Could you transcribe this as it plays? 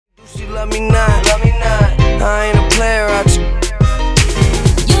love me not. I ain't a player, I just. You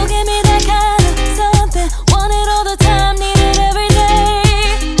give me that kind of something, want it all the time, need it every day.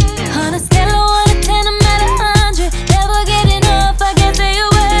 On a scale of 1 to 10, I'm at 100, never get enough, I can't stay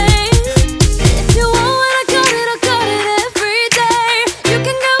away. If you want what I got it every day. You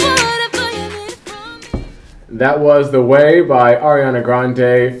can get whatever you need from me. That was The Way by Ariana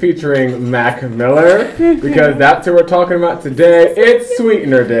Grande featuring Mac Miller, because that's what we're talking about today. It's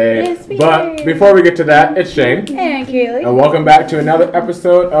Sweetener Day. It's Sweetener. But before we get to that, it's Shane. And Kaylee. And welcome back to another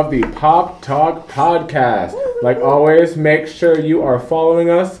episode of the Pop Talk Podcast. Like always, make sure you are following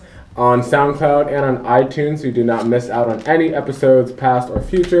us on SoundCloud and on iTunes so you do not miss out on any episodes, past or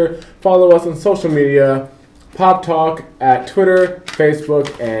future. Follow us on social media, Pop Talk at Twitter,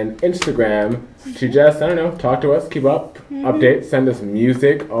 Facebook, and Instagram. To just, I don't know, talk to us, keep up, updates, send us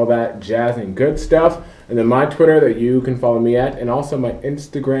music, all that jazz and good stuff. And then my Twitter that you can follow me at, and also my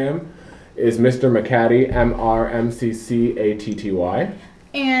Instagram is Mr. McCatty, MrMCCATTY.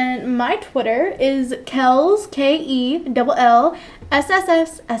 And my Twitter is Kells,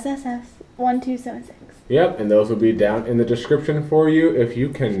 KELLSSSSSS1276. Yep, and those will be down in the description for you if you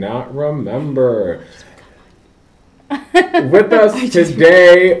cannot remember. With us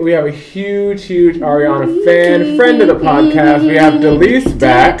today, we have a huge Ariana fan, friend of the podcast. We have Delise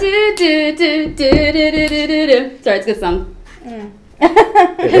back. Sorry, it's a good song.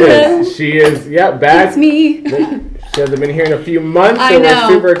 It is. She is, back. It's me. She hasn't been here in a few months, I so know.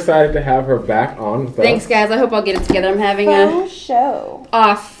 we're super excited to have her back on with us. Thanks, guys. I hope I'll get it together. I'm having a show.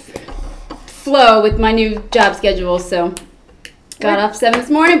 off flow with my new job schedule, so got off 7 this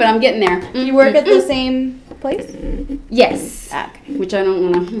morning, but I'm getting there. You work at the same place? Yes. Okay. Which I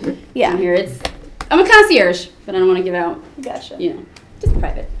don't want to Yeah. hear. I'm a concierge, but I don't want to give out, Gotcha. just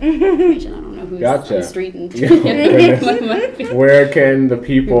private information. I don't know who's Gotcha. on the street and Where can the Who might have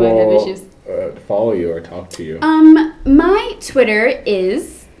people issues. follow you or talk to you? My Twitter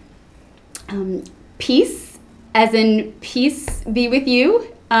is peace, as in peace be with you,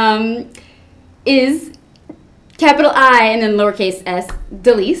 is capital I and then lowercase s,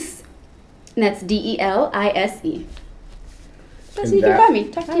 Delise, and that's DELISE. So you can find me.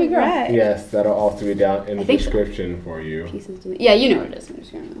 Talk to your girl. Alright. Yes, that'll also be down in the think so. description for you. Peace is Delise. Yeah, you know what it is. I'm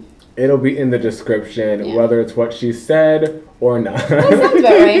just gonna. It'll be in the description, Yeah. whether it's what she said or not. That sounds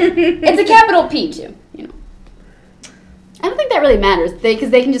about right. It's a capital P too. I don't think that really matters because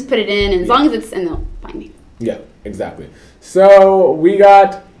they can just put it in, and as long as it's, and they'll find me. Yeah, exactly. So we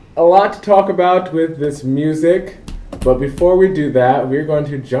got a lot to talk about with this music, but before we do that, we're going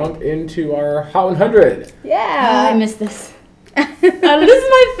to jump into our Hot 100. Yeah. I missed this. This is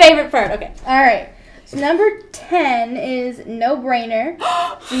my favorite part. Okay. Alright. So number 10 is No Brainer.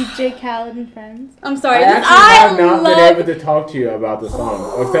 DJ Khaled and Friends. I'm sorry. I actually have not been able to talk to you about the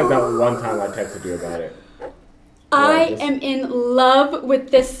song, except that one time I texted you about it. I am in love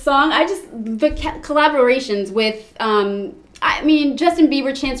with this song. The collaborations with, Justin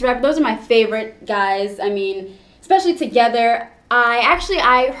Bieber, Chance the Rapper, those are my favorite guys. Especially together.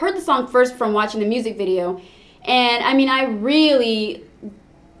 I heard the song first from watching the music video. And, I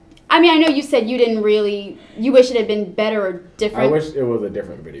know you said you wish it had been better or different. I wish it was a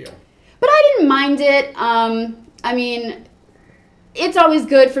different video. But I didn't mind it. It's always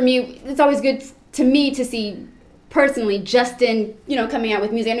good for me. It's always good to me to see, personally, Justin, coming out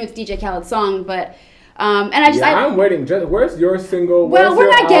with music. I know it's DJ Khaled's song, but, I'm waiting. Where's your single? Well, we're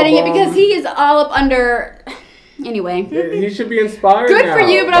not getting it because he is all up under, anyway. He should be inspired Good now. for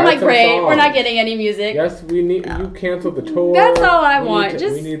you, but I'm Write like, some great, we're not songs. getting any music. Yes, we need, you canceled the tour. That's all I We want. need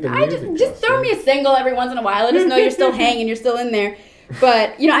to- we need the just music, throw me a single every once in a while. Let us know you're still hanging, you're still in there.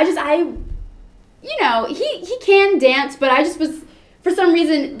 But he can dance, but I just was, for some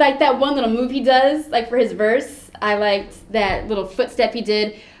reason, like that one little move he does, like for his verse, I liked that little footstep he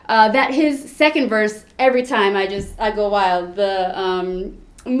did. That his second verse, every time I go wild. The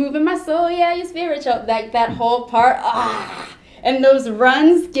moving my soul, yeah, your spiritual, like that whole part. And those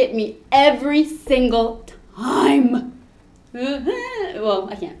runs get me every single time. Well,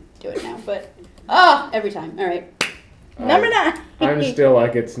 I can't do it now, but every time. All right. Number 9. I'm still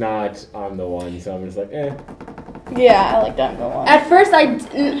like, it's not on the one, so I'm just like, eh. Yeah, I like that one. At first,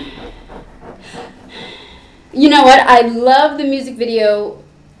 you know what? I love the music video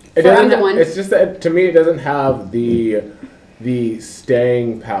for I'm the One. It's just that, to me, it doesn't have the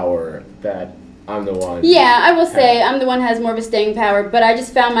staying power that I'm the One. Yeah, I will say I'm the One has more of a staying power, but I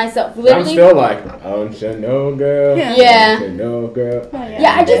just found myself I'm literally. still like, don't you know, girl? Yeah. Don't you know, girl?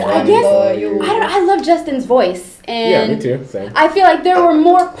 Yeah, I guess I love Justin's voice, and Yeah, me too. Same. I feel like there were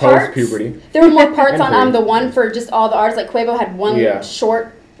more parts. Post-puberty. There were more parts And on pre. I'm the One for just all the artists. Like Quavo had one Yeah.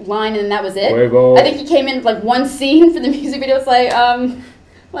 short line and that was it. Quavo. I think he came in with like one scene for the music video. It's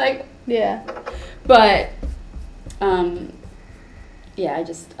like, Yeah. but, yeah,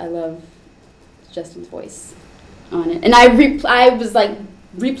 I love Justin's voice on it. And I was like,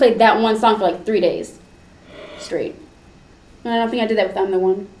 replayed that one song for like 3 days straight. And I don't think I did that with I'm the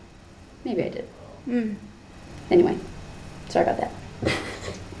One. Maybe I did. Anyway, sorry about that.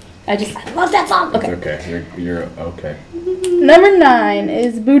 I love that song. Okay. It's okay. You're okay. Number 9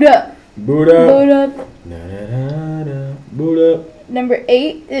 is Boot Up. Boot up. Boot Up. Na, na, na, na. Boot up. Number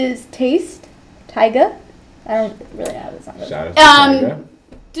 8 is Taste. Tyga. I don't really know how this song goes. Shout out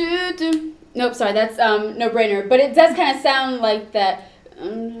to Tyga. Nope, sorry, that's No Brainer. But it does kind of sound like that. I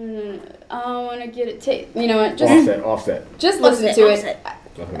want to get it. You know what? Offset. Just listen to it.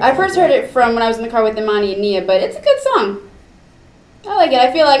 I first heard it from when I was in the car with Imani and Nia, but it's a good song. I like it.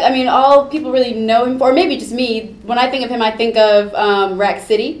 I feel like, all people really know him for, or maybe just me, when I think of him, I think of Rack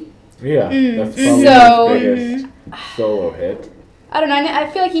City. Yeah, that's probably his biggest solo hit. I don't know. I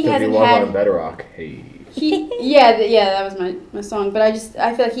feel like he hasn't he was had. on Bedrock. Hey. Yeah, that was my song. But I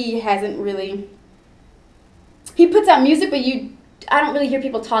feel like he hasn't really. He puts out music, but I don't really hear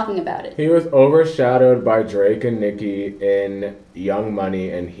people talking about it. He was overshadowed by Drake and Nicki in Young Money,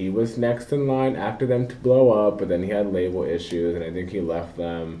 and he was next in line after them to blow up, but then he had label issues, and I think he left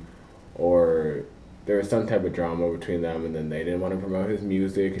them, or there was some type of drama between them, and then they didn't want to promote his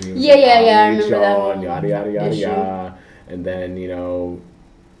music, and he was I remember that John, yada, yada, yada, issue. yada, and then,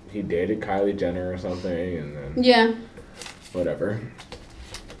 he dated Kylie Jenner or something, and then Yeah. whatever.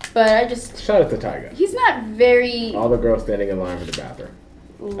 But I just. Shout out to Tyga. He's not very. All the girls standing in line for the bathroom.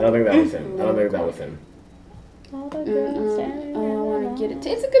 I don't think that was him. All the girls standing I want around. to get it.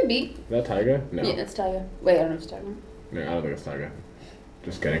 It's a good beat. Is that Tyga? No. Yeah, that's Tyga. Wait, I don't know if it's Tyga. No, I don't think it's Tyga.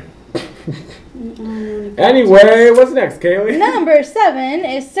 Just kidding. Anyway, what's next, Kaylee? Number 7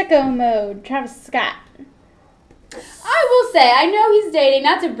 is Sicko Mode. Travis Scott. I will say, I know he's dating,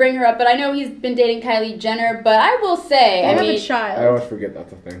 not to bring her up, but I know he's been dating Kylie Jenner, but I will say, I have a I child. always forget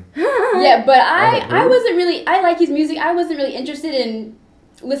that's a thing. yeah, but I who? wasn't really, I like his music, I wasn't really interested in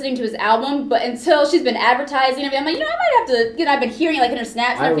listening to his album, but until she's been advertising and everything, I'm like, I might have to, I've been hearing it like in her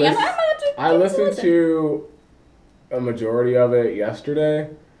snaps and everything, I might have to. I listened to a majority of it yesterday,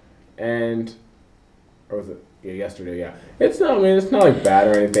 or was it? Yeah, yesterday, yeah. It's not like bad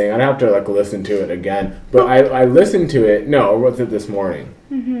or anything. I'd have to listen to it again. But I listened to it, or was it this morning?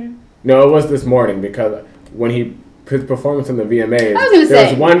 Mm-hmm. No, it was this morning because when his performance on the VMAs, there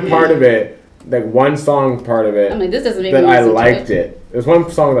was one part of it, one song part of it, I'm like, this doesn't make that me I listen liked to it. There was one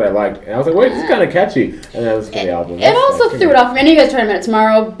song that I liked, and I was like, wait, this is kind of catchy. And then I listened to the album. It also threw it off. I know you guys are talking about it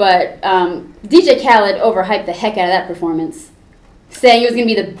tomorrow, but DJ Khaled overhyped the heck out of that performance, saying it was going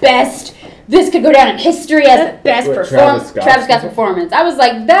to be the best. This could go down in history as the best performance. Travis Scott's performance. I was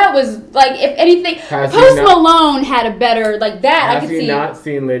like, that was if anything, Post Malone had a better that. I could see. Have you not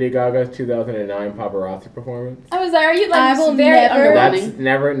seen Lady Gaga's 2009 paparazzi performance? I was like, are you I will very never- underwhelming? That's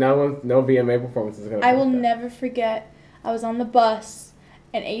never. No VMA performance is gonna. I will top that. never forget. I was on the bus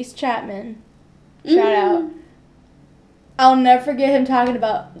and Ace Chapman, shout out. I'll never forget him talking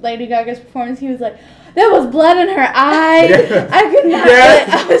about Lady Gaga's performance. He was like, there was blood in her eye. Yeah. I could not. Yes.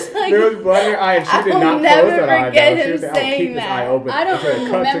 I was like, There was blood in her eye, and she I did will not never close that eye. forget She him was like, I'll saying keep this that. eye open. I don't Until it cut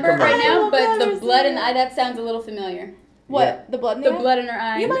to remember right commercial. now, but Blood the was blood in there. the eye, that sounds a little familiar. what? Yeah. The blood in The eye? blood in her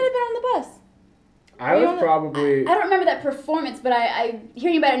eye. You might have been on the bus. I was probably. I don't remember that performance, but I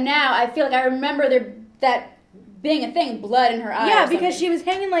hearing about it now, I feel like I remember that being a thing, blood in her eye. Yeah, or because she something. was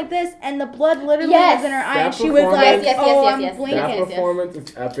hanging like this, and the blood literally Yes. was in her eye, That and she was performance- like, Yes, "Oh, yes, I'm yes. blinking." That Yes. performance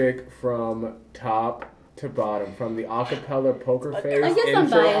is epic from top to bottom, from the acapella poker face I guess I'm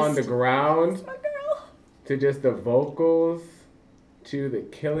intro biased. on the ground My girl. to just the vocals to the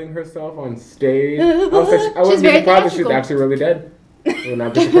killing herself on stage. I wouldn't be very surprised if she's theatrical. actually really dead. I would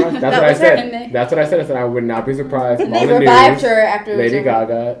not be surprised. That's That what I was her, and said. they- That's what I said. I said I would not be surprised. They On the revived news, her after it was Lady over.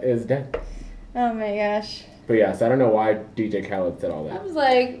 Gaga is dead. Oh my gosh. But yes, I don't know why DJ Khaled said all I that. was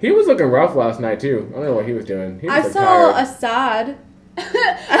like, He was looking rough last night too. I don't know what he was doing. He was I like, saw tired. Assad.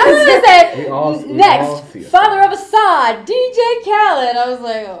 I was gonna say We all see next, Assad. father of Assad, DJ Khaled. I was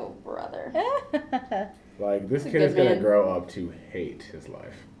like, oh brother. Like, this He's a kid is good gonna man. grow up to hate his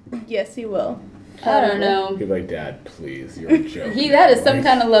life. Yes, he will. I don't know. He'd be like, Dad, please, you're a joke. That is some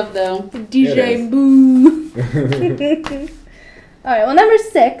kind of love though. DJ is. Boo. All right. Well, number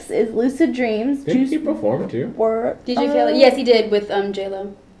 6 is Lucid Dreams. Didn't he perform too? DJ Khaled. Yes, he did with J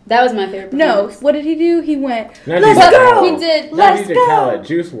Lo. That was my favorite. No. performance. What did he do? He went. Not Let's DJ go. Khaled. He did. Not Let's DJ go. Khaled,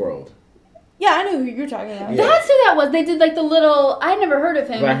 Juice WRLD. Yeah, I knew who you were talking about. Yeah. That's who that was. They did like the little. I never heard of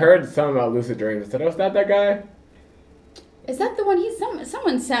him. But I heard something about Lucid Dreams. I said, oh, is that guy? Is that the one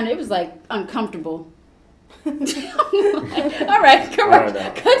someone sounded, it was like uncomfortable. All right, I don't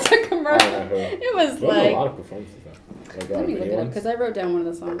know. cut to I commercial. don't know who. It was There was a like, lot of performances though. Like, let me look video it up ones. because I wrote down one of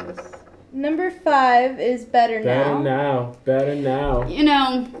the songs. Number 5 is Better Now. Better now. You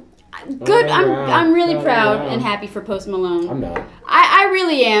know, good. I'm really Better proud now. and happy for Post Malone. I'm not. I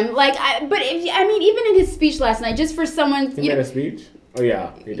really am. Like, even in his speech last night, just for someone, He made a speech? Oh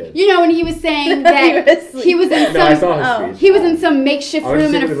yeah, he did. you know, when he was saying that He was he was in No, I some, saw Oh. his speech. he was in some makeshift I was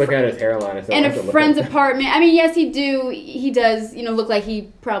room just in simply looking at his hairline and said, in I a have to look friend's like that. apartment. I mean, yes, he does, you know, look like he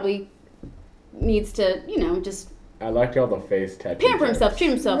probably needs to, you know, just I liked all the face tattoos. pamper himself, treat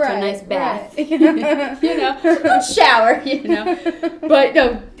himself to a nice bath. Right. you know, shower, you know. But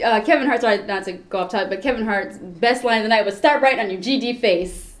no, Kevin Hart's, sorry, not to go off topic, but Kevin Hart's best line of the night was "Start writing on your GD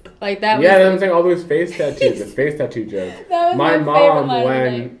face." Like that. Yeah, was I'm saying all those face tattoos, the face tattoo jokes. That was My my mom, favorite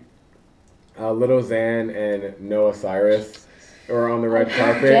line of the when Little Xan and Noah Cyrus were on the red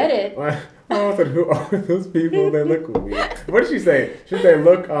carpet. get it. My mom said, "Who are those people? They look weird." What did she say? She said,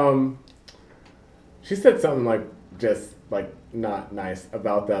 "Look." She said something like just like not nice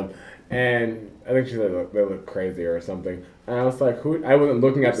about them, and I think she said they look crazy or something. And I was like, "Who?" I wasn't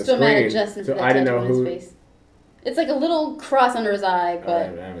looking at the Still mad screen, at Justin so for that I didn't tattoo know on his who. face. It's like a little cross under his eye, I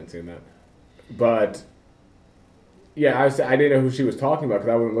but haven't seen that. But yeah, I didn't know who she was talking about because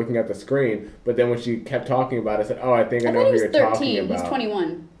I wasn't looking at the screen. But then when she kept talking about it, I said, "Oh, I think I I know thought he who was you're 13. talking about." He's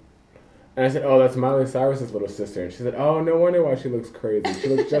 21. And I said, "Oh, that's Miley Cyrus's little sister." And she said, "Oh, no wonder why she looks crazy. She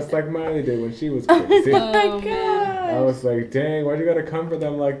looks just like Miley did when she was crazy." Oh my Oh, man. I was like, "Dang, why'd you gotta come for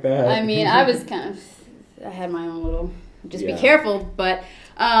them like that?" I mean, I was kind of, I had my own little, just Yeah. be careful. But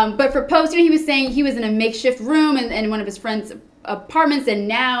for Post, you know, he was saying he was in a makeshift room in one of his friends' apartments, and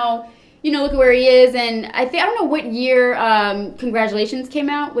now, you know, look at where he is. And I don't know what year Congratulations came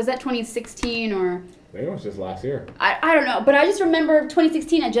out. Was that 2016 or? I think it was just last year. I don't know, but I just remember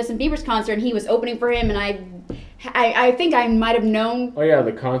 2016 at Justin Bieber's concert, and he was opening for him, and I think I might have known Oh yeah,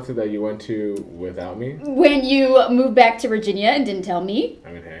 the concert that you went to without me. when you moved back to Virginia and didn't tell me.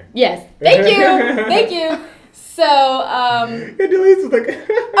 I mean, hey. Yes, thank you, thank you. So, Yeah, Delise was like,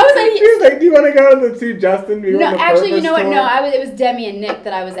 I was like, she was like, "Do you want to go to see Justin Bieber?" no, on the actually, you Purpose know what? tour?" No, it was Demi and Nick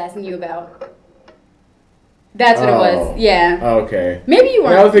that I was asking you about. That's what it Oh. was. Yeah, Okay. maybe you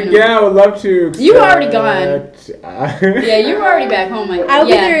And I was weren't. like, "Yeah, I would love to." You were already gone. except- Yeah, you were already back home. I'll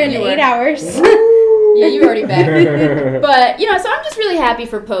be yeah, there in you were. 8 hours. Yeah, you were already back. But, you know, so I'm just really happy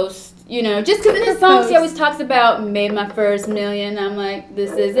for Post, you know, just because in his songs he always talks about made my first million. I'm like,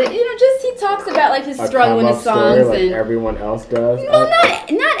 this is it. You know, just he talks about like his A struggle in his come-up story songs. like And everyone else does. well,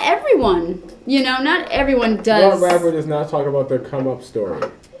 not everyone. You know, not everyone What does. rapper does not talk about their come up story?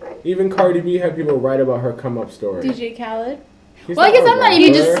 Even Cardi B had people write about her come up story. DJ Khaled. He's Well, I guess a I'm not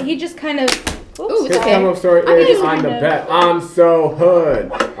even rapper. He just kind of. Ooh, it's His okay. come up story I'm is just on the kind of- bet. I'm so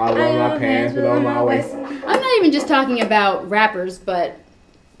hood. I wear my pants below my waist. I'm not even just talking about rappers, but,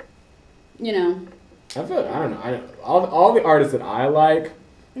 you know. I don't know. All the artists that I like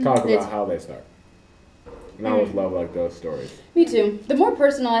talk It's- about how they start. And I always love like those stories. Me too. The more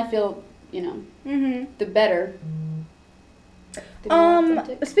personal I feel, you know, Mm-hmm. the better. The more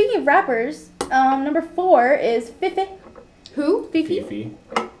authentic. Speaking of rappers, number 4 is Fifi Who? Fifi.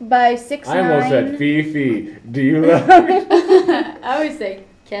 by 6ix9ine. I almost said Fifi. Do you love I always say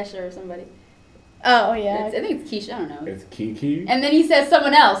Kesha or somebody. Oh yeah. I think it's Keisha. I don't know. It's Kiki? And then he says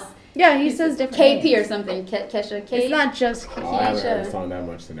someone else. Yeah, he says different. KP names. or something. Kesha. K. It's not just Kiki. Oh, I haven't heard Keisha. the song that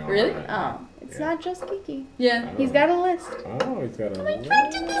much to know. Really? about it. Oh, it's Yeah. not just Kiki. Yeah. I He's don't got know. a list. Oh, he's got a.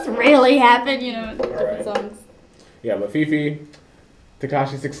 Did this really happen? You know, different Right. songs. Yeah, but Fifi,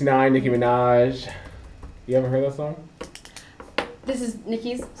 Tekashi 6ix9ine, Nicki Minaj. You haven't heard that song? This is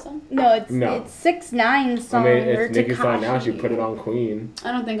Nicki's song. No, it's No. it's 6ix9ine's song. I mean, or it's Nicki's song now. She Tekashi. put it on Queen.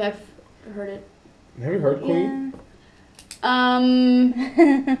 I don't think I've heard it. Have you heard Queen?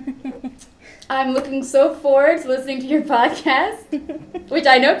 I'm looking so forward to listening to your podcast, which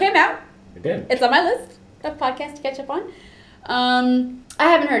I know came out. It did. It's on my list of podcasts to catch up on. I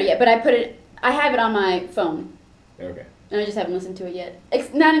haven't heard it yet, but I have it on my phone, Okay. and I just haven't listened to it yet.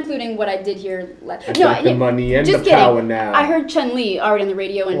 Not including what I did here last. It's like the money and the just kidding. power now. I heard Chun Li already on the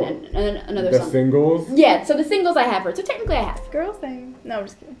radio Cool. and another the song. singles. Yeah, so the singles I have heard. So technically I have. Girls thing. No, I'm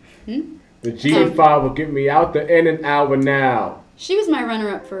just kidding. The G5 will get me out the in and out now. She was my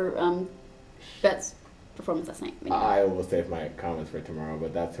runner-up for Beth's performance last night. I will save my comments for tomorrow,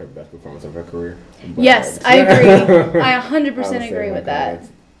 but that's her best performance of her career. But- Yes, I agree. I 100% will save agree my with that.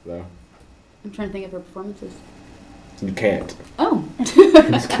 comments, though. I'm trying to think of her performances. You can't. Oh. I'm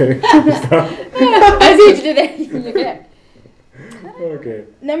just kidding. Stop. I see what you did there. You can't. Okay.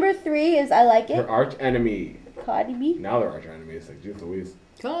 Number 3 is I Like Her It arch enemy. Cardi B. Now they're our enemies. Like, jeez Louise.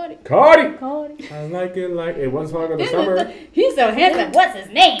 Cardi. Cardi! Cardi. I like it like it. One song of the summer. He's so handsome. What's his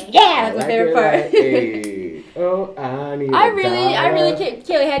name? Yeah, that's my favorite part. Like it, oh, I need I really,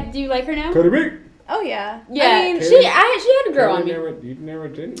 Kaylee, do you like her now? Cardi B. Oh yeah. Yeah, I mean, she had a girl on me. You never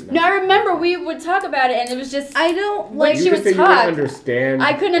did. No, I remember we would talk about it, and it was just I don't Like, like. she you would could say you talk. didn't understand.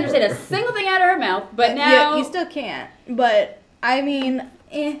 I couldn't understand a her. single thing out of her mouth. But now, Yeah, you still can't. But I mean,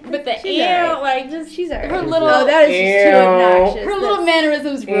 but the she's ew, alright. like just She's alright. her little, Oh, that is just too Ew. obnoxious. her little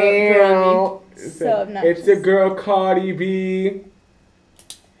mannerisms grew on So obnoxious. It's a girl, Cardi B. me.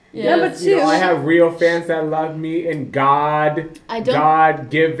 Yeah. Number You know, two. I have real fans that love me and God. I don't- God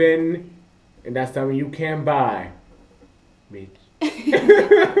given, and that's something you can't buy. Bitch.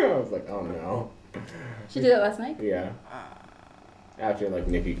 I was like, oh no. She did it last night. Yeah. After like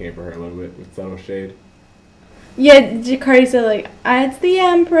Nicki came for her a little bit with subtle shade. Yeah, Cardi said like, "It's the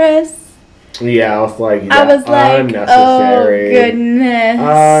Empress." Yeah, I was like, I was like, unnecessary. "Oh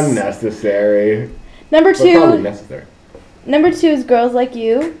goodness." Unnecessary. Number But probably two. necessary. Number two is "Girls Like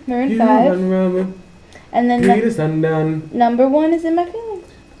You," Maroon 5, and then Beat us undone. number one is "In My Feelings."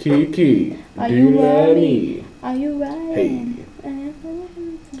 Kiki. Are Do you that ready? me. Are you right? Hey.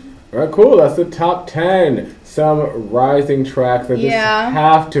 Alright, cool. That's the top 10. Some rising tracks that Yeah. just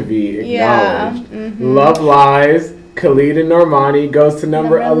have to be Yeah. acknowledged. Mhm. Love Lies, Khalid and Normani goes to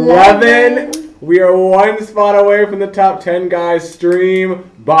number 11. We are one spot away from the top 10, guys.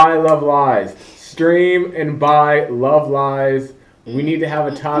 Stream, buy Love Lies. Stream and buy Love Lies. We need to have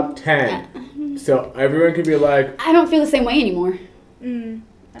a top 10. So everyone can be like, I don't feel the same way anymore. Mm.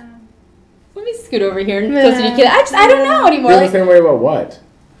 Let me scoot over here and closer to you, kid. I don't know anymore. feel the Like, same way about what?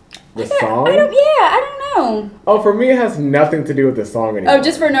 The song? I don't know. Oh, for me, it has nothing to do with the song anymore. Oh,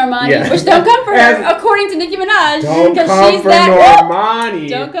 just for Normani, Yeah. which don't come for Yes. her, according to Nicki Minaj, Don't because come she's for that. Normani.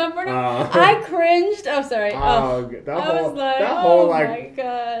 Don't come for Normani. Uh, I cringed. Oh, sorry. Oh, that I whole, was like, that whole oh like, my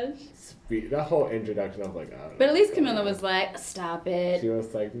gosh. that whole introduction, I was like, I don't know. But at least Camilla was like, stop She it.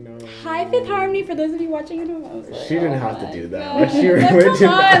 was like, no. Hi, Fifth Harmony, for those of you watching at home. I was like, She didn't oh have to my do that. gosh. Like, she Like, really come did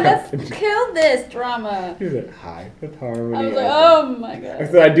on, not let's have to. kill this drama. She said, hi, Fifth Harmony. I was like, was oh my god.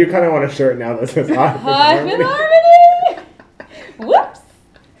 So I do kind of want a shirt now that says hi, Fifth Hi, Harmony. Fifth Harmony. Whoops.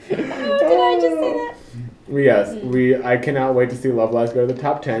 Oh, did I just say that? Yes, I cannot wait to see Love Lies go to the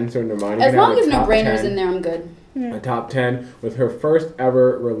top 10. So Normani As can long have as a No top Brainers 10. in there, I'm good. A top 10 with her first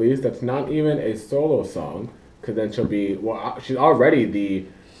ever release that's not even a solo song, because then she'll be, well, she's already the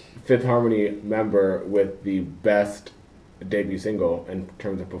Fifth Harmony member with the best debut single in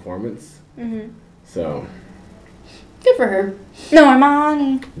terms of performance. Mhm. So, Good for her.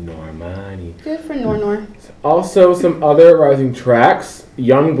 Normani. Normani. Good for Nor. Also, some other rising tracks.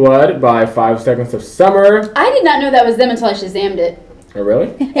 Young Blood by 5 Seconds of Summer. I did not know that was them until I Shazammed it. Oh, really?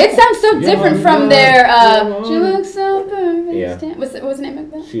 It sounds so different Young from Blood, their, young She looks so perfect. Yeah. What was the name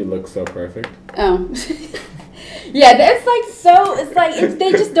of that? She looks so perfect. Oh. Yeah, that's like so, it's like,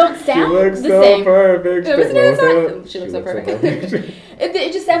 they just don't She sound looks the so same. perfect. Wasn't it What was that? it? She looks so perfect.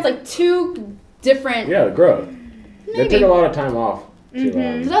 It just sounds like two different. Yeah, the growth. They Maybe. took a lot of time off. To,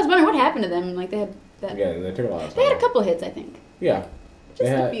 Because I was wondering what happened to them. Like they had that. yeah, they took a lot of time They had a off. couple hits, I think. Yeah. They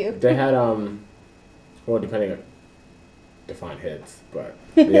Just a had, few. They had, well, depending on, define hits, but,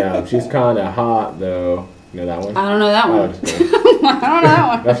 yeah, she's kind of hot, though. You know that one? I don't know that Oh, one. just kidding. I don't know that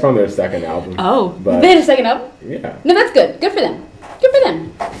one. That's from their second album. Oh, But- they had a second album. Yeah. No, that's good. Good for them. Good for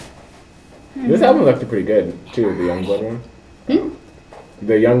them. This album's actually pretty good, too, the Young Blood one. Hmm?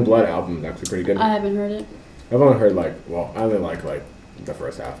 The Young Blood album is actually pretty good. I haven't heard it. I've only heard, I only like the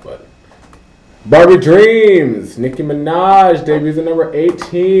first half, but. Barbie Dreams! Nicki Minaj debuts at number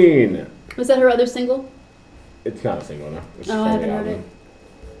 18. Was that her other single? It's not a single, no. It's Oh, from I the haven't heard album.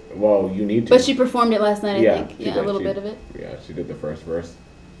 Well, you need to. But she performed it last night, I Yeah, think. she Yeah, a did. little She- bit of it. Yeah, she did the first verse.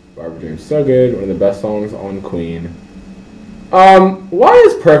 Barbie Dreams, so good. One of the best songs on Queen. Why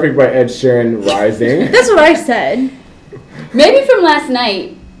is Perfect by Ed Sheeran rising? That's what I said. Maybe from last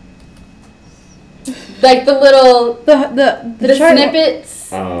night. Like the little The chart-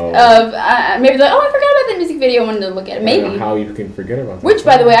 snippets Oh. of maybe like, oh, I forgot about that music video. I wanted to look at it. I don't know Maybe. how you can forget about that. Which,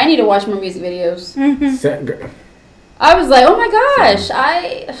 by the way, I need to watch more music videos. Mhm. I was like, oh my gosh,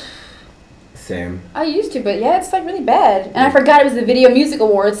 Sam. I used to, but yeah, it's like really bad. And I forgot it was the Video Music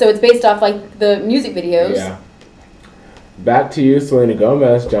Awards, so it's based off like the music videos. Yeah. Back to You, Selena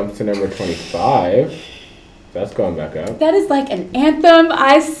Gomez jumps to number 25. That's going back up. That is like an anthem.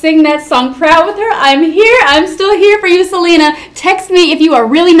 I sing that song proud with her. I'm here. I'm still here for you, Selena. Text me if you are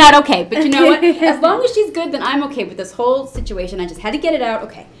really not okay. But you know what? As long as she's good, then I'm okay with this whole situation. I just had to get it out.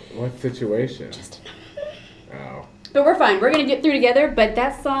 Okay. What situation? Just enough. Oh. But we're fine. We're going to get through together. But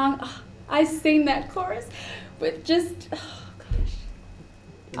that song, I sing that chorus But just,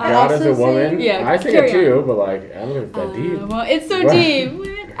 I God is a also woman. sing- Yeah, I sing carry it too, but like I don't think it's that deep. well, it's so What? deep.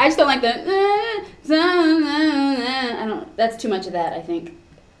 I just don't like the. I don't. That's too much of that. I think.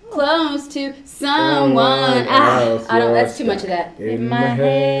 Close to someone. else I don't. That's was too much of that. in my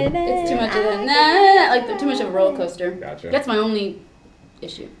head. It's too much of that. Nah, like too much of a roller coaster. Gotcha. That's my only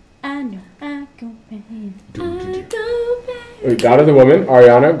issue. I know I go back. Wait, God is a woman.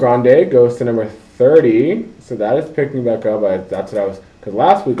 Ariana Grande goes to number 30. So that is picking back up. That's what I was. Because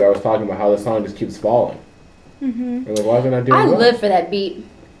last week I was talking about how the song just keeps falling. Mhm. And like, why is it not doing I well? live for that beat.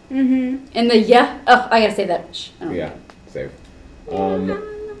 Mhm. And the yeah. Oh, I gotta say that. Shh, I don't Yeah, save.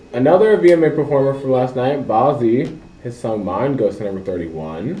 Another VMA performer from last night, Bazzi. His song Mine goes to number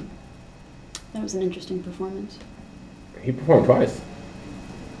 31. That was an interesting performance. He performed twice.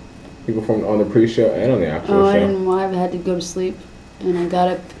 He performed on the pre-show and on the actual Oh, I show. didn't know. I had to go to sleep, and I got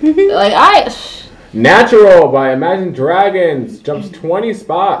up. Like I. Natural by Imagine Dragons jumps 20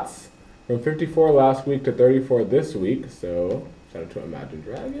 spots from 54 last week to 34 this week. So shout out to Imagine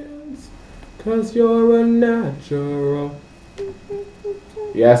Dragons. 'Cause you're a natural.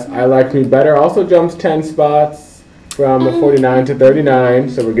 Yes, I Like Me Better also jumps 10 spots from 49 to 39.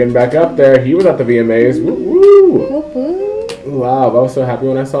 So we're getting back up there. He was at the VMAs. Woo woo! Wow, I was so happy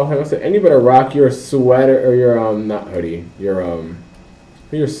when I saw him. I said, "And you better rock your sweater or your not hoodie, your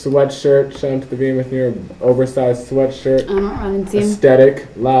sweatshirt." Shout out to the VMAs, your oversized sweatshirt. I didn't see him. Aesthetic,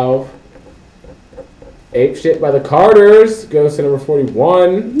 loud. Ape Shit by the Carters goes to number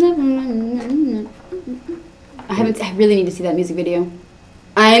 41. I really need to see that music video.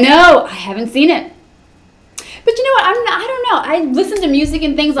 I know. I haven't seen it. But you know what? I don't know. I listen to music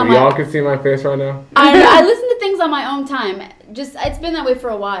and things on my. Y'all can see my face right now. I don't know. I listen to things on my own time. Just it's been that way for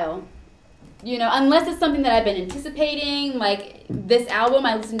a while. You know, unless it's something that I've been anticipating, like this album,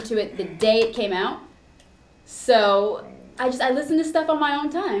 I listened to it the day it came out. So I listen to stuff on my own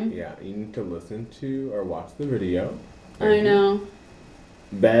time. Yeah, you need to listen to or watch the video. I know.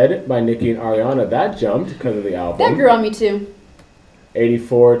 Bed by Nicki and Ariana, that jumped because of the album. That grew on me too.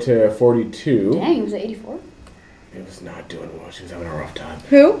 84 to 42. Dang, it was at 84. It was not doing well. She was having a rough time.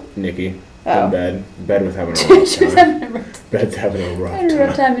 Who? Nikki. Oh. In bed. Bed was having a rough She was time. having a rough time. Bed's having a rough I had a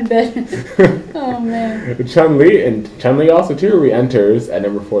rough time. time in bed. Oh man. Chun-Li also too re-enters at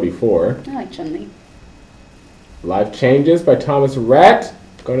number 44. I like Chun-Li. Life Changes by Thomas Rhett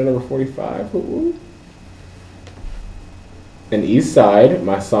going to number 45. Ooh. And East Side,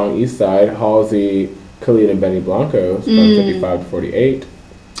 my song East Side, Halsey, Khalid, and Benny Blanco from 55 to 48.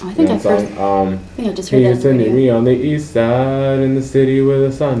 Oh, I think That I've heard. song, I think I just heard that. He's on the sending radio. me on the east side in the city where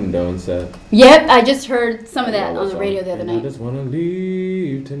the sun don't set. Yep, I just heard some of that I on the radio the other and I night. just wanna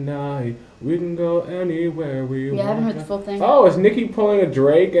leave tonight. We can go anywhere we want. Yeah, I haven't heard the full thing. Oh, is Nicki pulling a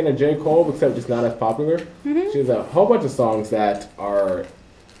Drake and a J. Cole, except just not as popular? She has a whole bunch of songs that are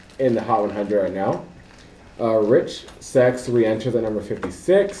in the Hot 100 right now. Rich Sex re-enters at number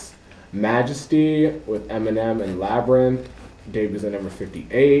 56. Majesty with Eminem and Labyrinth debuts at number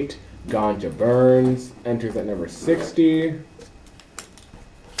 58. Ganja Burns enters at number 60.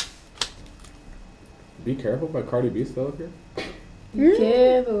 Be Careful by Cardi B still up here? Be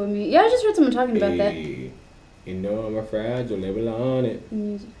careful with me. Yeah, I just heard someone talking about that. Hey, you know I'm a fragile label on it.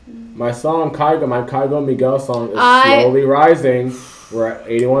 Music. My song, my Kygo Miguel song is I- slowly rising. We're at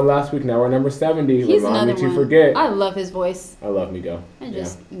 81 last week, now we're at number 70. He's Remind another me to one. forget. I love his voice. I love Miguel. I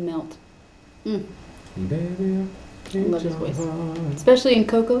just melt. Baby, I love his voice. Especially in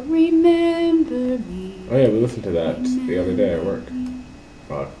Coco. Remember me. Oh yeah, we listened to that the other day at work.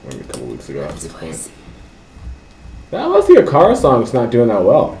 Maybe a couple weeks ago at this point. That was the Akara song. It's not doing that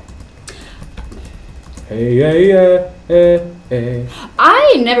well. Hey, yeah, hey.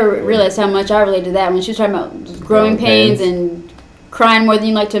 I never realized how much I related to that when she was talking about growing pains and crying more than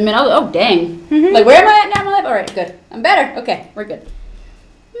you like to admit. I was, oh, dang. Like, where am I at now in my life? All right, good. I'm better. Okay, we're good.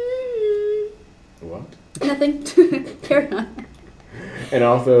 What? Nothing. Carry on. And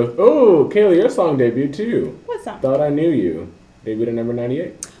also, Kaylee, your song debuted too. What song? Thought I Knew You. Debuted at number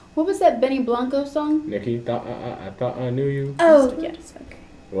 98. What was that Benny Blanco song? Nikki, I thought I knew you. Oh, yes. Okay.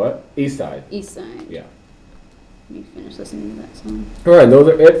 What? East Side. East Side. Yeah. Let me finish listening to that song. Alright, those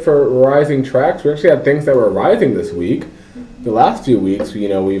are it for rising tracks. We actually had things that were rising this week. The last few weeks,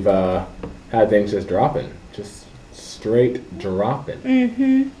 we've had things just dropping. Just straight dropping.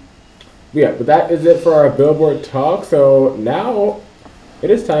 Mm-hmm. Yeah, but that is it for our Billboard talk. So now it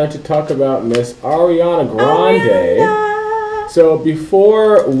is time to talk about Miss Ariana Grande. So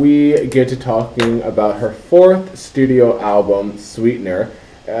before we get to talking about her fourth studio album, Sweetener,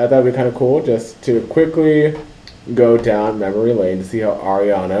 I thought it'd be kind of cool just to quickly go down memory lane to see how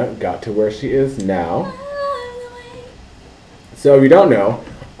Ariana got to where she is now. So if you don't know,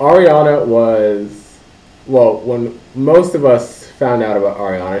 Ariana was, well, when most of us found out about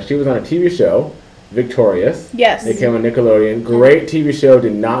Ariana, she was on a TV show, Victorious. Yes. It came on Nickelodeon. Great TV show,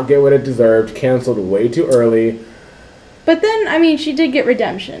 did not get what it deserved, canceled way too early. But then, I mean, she did get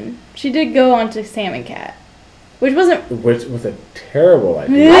redemption. She did go on to Sam and Cat, which wasn't. Which was a terrible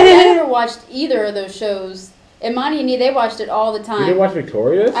idea. I never watched either of those shows. Imani and me, they watched it all the You time. didn't watch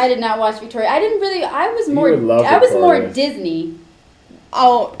Victorious? I did not watch Victoria. I didn't really. I was more. would love I was more Victorious. Disney.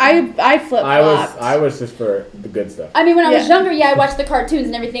 Oh, I flip flopped. I was just for the good stuff. I mean, when I was Yeah. younger, yeah, I watched the cartoons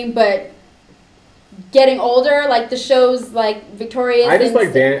and everything, but getting older, like the shows like Victorious. I just and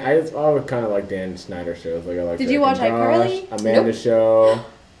like Dan. I always kind of like Dan Schneider shows. Like I like. Did Drake you watch and iCarly? Josh, Amanda Nope. Show.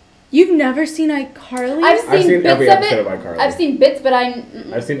 You've never seen iCarly? I've seen I've seen bits every of episode it. of iCarly. I've seen bits, but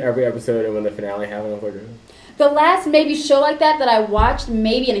I've seen every episode, and when the finale happened, I was like, the last maybe show like that I watched,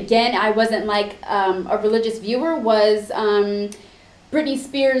 maybe, and again, I wasn't like a religious viewer, was Britney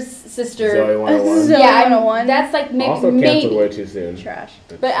Spears' sister. Zoe 101. Zoe yeah, 101. that's like maybe, Also canceled way too soon. Trash.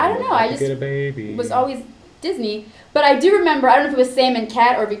 But I don't know, I Get just a baby. was always Disney. But I do remember, I don't know if it was Sam and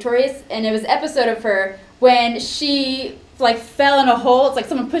Cat or Victorious, and it was an episode of her when she like fell in a hole. It's like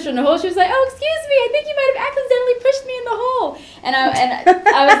someone pushed her in a hole. She was like, "Oh, excuse me, I think you might have accidentally pushed me in the hole." And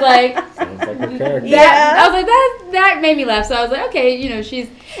I was like, Sounds like her character. that, I was like, that made me laugh. So I was like, okay, you know, she's.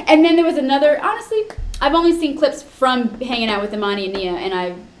 And then there was another. Honestly, I've only seen clips from hanging out with Imani and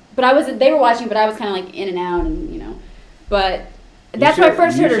Nia, but I wasn't. They were watching, but I was kind of like in and out, and you know, but that's where I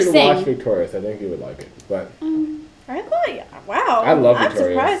first heard her You should sing. watch Victorious. I think you would like it. But I thought, wow. I love I'm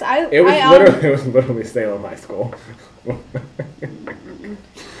Victorious. surprised. It was literally Salem High School.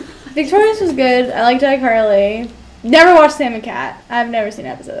 Victorious was good. I liked iCarly. Never watched Sam and Cat. I've never seen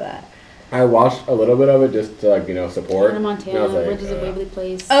an episode of that. I watched a little bit of it just to support. Hannah And I Montana, was like, Witches of Waverly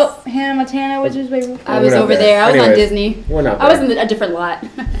Place. Oh, Hannah Montana, which is way before. I was We're not over there. there. I was on Anyways, Disney. We're not. I was there. in a different lot.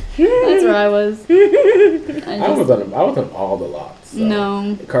 That's where I was. I was on all the lots. So.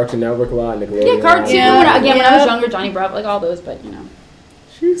 No. Cartoon Network lot, Nickelodeon. Yeah, cartoon. Yeah. When I was Yeah. younger, Johnny Bravo, like all those, but you know.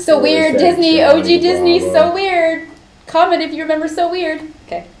 She's So always weird, said Disney, Johnny OG Disney, Bravo. so weird. Comment if you remember So Weird.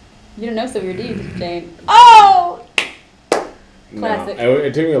 Okay. You don't know So Weird, do you, Jane? Oh! Classic. No,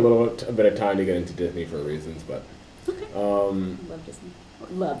 it took me a bit of time to get into Disney for reasons, but Love Disney.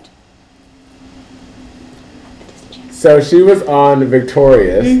 Loved. so she was on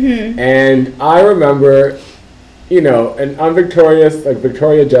Victorious, and I remember, and on Victorious, like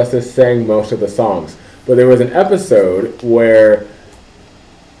Victoria Justice sang most of the songs, but there was an episode where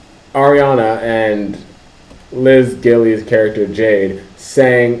Ariana and Liz Gilly's character Jade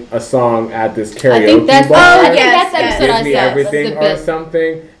sang a song at this karaoke I think that's bar. I think yes, that's the yes. episode I Give me said. everything That's or the bit.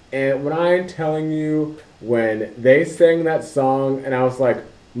 something. And when I'm telling you, when they sang that song, and I was like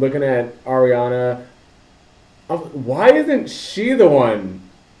looking at Ariana, I was like, why isn't she the one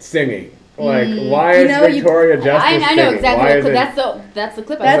singing? Like, why is Victoria Justice I know singing? exactly Why what clip. isn't- That's the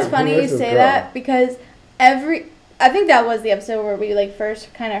clip. I That's said. funny you Who is this say girl? that because I think that was the episode where we like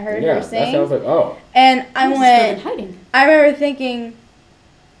first kind of heard Yeah, her that's sing. how I was like, oh. And I This girl went, been hiding. I remember thinking,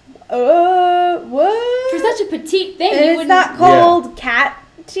 what? For such a petite thing, you It's wouldn't. not called cat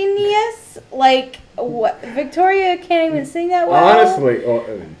genius. Like, what? Victoria can't even sing that well. Honestly,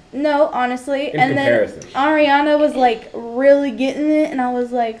 No, honestly. in And comparison. then Ariana was like really getting it, and I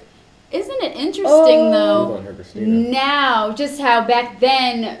was like, Isn't it interesting She was though? on her Christina. Now, just how back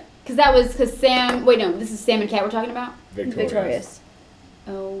then, because Sam. Wait, no, this is Sam and Cat we're talking about. Victorious.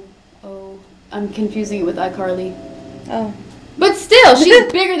 Oh, I'm confusing it with iCarly. Oh. But still,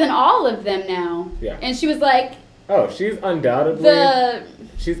 she's bigger than all of them now. Yeah. And she was like Oh, she's undoubtedly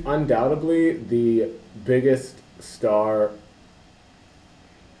the biggest star.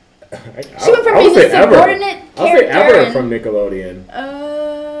 She went from being a subordinate I'll say character. ever and- from Nickelodeon.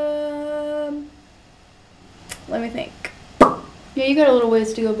 Let me think. Yeah, you got a little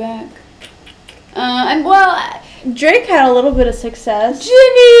ways to go back. Drake had a little bit of success.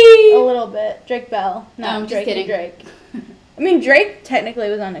 Jimmy. A little bit. Drake Bell. No, I'm just Drake kidding. Drake. I mean, Drake technically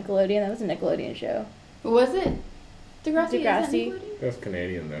was on Nickelodeon. That was a Nickelodeon show. Was it? Degrassi. Is that Degrassi. Nickelodeon? That's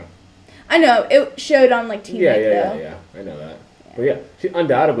Canadian though. I know. It showed on like Teen Yeah, Nick, yeah, though. yeah, yeah. I know that. But yeah, she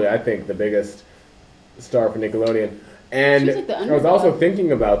undoubtedly, I think, the biggest star for Nickelodeon. And She's like the I was also underdog.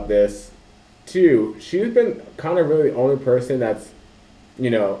 thinking about this too. She's been kind of really the only person that's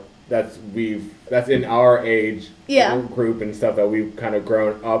in our age Yeah. group and stuff that we've kind of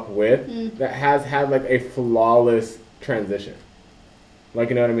grown up with that has had like a flawless transition. Like,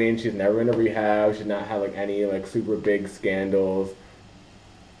 you know what I mean? She's never been to rehab. She's not had like any like super big scandals.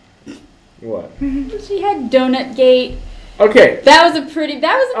 What? She had Donut Gate. Okay. That was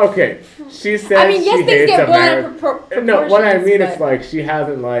a Okay. She said I mean, yes, she things hates get blown out of America. No, what I proportions, mean is but- like she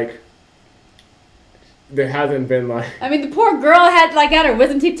hasn't like. There hasn't been like. I mean, the poor girl had like had her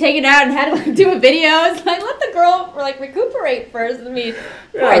wisdom teeth taken out and had to like do a video. It's like let the girl like recuperate first. I mean,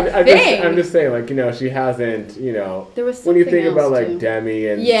 I'm just saying, like, she hasn't, There was when you something think about else, like too. Demi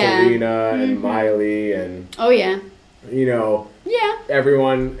and Yeah. Selena and Miley and Oh yeah. Yeah.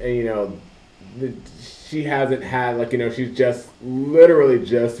 everyone, she hasn't had like she's just literally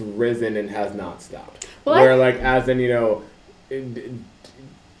just risen and has not stopped. Well, Where like as in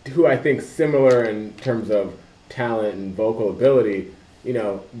who I think similar in terms of talent and vocal ability,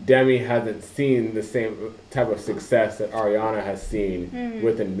 Demi hasn't seen the same type of success that Ariana has seen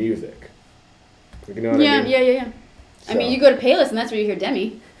within music. You know what I mean? Yeah. I So. mean, you go to Payless and that's where you hear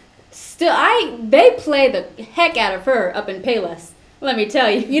Demi. Still, they play the heck out of her up in Payless. Let me tell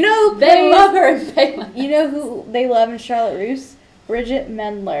you. You know who They plays- love her in Payless. You know who they love in Charlotte Russe? Bridget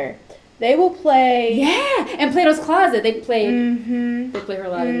Mendler. They will play. Yeah, and Plato's Closet. They play Mm-hmm. her a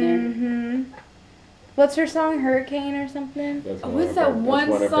lot in there. Mm-hmm. What's her song? Hurricane or something? That's Oh, one what's of that her- that's one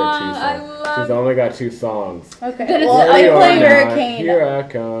one of her two song I songs. love? She's only got 2 songs. Okay. Then it's- Well, I they play or not, Hurricane. Here I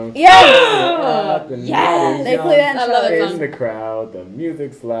come. Yeah. The Yes! night is They play that in I love that young. song. In the crowd, the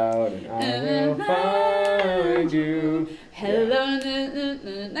music's loud, and I will find you. Hello,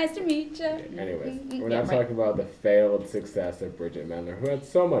 nice to meet you. Anyways, we're Yeah, not right. talking about the failed success of Bridget Mendler, who had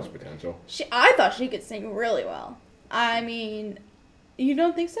so much potential. I thought she could sing really well. I mean, you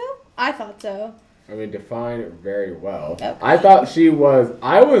don't think so? I thought so. I mean, define it very well. Okay. I thought she was.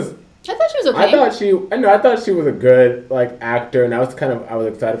 I thought she was a good actor, and I was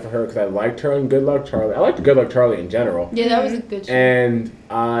excited for her because I liked her in Good Luck Charlie. I liked Good Luck Charlie in general, Yeah, that was a good show. and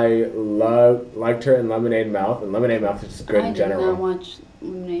I liked her in Lemonade Mouth, and Lemonade Mouth is just good I in did general. not watch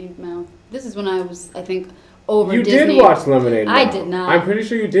Lemonade Mouth. This is when I was, I think, over You Disney. did watch Lemonade Mouth. I did not. I'm pretty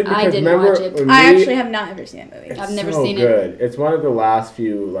sure you did because I didn't remember watch it. when I we- actually have not ever seen that movie. I've never so seen it. good. It's one of the last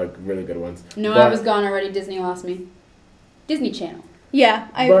few really good ones. No, But- I was gone already. Disney lost me. Disney Channel. Yeah,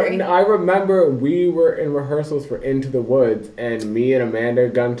 I But agree. I remember we were in rehearsals for Into the Woods, and me and Amanda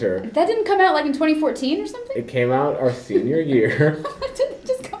Gunter. That didn't come out in 2014 or something? It came out our senior year, Did it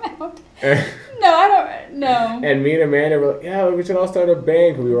just come out? and No, I don't. No. me and Amanda were like, "Yeah, we should all start a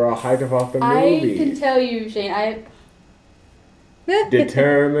band." 'Cause we were all hyped up off the I movie. can tell you, Shane.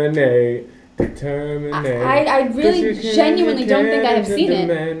 Determinate. I really genuinely don't think I have seen it.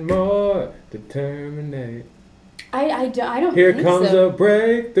 Demand more. Determinate. I don't Here think comes so. a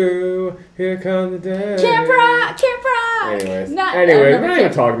breakthrough. Here comes the day. Camp Rock! Camp Rock! Anyways, Not, we're never not even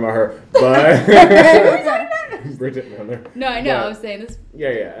Camp- talking about her, but Bridget Mendler. No, I know. But- I was saying this. Yeah,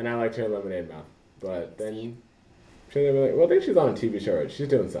 and I liked her in Lemonade Mouth. But then, they were like, well, I think she's on a TV show. She's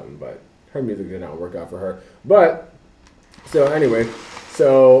doing something, but her music did not work out for her. But, so anyway,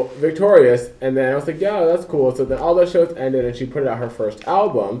 Victorious, and then I was like, yeah, that's cool. So then all those shows ended, and she put out her first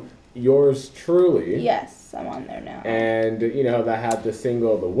album, Yours Truly. Yes, I'm on there now. And, that had the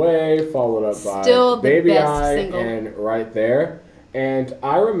single The Way, followed up by Still the Baby best Eye single. and Right There. And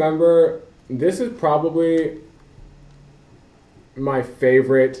I remember, this is probably my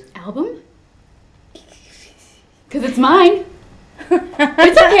favorite. Album? Because it's mine.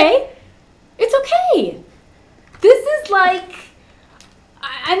 It's okay. It's okay. This is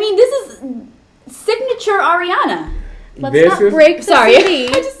this is signature Ariana. Let's This not is- break the Sorry. CD.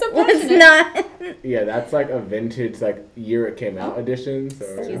 I just so Let's passionate. not. Yeah, that's like a vintage year it came out edition.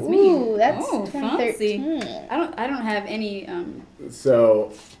 Excuse So, me. Ooh, that's Oh, fancy. 2013. I don't have any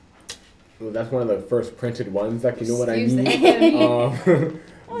so well, that's one of the first printed ones. You know what I excuse mean. that-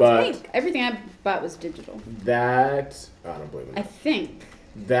 But it's pink. Everything I bought was digital. that I don't believe I it. think.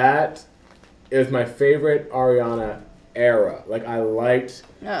 That is my favorite Ariana era. I liked.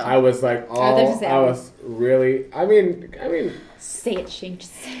 Oh. I was like, thought you all. said I was really. I mean. Say it, Shane.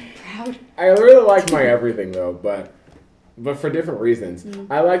 Just say it proud. I really like my everything though, but for different reasons.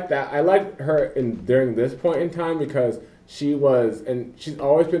 Mm-hmm. I like that. I liked her during this point in time because she was, and she's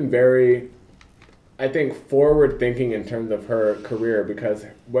always been very, I think, forward thinking in terms of her career because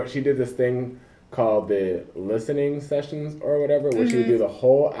what she did this thing called the listening sessions or whatever, where she would do the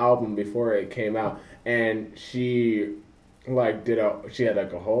whole album before it came out, and she she had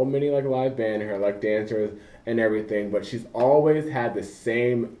a whole mini live band, her dancers and everything, but she's always had the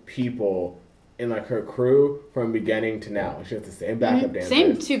same people in her crew from beginning to now. She has the same backup dancers.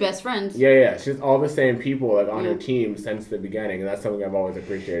 Same two best friends. Yeah. She's all the same people on her Yeah. team since the beginning, and that's something I've always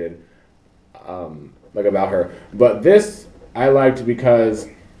appreciated about her. But this I liked because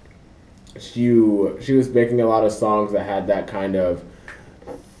she was making a lot of songs that had that kind of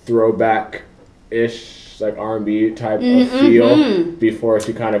throwback ish, like R&B type of feel before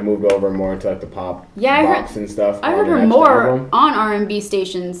she kind of moved over more into like the pop box and stuff. I heard on the her next more album. on R&B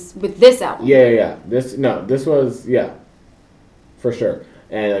stations with this album. Yeah. This was for sure.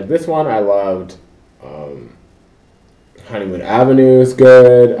 And like this one, I loved. Honeymoon Avenue is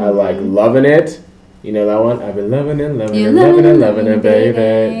good. I like Loving It. You know that one? I've been loving it,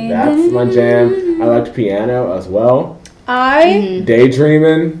 baby. That's my jam. I liked Piano as well.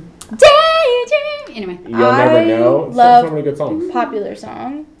 Daydreaming. Anyway. You'll Never Know. Love So many good songs. Popular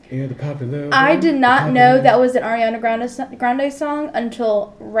song. Yeah, the popular. I did not know that was an Ariana Grande song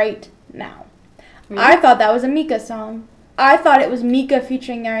until right now. Really? I thought that was a Mika song. I thought it was Mika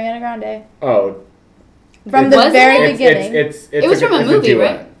featuring Ariana Grande. Oh. From the Was very it? beginning. It was from a movie,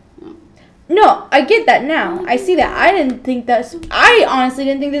 right? No, I get that now. I see that. I honestly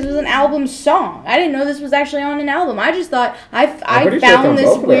didn't think this was an album song. I didn't know this was actually on an album. I just thought I pretty sure it's on found this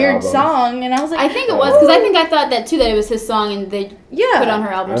both of their weird albums. song and I was like, I think it was, because I think I thought that too, that it was his song and they put on her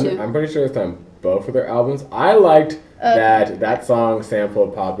album too. I'm pretty sure it's on both of their albums. I liked that song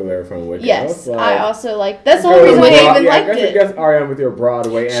sampled Popular from Wicked. yes, Like, I also like. That's the only reason why I even liked I it. guess Ariana with your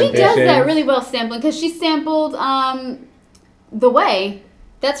Broadway She ambition. does that really well sampling, because she sampled The Way.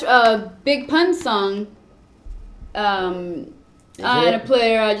 That's a Big Pun song. Is I had it? a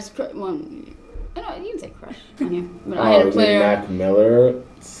player, I just, well, I don't, you can say crush on here. But I Oh, had a did player. Mac Miller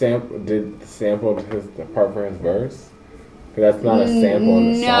sampled the part for his verse? Because that's not a sample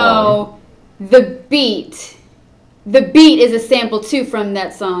in the song. No, the beat. The beat is a sample too from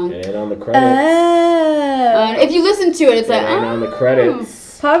that song. It ain't on the credits. If you listen to it, it's It like, ain't on the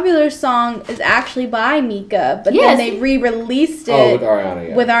credits. Popular song is actually by Mika, but Yes. then they re-released it Oh, with Ariana,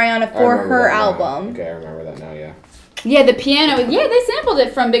 yeah. with Ariana I for remember her that now. album. Okay, I remember that now, yeah. Yeah, the piano. Yeah, they sampled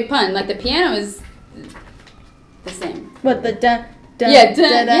it from Big Pun. Like the piano is the same. What the dun dun Yeah,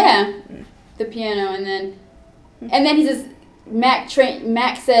 dun, dun. yeah. The piano, and then he says, Mac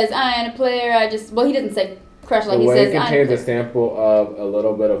says, I ain't a player. I just, well, he doesn't say crush like The he Way says. I contains ain't a sample of A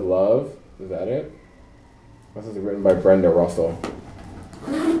Little Bit of Love. Is that it? This is written by Brenda Russell.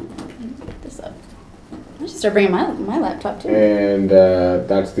 this up. I should start bringing my laptop too. And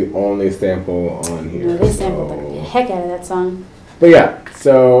that's the only sample on here. No, they sampled the heck out of that song. But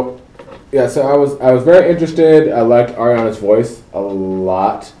so I was very interested. I liked Ariana's voice a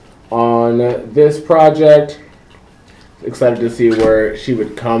lot on this project. Excited to see where she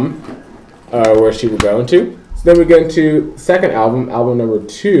would come, where she would go into. So then we get into second album number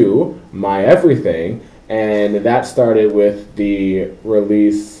 2, My Everything, and that started with the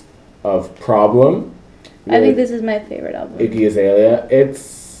release of Problem. I think with this is my favorite album. Iggy Azalea.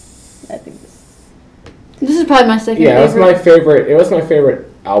 I think This is probably my second Yeah, favorite. it was my favorite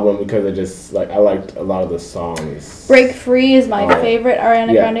album because it just I liked a lot of the songs. Break Free is my Oh. favorite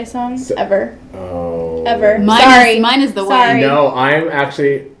Ariana Yeah. Grande song So- ever. Oh. Ever. Mine is The Way. Sorry. No, I'm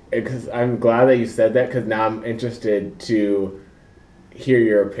actually because I'm glad that you said that because now I'm interested to hear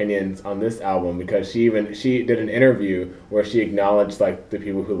your opinions on this album because she did an interview where she acknowledged like the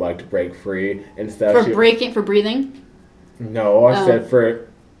people who liked Break Free and stuff. For breathing. No, I Oh. said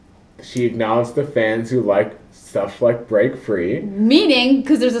she acknowledged the fans who like stuff like Break Free. Meaning,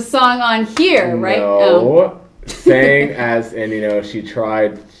 because there's a song on here, right? No, Oh. saying as in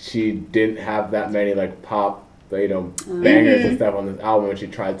she didn't have that many like pop bangers and stuff on this album and she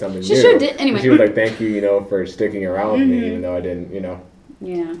tried something She new. sure did. Anyway. And she was like, thank you, for sticking around with me even though I didn't,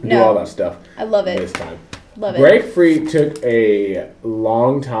 Yeah. do No. all that stuff I love it. this time. Love it. Break Free took a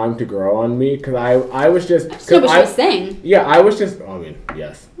long time to grow on me because I was just... So what she was saying. Yeah, I was just... I mean,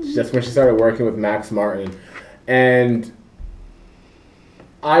 yes. Just when she started working with Max Martin. And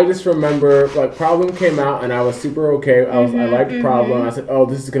I just remember, Problem came out and I was super okay. I liked Problem. I said, oh,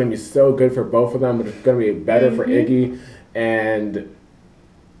 this is going to be so good for both of them, but it's going to be better for Iggy. And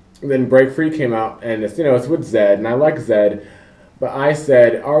then Break Free came out and it's, it's with Zed, and I like Zed. But I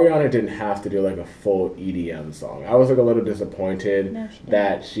said Ariana didn't have to do a full EDM song. I was a little disappointed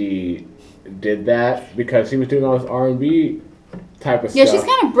that she did that because she was doing all this R&B type of Yeah, stuff. she's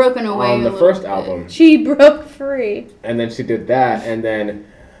kind of broken away on a the little first bit. album. She broke free. And then she did that, and then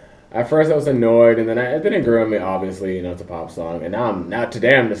at first I was annoyed, and then it didn't grow on me. Obviously, it's a pop song, and now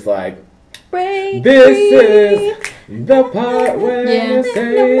today I'm just like, Break this free. is the part where you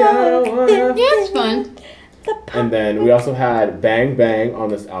say I don't wanna. Yeah, it's fun. And then we also had Bang Bang on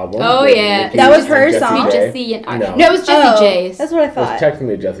this album. Oh, with yeah. Nicki That was and her Jessie song? J. Jesse and No. No, it was Jessie J's. That's what I It was thought.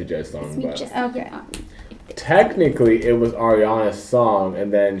 technically Jessie J's song, but Okay. technically it was Ariana's song,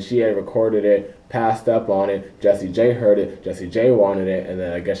 and then she had recorded it, passed up on it. Jessie J heard it. Jessie J wanted it, and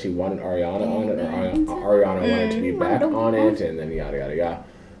then I guess she wanted Ariana on it, or Ariana wanted to be back on it, and then yada yada yada.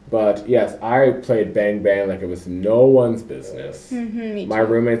 But yes, I played Bang Bang like it was no one's business. Me My too.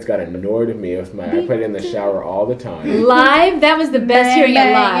 roommates got annoyed with me. I played it in the shower all the time. Live, that was the best hearing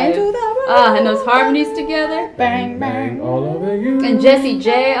it live. into the And those harmonies together. Bang, bang. all over you. And Jessie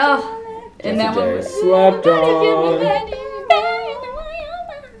J, and that Jessie one J was slept on.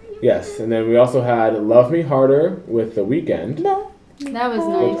 Yes, and then we also had Love Me Harder with The Weeknd. That was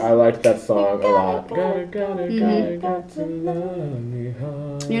Which nice. I liked that song a lot. Gotta to love me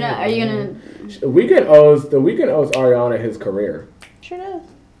harder. You're not, are you gonna, The Weeknd owes Ariana his career. Sure does.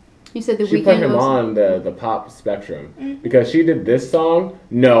 you said the She put weekend him was, on the pop spectrum because she did this song.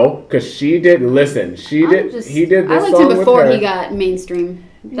 No, because she did. Listen, he did this I liked song him with before her. he got mainstream.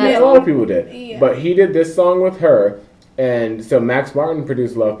 Yeah, That's a lot all. of people did. Yeah. But he did this song with her, and so Max Martin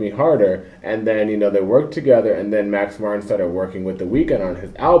produced Love Me Harder, and then, they worked together, and then Max Martin started working with The Weeknd on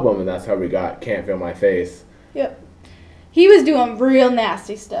his album, and that's how we got Can't Feel My Face. Yep. He was doing real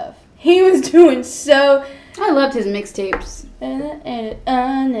nasty stuff. He was doing so. I loved his mixtapes.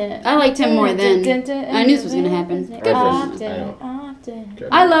 I liked him more then. I knew this was gonna happen. Often.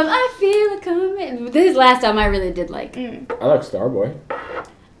 I feel it coming. His last album I really did like. I like Starboy.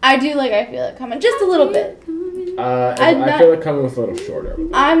 I do like I Feel It Coming. Just a little bit. I feel like Coming was a little shorter.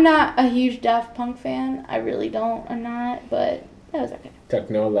 I'm not a huge Daft Punk fan. I really don't. I'm not. But that was okay.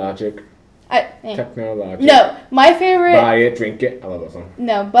 Technologic. Technologic. No, my favorite. Buy it, drink it. I love that song.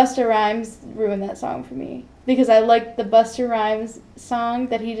 No, Busta Rhymes ruined that song for me because I liked the Busta Rhymes song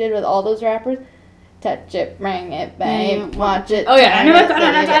that he did with all those rappers. Touch it, bring it, bang, watch it. Oh yeah. turn it,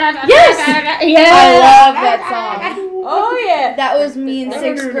 Yes. Yeah. I love that song. Oh yeah. That was me in I don't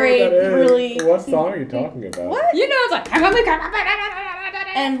sixth even know grade. what that is. Really. What song are you talking about? What? You know it's like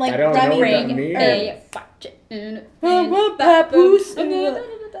And like I don't know Remy what that Ring. means. Papoose.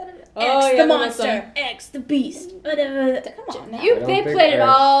 Oh, X yeah, the that monster. X the beast. Come on now. I don't They think played it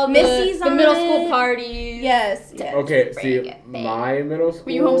all. Missy's the on middle it. school parties. Yes. Yes. Okay, see, my middle school.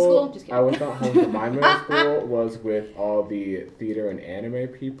 Were you homeschooled? Just kidding. I was not homeschooled. My middle school was with all the theater and anime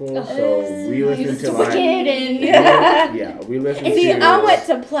people, so we listened to Wicked like. and Yeah, we listened See, to. I went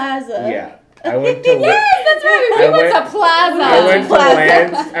to Plaza. Yeah, I went to. Yes, that's right. We I went went- to Plaza. I went to Plaza.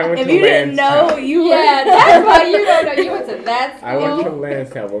 Lance. I went If to you didn't know, Lancetown. you were. Yeah, that's why you don't know. You went to that school. I went to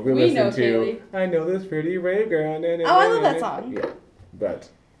Lancetown where we We know, listened to Kaylee. I Know This Pretty Ray Girl. Oh, I love that song. Yeah, but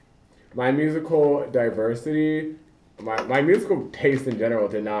my musical diversity, my musical taste in general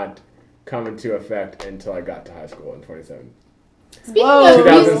did not come into effect until I got to high school in 2007. Speaking Whoa. of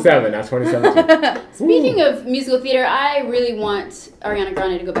music, 2007, that's 2017. speaking of musical theater, I really want Ariana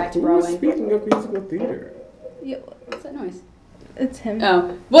Grande to go back to Ooh, Broadway. speaking of musical theater. What's that noise? It's him.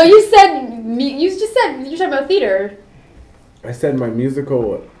 Oh, well, you just said you're talking about theater. I said my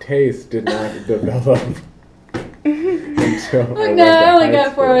musical taste did not develop until I went No, to I only high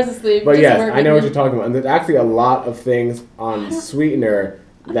got 4 school. hours of sleep. But Just yes, working. I know what you're talking about. And there's actually a lot of things on Sweetener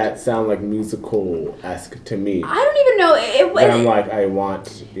that sound like musical-esque to me. I don't even know. But I'm like, I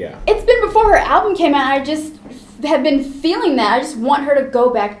want, yeah. It's been before her album came out. I just have been feeling that. I just want her to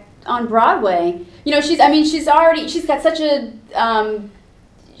go back on Broadway. You know, she's got such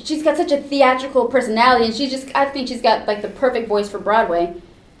a theatrical personality, and I think she's got like the perfect voice for Broadway.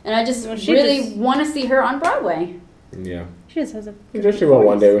 And I just really want to see her on Broadway. Yeah. She just has a. I'm sure she will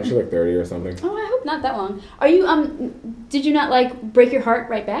one day when she's like 30 or something. Oh, I hope not that long. Are you did you not like Break Your Heart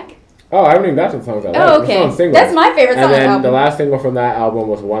Right Back? Oh, I haven't even got to the songs I like. Oh, It's okay. on singles. That's my favorite song And on the then album. the last single from that album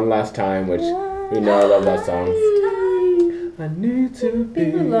was One Last Time, which you know I love that song. I need to be I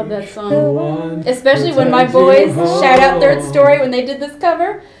love that the song. one Especially who when my turns you boys shout out Third on. Story when they did this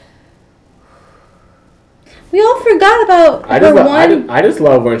cover. We all forgot about her one. I just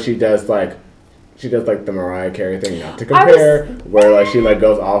love when she does like the Mariah Carey thing, not to compare, where like she like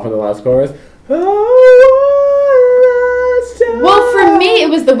goes off in the last chorus. Well, for me, it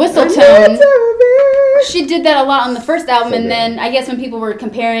was the whistle tone. She did that a lot on the first album, So and good. then I guess when people were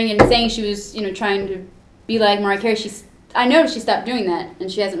comparing and saying she was, trying to be like Mariah Carey, I noticed she stopped doing that, and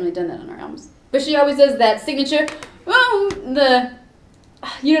she hasn't really done that on her albums. But she always does that signature. You know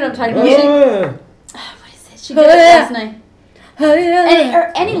what I'm talking about? What is it? She did it last night.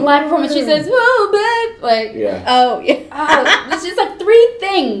 And any live performance, she says, "Oh, babe," like. Yeah. Oh yeah. It's just like 3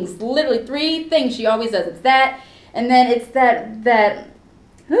 things, literally 3 things she always does. It's that, and then it's that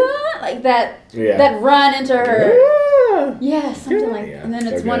like that Yeah. that run into her. Yeah. Yeah, something like Yeah, that. And then so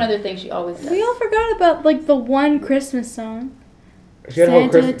it's one good. other thing she always does. We all forgot about like the one Christmas song. She had a whole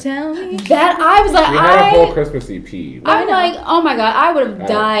Santa, Christmas. tell me. That I was like, She had a whole Christmas EP. I'm like, oh my god, I would have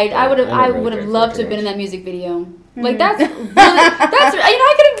died. I I would never have cared loved for to it have been in too that music video. Like that's really,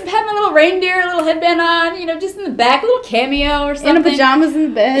 I could have had my little reindeer, little headband headband on, just in the back, a little cameo or something. In pajamas in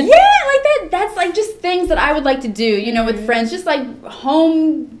the bed. Yeah, like that. That's like just things that I would like to do, with friends, just like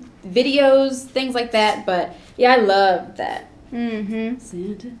home videos, things like that. But yeah, I love that. Mm-hmm.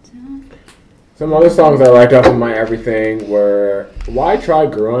 Santa Time. Some other songs I liked off of my everything were Why Try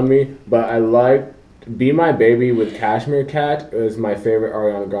grew on me, but I liked Be My Baby with Cashmere Cat. It was my favorite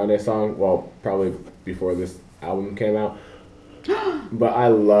Ariana Grande song. Well, probably before this album came out. But I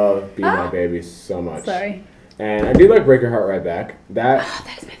love Be My Baby so much. Sorry. And I do like Break Your Heart Right Back. That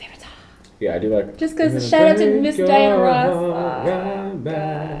is my favorite song. Yeah, I do like. Just because the shout out to Miss Diana Ross. Right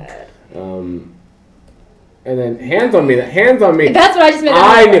back. And then Hands on Me. Hands on Me. That's what I just meant.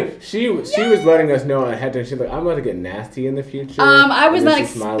 I knew she was letting us know ahead of time. She's like, I'm about to get nasty in the future. I was not.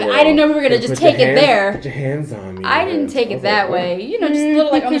 I didn't know we were gonna just take it there. Put your hands on me. I didn't take it that way. Just a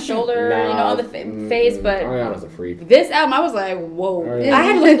little like on the shoulder, on the face. But Ariana's a freak. This album, I was like, whoa. Ariana. I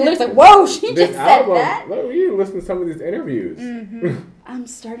had to look at the lyrics like, whoa. She just said that. Look, you listen to some of these interviews. I'm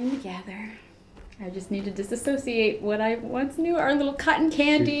starting to gather. I just need to disassociate what I once knew, our little Cotton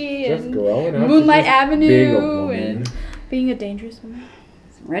Candy She's and just growing up. Moonlight She's just Avenue being a woman. and Being a dangerous woman.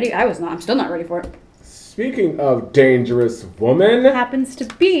 ready. I was not. I'm still not ready for it. Speaking of Dangerous Woman, Happens to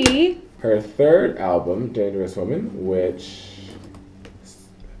be her third album, Dangerous Woman, which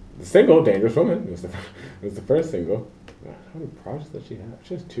the single Dangerous Woman was the first single. How many projects does she have?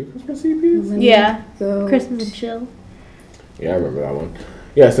 She has 2 Christmas EPs? Yeah. Christmas and Chill. Yeah, I remember that one.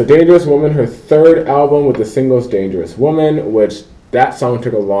 Yeah, so Dangerous Woman, her third album with the singles Dangerous Woman, which that song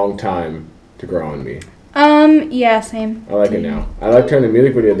took a long time to grow on me. Yeah, same. I like it now. I liked her in the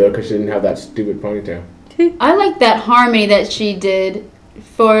music video though because she didn't have that stupid ponytail. I like that harmony that she did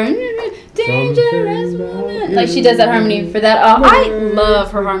for Dangerous Woman. Like she does that harmony for that. I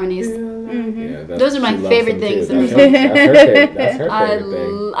love her harmonies. Yeah, Those are my she loves favorite them, things too. in That's her favorite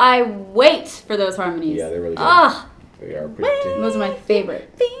thing. I wait for those harmonies. Yeah, they're really good. Ah, They are pretty too. those are my favorite.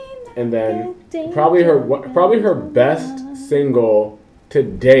 And then probably her best single to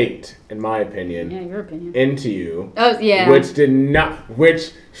date, in my opinion, Yeah, your opinion. Into You. Oh yeah.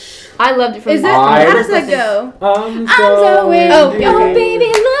 Which I loved it from. Is that how does that go? I'm so into Oh, you. Oh baby,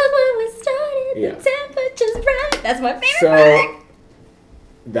 look when we started. Yeah. The temperature's right. That's my favorite So part.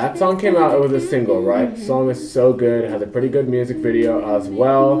 that song came out. It was a single, right? The song is so good. It has a pretty good music video as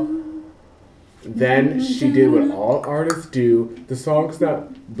well. Then she did what all artists do. The song's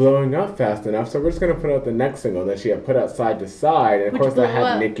not blowing up fast enough, so we're just gonna put out the next single that she had put out Side to Side, and of Which course that blew had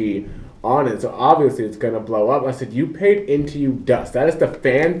up. Nicki on it, so obviously it's gonna blow up. I said, you paid Into You dust. That is the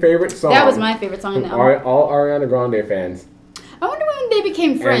fan favorite song. That was my favorite song in the from album. all Ariana Grande fans. I wonder when they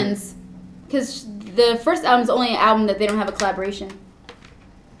became friends. Because the first album's only an album that they don't have a collaboration.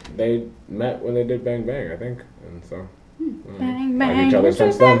 They met when they did Bang Bang, I think, and so Bang, like bang. each other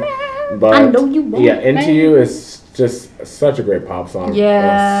since then. But I know you won't yeah, Into bang. You is just such a great pop song.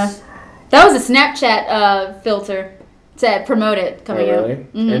 Yeah. It's- That was a Snapchat filter to promote it coming Oh, really?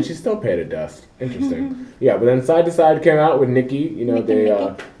 out. Mhm. And she still paid a dust. Interesting. Yeah, but then Side to Side came out with Nicki. You know, Nicki, they Nicki.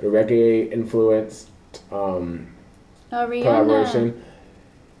 a reggae influenced Rihanna. collaboration.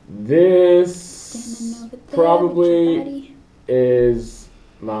 This probably is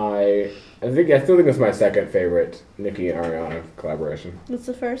my. I still think it's my second favorite Nicki and Ariana collaboration. What's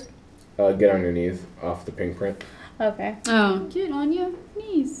the first? Get on Your Knees off the Pink Print. Okay. Oh, get on your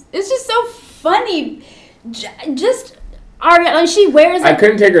knees. It's just so funny. Just Ariana, like she wears. I Like,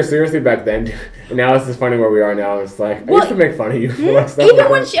 couldn't take her seriously back then, and now it's just funny where we are now. It's like I Well, used to make fun of you for like stuff even like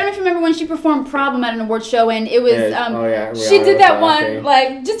when that. she, I don't know if you remember when she performed "Problem" at an award show, and it was. And- oh yeah, she Rihanna did was that laughing. one,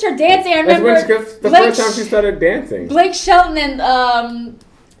 like just her dancing. I That's remember. when the Blake first time she started dancing. Blake Shelton and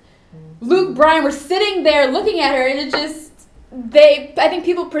Luke Bryan were sitting there looking at her, and it just I think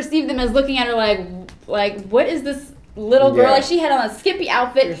people perceived them as looking at her like what is this little girl? Yeah. Like she had on a skimpy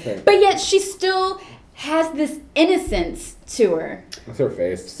outfit, Interesting. but yet she still has this innocence to her. That's her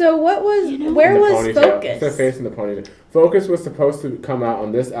face. So what was know? where And the was ponytail. Focus? It's her face in the ponytail. Focus was supposed to come out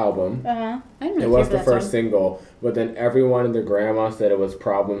on this album. Uh-huh. I didn't It really was care the for that first song. single, but then everyone and their grandma said it was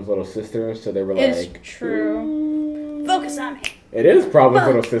Problem's little sister, so they were It's like, true. Focus on me. "It is Problem's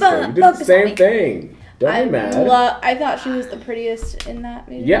little sister. You did the focus on same me." thing. Don't be mad." I thought she was the prettiest in that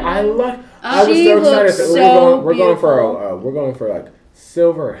movie. Yeah, I was She so excited. looks So so we're going for beautiful. we're going for like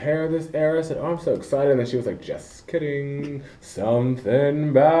silver hair this era. I said, "Oh, I'm so excited," and then she was like, "Just kidding, something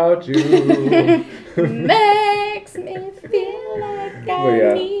about you." Makes me feel like But I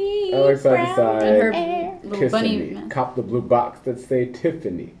yeah, need I like Side to brown Side. And her hair. little Kissing bunny me, mask. cop the blue box that say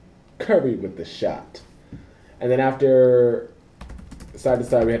Tiffany, Curry with the shot, and then after Side to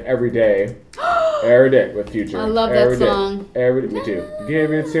Side we had Every Day. Every day with Future. I love that Every day. song. Every day, me too.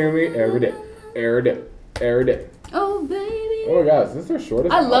 Give it to me every day. Aired It. Aired It. Oh, baby. Oh my gosh, this is her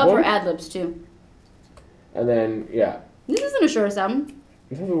shortest I love album? her ad-libs, too. And then, yeah, This isn't her shortest album.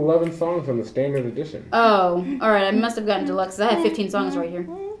 this has 11 songs on the standard edition. Oh, alright. I must have gotten deluxe. I have 15 songs right here.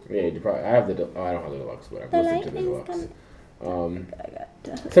 Yeah, you probably. I have the. I don't have the deluxe, but I've listened to the deluxe. I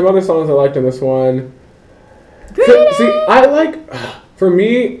got Some other songs I liked in this one. Great. See, I like. For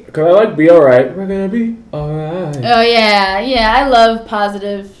me, because I like Be Alright. We're gonna be alright. Oh, yeah. Yeah, I love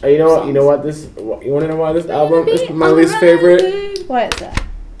positive You know what? songs. You know what? This. You want to know why this album Gonna is be my least favorite? alright. What is that?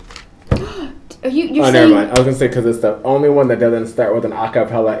 Are you're Oh, saying... never mind. I was gonna say because it's the only one that doesn't start with an a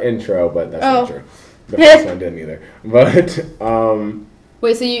cappella intro, but that's Oh. not true. The first one didn't either. But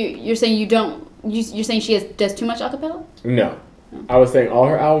Wait, so you're saying you don't... You're saying she does too much acapella? no, I was saying all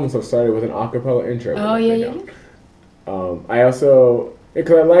her albums have started with an a cappella intro. Oh, but yeah, they yeah. don't. I also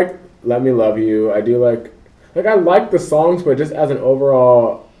because I like Let Me Love You. I do like I like the songs, but just as an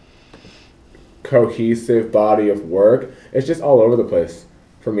overall cohesive body of work, it's just all over the place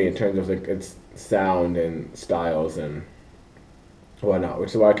for me in terms of like its sound and styles and whatnot,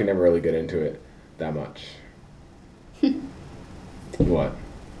 which is why I can never really get into it that much. What?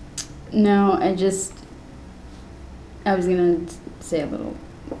 No, I was gonna say a little...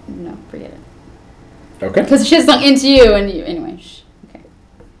 No, forget it. Okay. Because she has sung Into You, and you... Anyway, okay.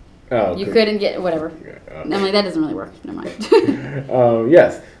 Oh, You good. couldn't get... Whatever. Okay. I'm like, that doesn't really work. Never mind.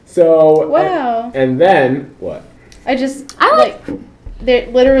 Yes. So. Wow. And then what? I just I like- they're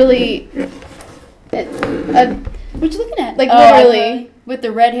literally What you looking at? Like, Oh, literally. with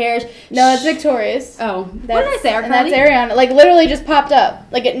the red hairs. no, it's Victorious. Oh, what did I say? Our And that's Ariana. Like literally just popped up.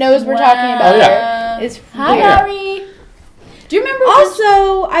 Like it knows we're talking about Oh, yeah. her. It's Hi, weird. Ari. Do you remember?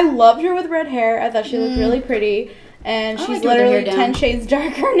 Also, I loved her with red hair. I thought she looked really pretty, and I she's liked her with her literally hair 10 down. shades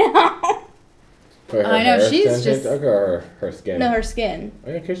darker now. Her I know, hair she's extensions? just- Or her skin. No, her skin.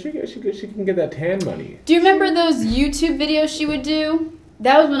 Oh, yeah, 'cause she can get that tan money. Do you remember those YouTube videos she would do?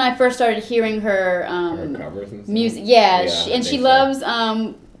 That was when I first started hearing her Her covers and stuff. music. Yeah, Yeah, she, I and she think so.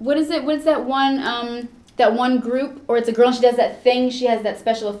 loves what is it? What is that one group? Or it's a girl and she does that thing. She has that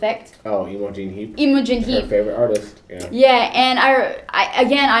special effect. Oh, Imogen Heap. Imogen Her Heap. favorite artist. Yeah. Yeah, and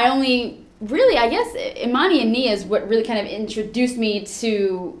I only really, I guess Imani and Nia is what really kind of introduced me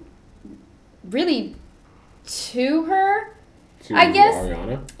to her. To I guess-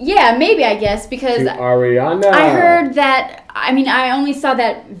 Ariana. Yeah, maybe I guess because To Ariana. I heard that. I mean, I only saw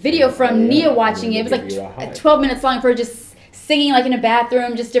that video from Yeah, Nia watching it. It was give like you a high. 12 minutes long for her just singing like in a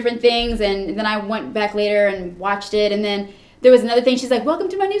bathroom, just different things. And then I went back later and watched it. And then there was another thing. She's like, "Welcome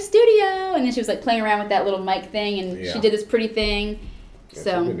to my new studio." And then she was like playing around with that little mic thing, and Yeah. she did this pretty thing. Yeah, she's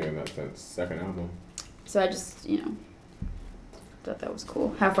So, been doing that since second album. I just thought that was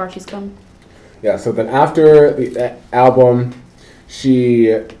cool. How far she's come. Yeah. So then after the album,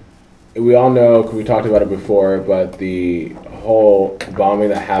 we all know, 'cause we talked about it before, but the whole bombing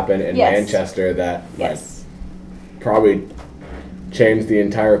that happened in Yes. Manchester that Yes. probably changed the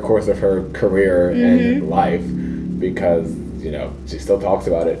entire course of her career and life, because she still talks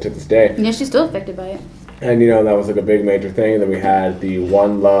about it to this day. Yeah, she's still affected by it. And that was like a big major thing. And then we had the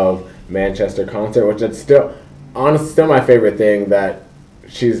One Love Manchester concert, which is still my favorite thing that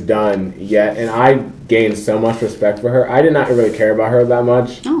she's done yet. And I gained so much respect for her. I did not really care about her that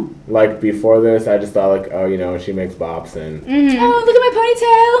much. Oh. Like before this, I just thought she makes bops and Oh, look at my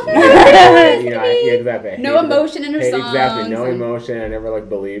ponytail. yeah, exactly. I No hated emotion in her Exactly, no songs and- emotion. I never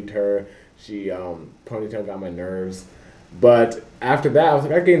believed her. She ponytail got my nerves. But after that, I was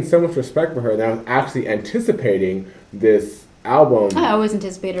like, I gained so much respect for her that I was actually anticipating this album. I always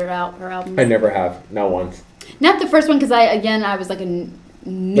anticipated her albums. I never have, not once. Not the first one, because I was like a new...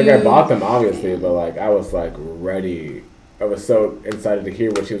 Like I bought them obviously, but like I was like ready. I was so excited to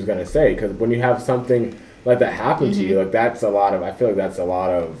hear what she was gonna say, because when you have something like that happen to you, like that's a lot of. I feel like that's a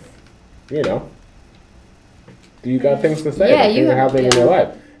lot of, you got things to say. Yeah, like, you things are have- happening in yeah. your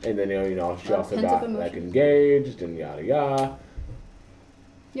life, and then she also pent-up got like emotions. engaged and yada yada.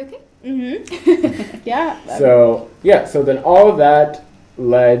 You okay? Yeah. So then all of that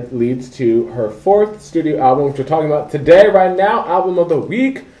leads to her fourth studio album, which we're talking about today, right now, album of the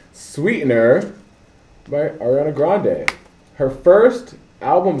week, Sweetener by Ariana Grande. Her first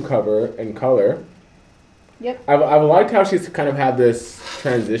album cover in color. Yep. I've liked how she's kind of had this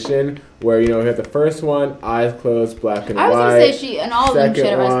transition where we had the first one, eyes closed, black and I was white. going to say in all of them she had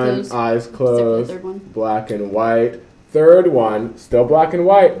Second her eyes one, closed. eyes Except for the closed, third one. black and white. Third one, still black and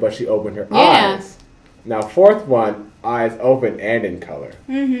white, but she opened her Yeah. eyes. Now, fourth one, eyes open and in color.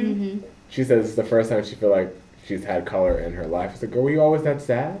 Mm-hmm. She says it's the first time she feel like she's had color in her life. It's like, girl, were you always that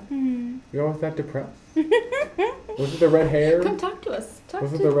sad? You always that depressed? Was it the red hair? Come talk to us. Talk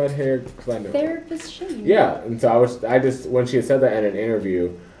Was it to the red hair? Because I know. Therapist Shane. Yeah, and so I just when she had said that in an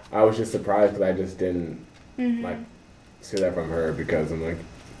interview, I was just surprised because I just didn't like see that from her because I'm like,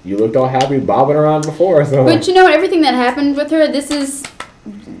 you looked all happy bobbing around before, so. But you know what? Everything that happened with her, this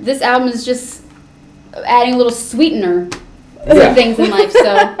album is just adding a little sweetener to things in life.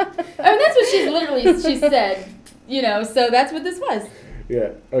 So, I mean, that's what she said. You know, so that's what this was. Yeah.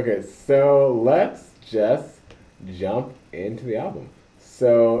 Okay. So let's just jump into the album.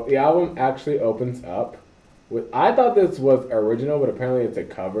 So the album actually opens up with. I thought this was original, but apparently it's a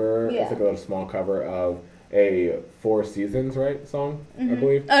cover. Yeah. It's like a little small cover of a Four Seasons, right, song, I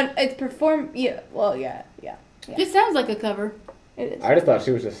believe. It's performed. Yeah. Well, yeah. It sounds like a cover. It is. I just thought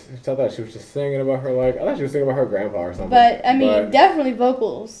she was just singing about her I thought she was singing about her grandpa or something. But I mean, definitely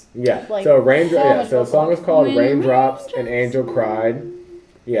vocals. Yeah. Like, so much the song is called When Raindrops and Raindrops Angel Cried.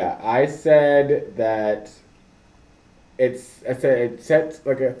 Yeah, I said that it sets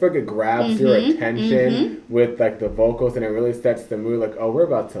like I feel like it grabs your attention with like the vocals and it really sets the mood like, oh, we're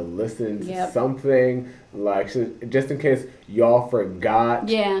about to listen to something like just in case y'all forgot.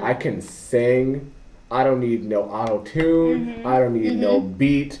 Yeah. I can sing. I don't need no auto-tune. I don't need no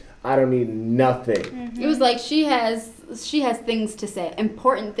beat. I don't need nothing. It was like she has things to say,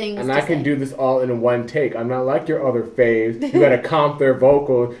 important things And to I say. can do this all in one take. I'm not like your other faves. You gotta comp their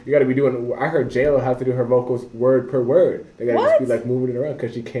vocals. You gotta be doing. I heard J-Lo has to do her vocals word per word. They gotta just be like moving it around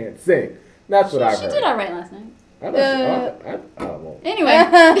because she can't sing. That's what I've She heard. did all right last night. Well. Anyway,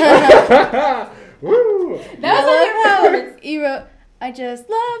 Woo! that was all You wrote, I just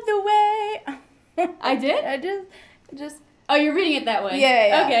love the way. I did? I just. Oh, you're reading it that way.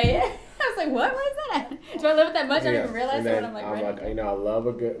 Yeah. Okay. I was like, what? Where's that at? Do I love it that much? I don't Yes, even realize and it when then I'm like, right? you know, I love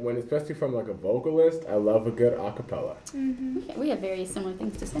a good especially from like a vocalist. I love a good acapella. We have very similar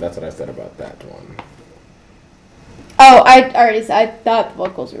things to say. That's what I said about that one. Oh, I thought the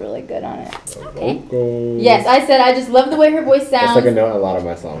vocals were really good on it. The Okay. vocals. Yes, I said I just love the way her voice That's sounds. like a note in a lot of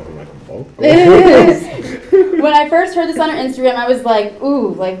my songs. I'm like vocals. When I first heard this on her Instagram, I was like,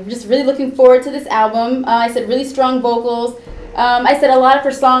 ooh, like just really looking forward to this album. I said really strong vocals. I said a lot of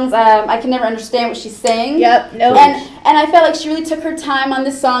her songs, I can never understand what she's saying. Yep. No. And I felt like she really took her time on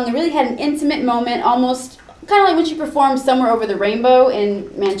this song and really had an intimate moment, almost kind of like when she performed Somewhere Over the Rainbow in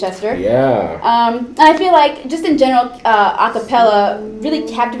Manchester. Yeah. And I feel like just in general, a cappella really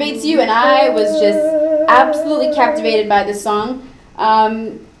captivates you, and I was just absolutely captivated by this song.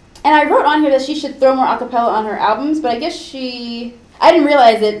 And I wrote on here that she should throw more a cappella on her albums, but I guess I didn't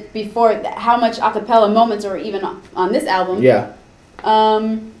realize it before how much a cappella moments are even on this album. Yeah.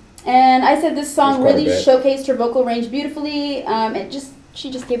 And I said this song There's quite a really bit. showcased her vocal range beautifully. She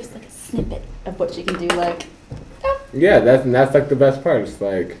just gave us like a snippet of what she can do. Like, Yeah, that's like the best part. It's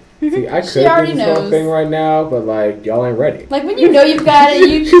like, see, I She could already do this whole knows. thing right now, but like y'all ain't ready. when you know you've got it,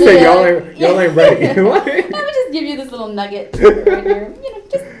 you She said yeah. y'all ain't ready. Let me just give you this little nugget right here. You know,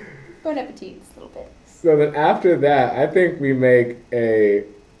 just bon appetit just a little bit. So then after that, I think we make a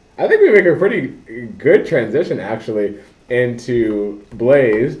pretty good transition actually into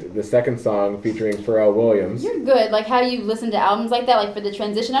Blazed, the second song featuring Pharrell Williams. You're good. Like how you listen to albums like that, like for the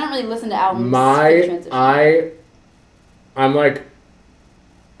transition. I don't really listen to albums for the transition. I'm like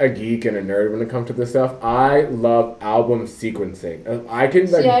a geek and a nerd when it comes to this stuff. I love album sequencing. If I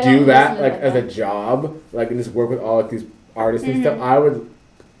can like See, I don't do that listen to like like as a that. job, like and just work with all like these artists and stuff. I would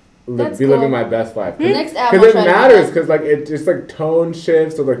That's be living cool. my best life. Next album, Because I'll it try to do matters, that. because like it just like tone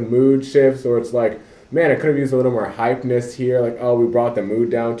shifts or like mood shifts, or it's like, man, I could have used a little more hypeness here, like, oh, we brought the mood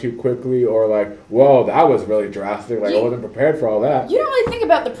down too quickly, or like, whoa, that was really drastic, like I wasn't prepared for all that. You don't really think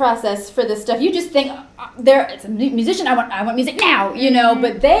about the process for this stuff. You just think it's a musician. I want music now, you know.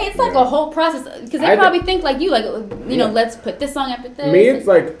 But it's like a whole process because they I probably think like you, like you know, Yeah. let's put this song after this. Me, it's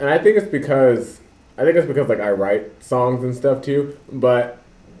like, and I think it's because like I write songs and stuff too, but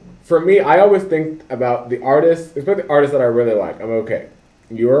for me, I always think about the artists, especially the artists that I really like. I'm okay.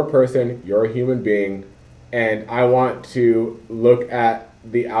 You're a person, you're a human being, and I want to look at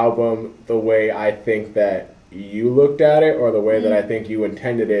the album the way I think that you looked at it, or the way that I think you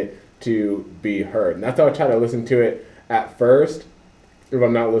intended it to be heard. And that's how I try to listen to it at first. If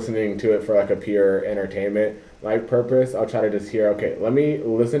I'm not listening to it for like a pure entertainment like purpose, I'll try to just hear, okay, let me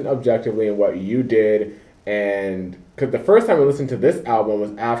listen objectively in what you did. And because the first time I listened to this album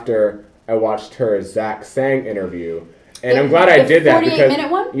was after I watched her Zach Sang interview. And I'm glad I did that because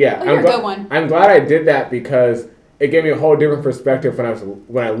 48-minute one? yeah, Oh, you're a good one. I'm glad I did that because it gave me a whole different perspective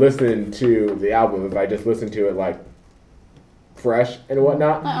when I listened to the album. If I just listened to it like fresh and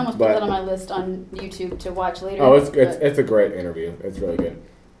whatnot. I almost put that on my list on YouTube to watch later. Oh, it's but- a great interview. It's really good,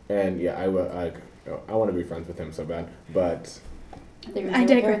 and yeah, I want to be friends with him so bad, but I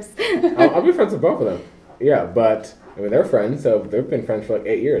digress. I'll be friends with both of them. Yeah, but I mean they're friends, so they've been friends for like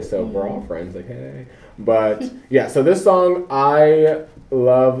 8 years, so we're all friends. Like hey, but yeah. So this song I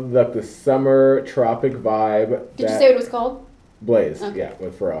love the summer tropic vibe. Did you say what it was called? Blaze? Okay. Yeah,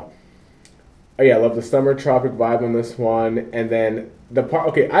 with Pharrell. Oh yeah, I love the summer tropic vibe on this one, and then the part.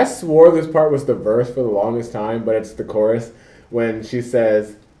 Okay, I swore this part was the verse for the longest time, but it's the chorus when she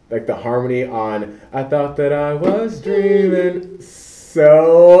says like the harmony on "I thought that I was dreaming."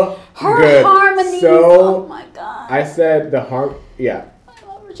 So Her good. harmonies. So Oh my god. I said the Yeah, I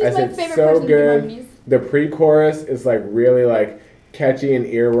love her. She's I my said favorite so person to do good. harmonies. The pre-chorus is like really like catchy and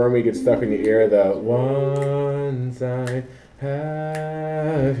earwormy. Gets stuck in your ear. The once I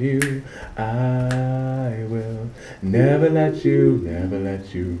have you, I will never let you, never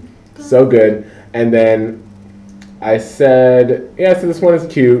let you. So good. And then I said, yeah, so this one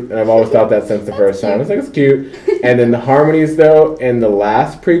is cute, and I've always thought that since the first time. It's like, it's cute. And then the harmonies, though, in the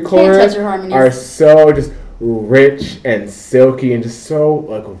last pre-chorus Can't touch your harmonies. are so just rich and silky and just so,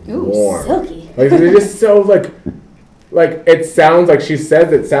 like, Ooh, warm. silky. Like, they're just so, like, it sounds like, she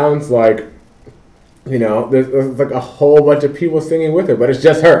says it sounds like, you know, there's like a whole bunch of people singing with her, but it's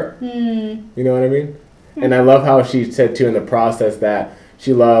just her. You know what I mean? And I love how she said, too, in the process that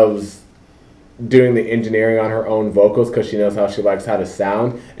she loves doing the engineering on her own vocals because she knows how she likes how to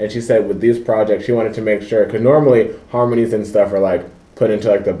sound. And she said with these projects, she wanted to make sure, because normally harmonies and stuff are like put into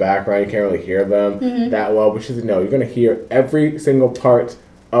like the background, you can't really hear them that well, but she said, no, you're going to hear every single part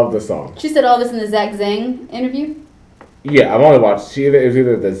of the song. She said all this in the Zach Zang interview. Yeah, I've only watched, it was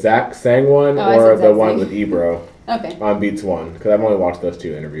either the Zach sang one Oh, I or said the Zach one sang. with Ebro Okay. on Beats One, because I've only watched those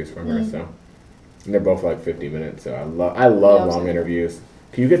 2 interviews from her, so. And they're both like 50 minutes, so I love Yeah, long interviews.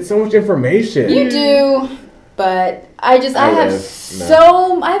 You get so much information. You do, but I have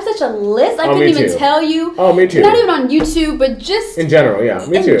such a list. I Oh, couldn't me even too. tell you. Oh, me too. Not even on YouTube, but just In general, yeah,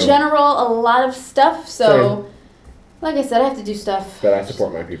 me too. in general, a lot of stuff. So, Same. like I said, I have to do stuff. But I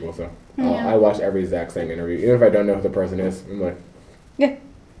support my people, so Yeah. I watch every Zach Sang interview, even if I don't know who the person is. I'm like,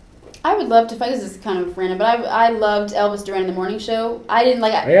 I would love to find. This is kind of random, but I loved Elvis Duran in the morning show. I didn't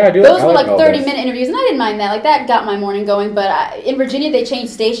like. yeah, I do. Those I were like like Elvis. 30-minute interviews, and I didn't mind that. Like that got my morning going. But in Virginia, they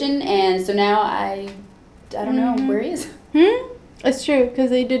changed station, and so now I don't know where he is. It's true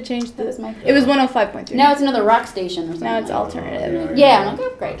because they did change That was the. my. It was 105.3. Now it's another rock station or something. Now it's like alternative. Yeah, I'm like,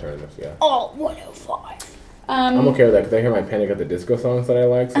 oh, great. Alternatives, yeah. Oh, 105. I'm okay with that because I hear my Panic at the Disco songs that I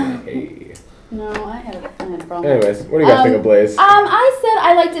like. So hey. No, I had a problem. Anyways, what do you guys think of Blaze? I said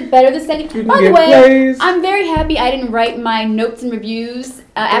I liked it better the second. You can By the get way, Blaze. I'm very happy I didn't write my notes and reviews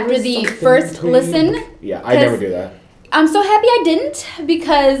after was the something first between- listen. Yeah, I never 'cause do that. I'm so happy I didn't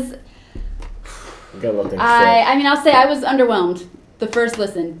because You got a little thing to say. I mean I'll say I was underwhelmed the first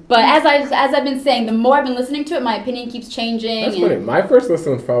listen, but as I've been saying, the more I've been listening to it, my opinion keeps changing. That's and funny. My first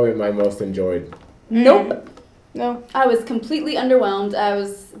listen was probably my most enjoyed. Nope. No. I was completely underwhelmed. I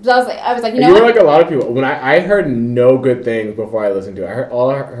was like, you know You were what? like a lot of people. When I heard no good things before I listened to it.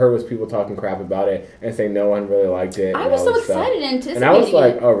 All I heard was people talking crap about it and saying no one really liked it. I and was all so this stuff. excited and anticipating And I was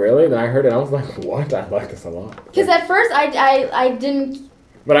like, it. oh really? Then I heard it and I was like, what? I like this a lot. Because at first I didn't.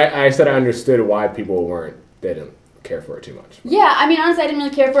 But I said I understood why people they didn't care for it too much. Yeah, I mean honestly I didn't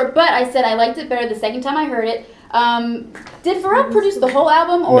really care for it, but I said I liked it better the second time I heard it. Did Pharrell produce the whole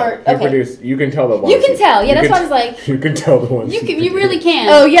album or No, he okay? produced, you can tell the ones. You can tell. Yeah, you that's can why I was like, You can tell the ones. you really can.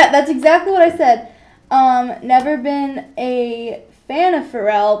 Oh yeah, that's exactly what I said. Never been a fan of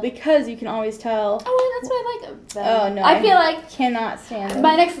Pharrell because you can always tell. Oh, well, that's what I like about Oh no, I feel like cannot stand him.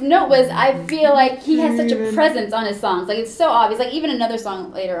 my next note was I feel like he has such a presence on his songs. Like it's so obvious. Like even another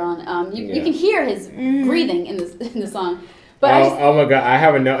song later on, you Yeah. can hear his breathing in the song. But I just oh my god, I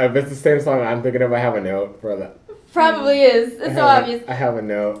have a note. If it's the same song I'm thinking of, I have a note for that. probably is. It's so obvious. I have a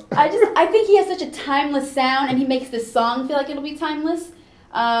note. I think he has such a timeless sound, and he makes this song feel like it'll be timeless.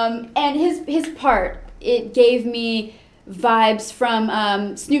 And his part, it gave me vibes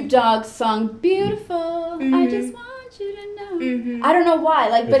from Snoop Dogg's song "Beautiful." I just want you to know. I don't know why,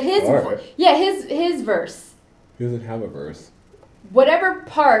 like, but His part? his verse, He doesn't have a verse. whatever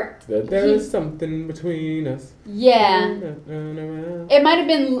part, That there is something between us. yeah. The It might have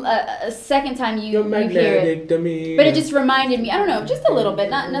been a second time you hear it, magnetic demeanor. but it just reminded me. I don't know, just a little bit,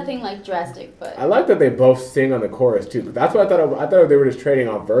 nothing like drastic, but. I like that they both sing on the chorus too. That's what I thought. I thought they were just trading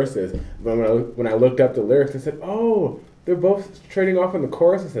off verses. But when I looked up the lyrics, I said, "Oh, they're both trading off on the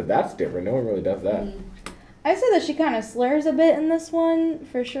chorus." I said, "That's different. No one really does that." I said that she kind of slurs a bit in this one,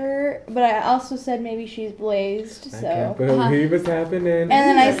 for sure. But I also said maybe she's blazed, I so. can't believe it's happening. And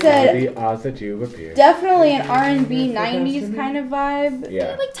then I said- the odds that you appear. Definitely an R&B 90s kind of vibe. They're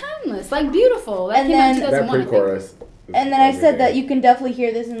Yeah. like timeless, like beautiful. That And came out in then- That 2001. I think. pre-chorus. And then I said that you can definitely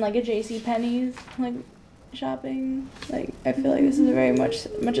hear this in like a JCPenney's like shopping. Like I feel like this is very much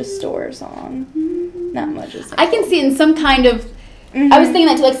a store song. Not much as I can see it in some kind of. I was thinking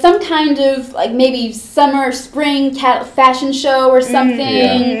that too, like some kind of like maybe summer, spring fashion show or something.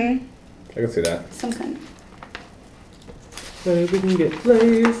 Yeah. I can see that. Some kind. So we can get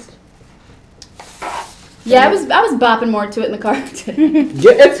blazed. Yeah, I was bopping more to it in the car. Yeah,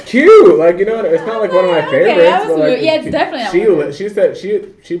 it's cute. Like, you know, it's not like one of my Okay, favorites. I was but, like, moved. Yeah, it's cute. definitely not one She said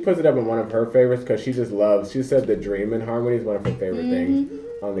she puts it up in one of her favorites because she just loves. She said the Dreamin' Harmony is one of her favorite things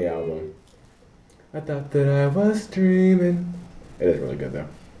on the album. I thought that I was dreaming. It is really good though.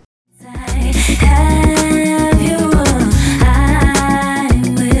 Have you all? I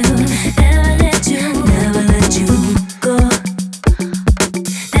will never let you go. Never let you go.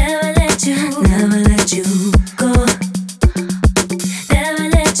 Never let you go.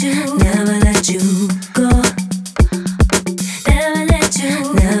 Never let you go.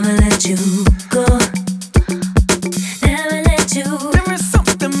 Never let you go. Never let you. There is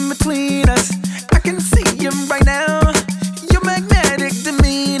something between us. I can see you right now. Your magnetic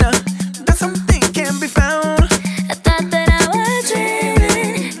demeanor. That something can be found. I thought that I was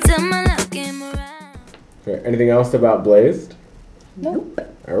dreaming till my love came around. Okay, anything else about Blazed? Nope.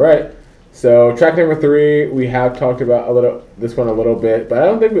 All right. So track number 3, we have talked about this one a little bit, but I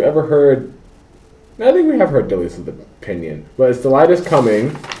don't think we ever heard. I think we have heard Dilly's opinion, but it's "The Light Is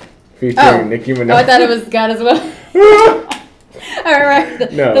Coming," featuring Nicki Minaj. Oh, I thought it was God as well. All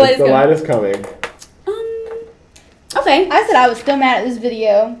right. No, it's "The Light Is Coming." Okay. I said I was still mad at this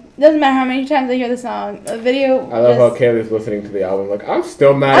video. Doesn't matter how many times I hear the song. The video. I love how Kaylee's listening to the album. Like, I'm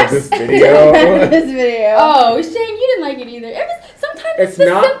still mad at this video. this video. Oh, Shane, you didn't like it either. Sometimes It's the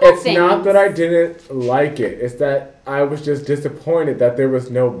not. simple It's things. not that I didn't like it. It's that I was just disappointed that there was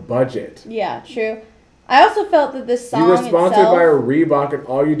no budget. Yeah, true. I also felt that this song You were sponsored itself. by a Reebok, and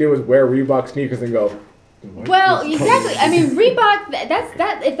all you did was wear Reebok sneakers and go. "What Well, is exactly. I coming?" mean, Reebok.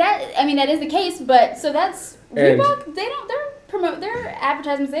 That is the case. But so that's And- Reebok. They don't. Their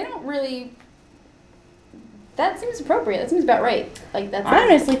advertisements. They don't really. That seems appropriate. That seems about right. Like that's. I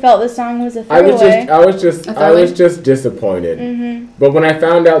honestly felt this song was a I was throwaway. just disappointed. Mm-hmm. But when I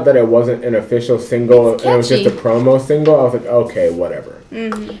found out that it wasn't an official single It's and it was just a catchy. promo single, I was like, okay, whatever.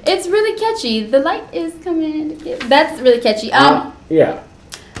 Mm-hmm. It's really catchy. The light is coming. That's really catchy. Yeah.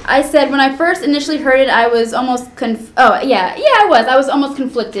 I said when I first initially heard it, I was almost I was. I was almost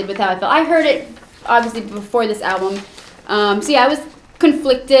conflicted with how I felt. I heard it obviously before this album, so yeah, I was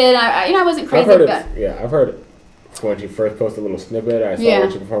conflicted. I wasn't I've crazy heard about. I've heard it when she first posted a little snippet. I saw Yeah.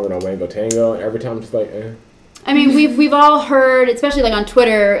 when she performed it on Wango Tango, and every time I'm just like, eh. I mean, we've all heard, especially like on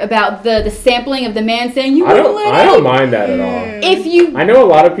Twitter, about the sampling of the man saying you I wouldn't let don't him." mind that at all. If you I know a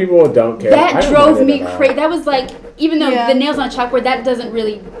lot of people don't care. I that don't drove mind it me at all. crazy. That was like, even though Yeah. the nails on a chalkboard, that doesn't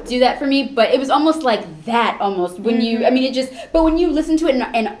really do that for me. But it was almost like that almost when you. I mean, it just. But when you listen to it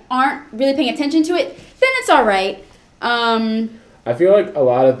and aren't really paying attention to it, then it's all right. I feel like a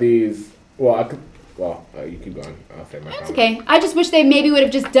lot of these. You keep going. I'll say my It's comment. okay. I just wish they maybe would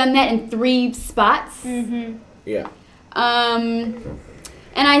have just done that in 3 spots. Mm-hmm. Yeah.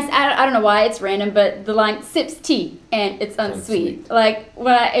 And I don't know why it's random, but the line sips tea and it's unsweet. Unsweet. Like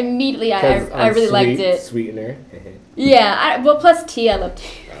when I immediately I 'Cause really I'm liked it. Sweetener. Yeah. Plus tea, I love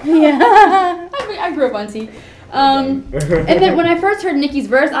tea. Yeah. I grew up on tea. And then when I first heard Nicki's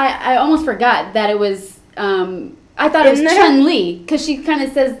verse, I almost forgot that it was. I thought it was Isn't there? Chun-Li because she kind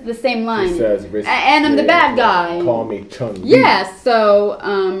of says the same line. He says, And I'm the bad guy. Call me Chun-Li. Yeah. So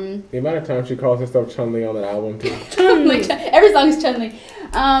The amount of times she calls herself Chun-Li on that album too. like, every song is Chun-Li.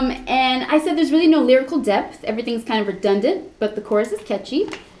 And I said there's really no lyrical depth. Everything's kind of redundant, but the chorus is catchy.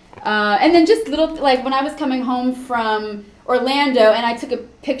 And then just little, like when I was coming home from Orlando and I took a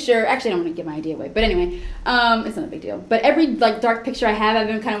picture, actually I don't want to give my idea away, but anyway, it's not a big deal. But every like dark picture I have, I've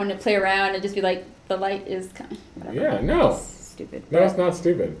been kind of wanting to play around and just be like, the light is kind of, whatever. Yeah, no. It's stupid. No, it's not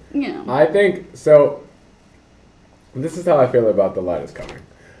stupid. You know. I think so. This is how I feel about The Light Is Coming.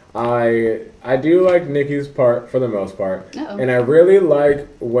 I do like Nicki's part for the most part, Uh-oh. and I really like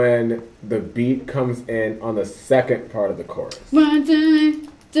when the beat comes in on the second part of the chorus.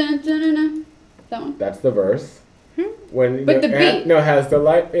 That one? That's the verse. When But the beat. no, has the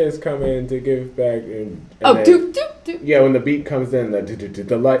light is coming to give back. And Oh, then- doop, doop, doop. Yeah, when the beat comes in,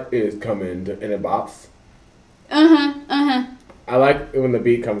 the light is coming and it bops. Uh-huh. I like it when the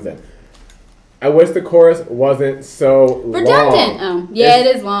beat comes in. I wish the chorus wasn't so Redundant. long. Oh, yeah,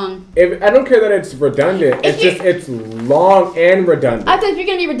 it is long. I don't care that it's redundant. It's long and redundant. I think if you're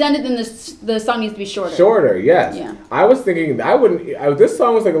gonna be redundant, then the song needs to be shorter. Shorter, yes. Yeah. I was thinking this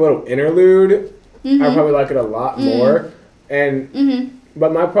song was like a little interlude. Mm-hmm. I probably like it a lot more. And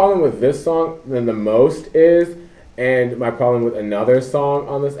but my problem with this song than the most is, and my problem with another song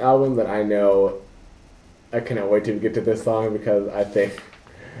on this album that I know, I cannot wait to get to this song because I think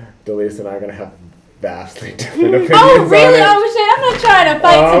Delise and I are gonna have vastly different opinions. Oh, really? on it. Oh, shit. I'm not trying to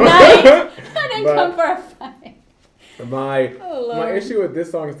fight tonight. I didn't But- come for a fight. My Oh, my Lord. issue with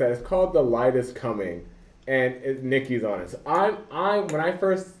this song is that it's called "The Light Is Coming," and Nicki's on it. So I when I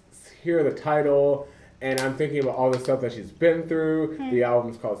first hear the title and I'm thinking about all the stuff that she's been through. The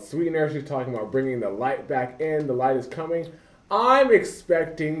album's called Sweetener. She's talking about bringing the light back in. The light is coming. I'm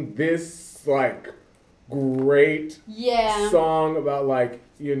expecting this like great Yeah. song about like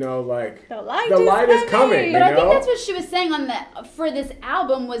like The light is coming. But you I think know? that's what she was saying on that for this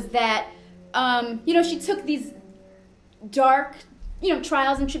album was that, she took these dark,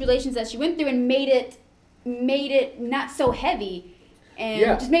 trials and tribulations that she went through and made it not so heavy, and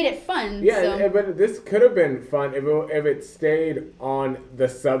Yeah. just made it fun. Yeah, so. but this could have been fun if it stayed on the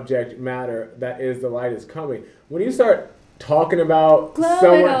subject matter that is the light is coming. When you start talking about Glow it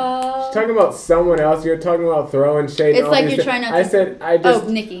someone, all. she's talking about someone else. You're talking about throwing shade. and It's all like these you're things. trying not I to- said I just.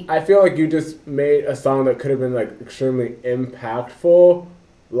 Nikki. I feel like you just made a song that could have been like extremely impactful,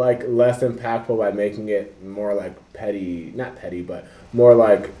 like less impactful by making it more like not petty, but more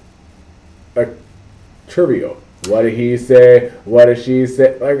like trivial. What did he say? What did she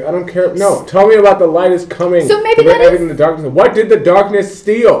say? Like, I don't care. No, tell me about the light is coming. So maybe to bring that is- everything to darkness. What did the darkness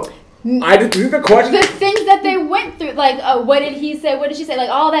steal? This is the question. The things that they went through, like, what did he say? What did she say? Like,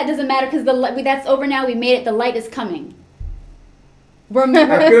 all that doesn't matter because that's over now. We made it. The light is coming. I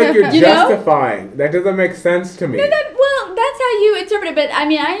feel like you're You know? justifying. That doesn't make sense to me. Well, that's how you interpret it. But I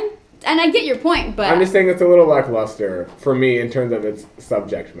mean, I get your point. But I'm just saying it's a little lackluster for me in terms of its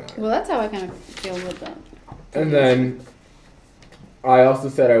subject matter. well, that's how I kind of feel with that. And then I also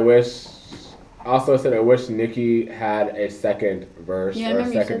said I wish Nicki had a second verse Yeah, I or a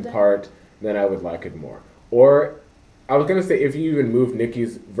remember you said second that. part, then I would like it more. Or I was gonna say if you even moved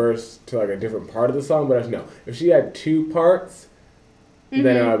Nicki's verse to like a different part of the song, but no. If she had two parts,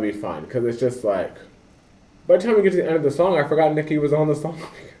 then it would be fine. Because it's just like by the time we get to the end of the song, I forgot Nicki was on the song.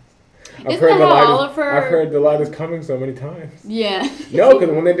 I've Isn't that the how light all is, of her- I've heard the light is coming so many times. Yeah. No,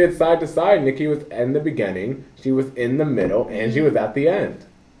 because when they did side to side, Nicki was in the beginning, she was in the middle, and she was at the end.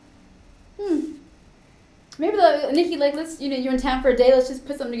 Maybe Nikki, like, let's you're in town for a day. Let's just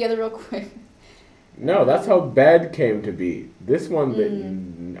put something together real quick. No, that's how Bed came to be. This one,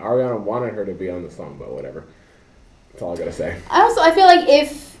 Ariana wanted her to be on the song, but whatever. That's all I gotta say. I feel like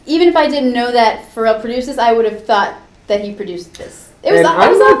even if I didn't know that Pharrell produced this, I would have thought that he produced this. It was And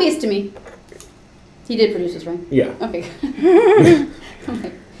I'm not- obvious to me. He did produce this, right? Yeah, Okay.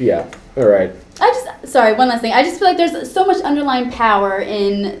 Okay. yeah, all right. Sorry, one last thing. I just feel like there's so much underlying power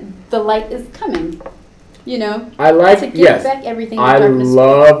in The Light is Coming. I like, to give yes, back everything in I darkness.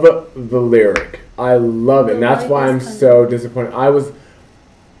 love the lyric. I love it, and The that's light why is I'm coming. so disappointed.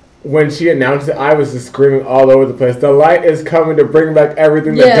 When she announced it, I was just screaming all over the place. The light is coming to bring back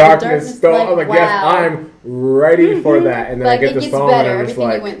everything the Yeah, the darkness darkness, stole. like, I was like, yes, wow. I'm ready for that. And then I Like, get it the gets song better, and I'm just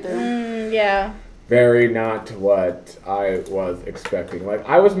everything you like, went through. Yeah. very not what I was expecting. Like,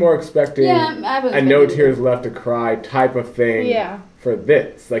 I was more expecting Yeah, I was a no expecting- tears left to cry type of thing Yeah. for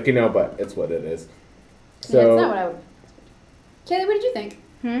this. Like, but it's what it is. Yeah, So, it's not what I would. Kaylee, what did you think?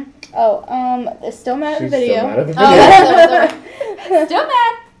 It's still mad at the she's video. so mad at the Oh, video. that's so still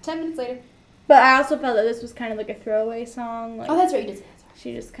mad. 10 minutes later. But I also felt that this was kind of like a throwaway song. Like, Oh, that's right. You did say that.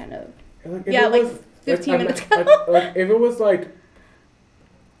 she just kind of. Like, Yeah, it like, was, 15 minutes like, ago. like, if it was like,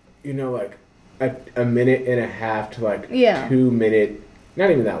 like a minute and a half to like Yeah. 2 minute,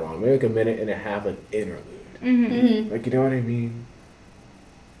 not even that long, maybe like a minute and a half like interlude. Mm-hmm. Like, you know what I mean?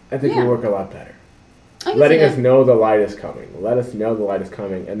 I think it Yeah. would work a lot better. I can Letting see us that. know the light is coming. Let us know the light is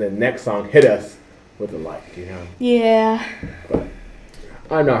coming, and then next song hit us with the light. Yeah. But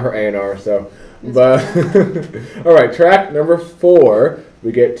I'm not her A&R, so. But all right, track number 4.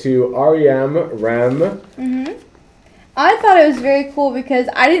 We get to R.E.M. Rem. I thought it was very cool because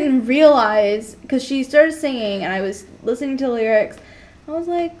I didn't realize, because she started singing and I was listening to the lyrics. I was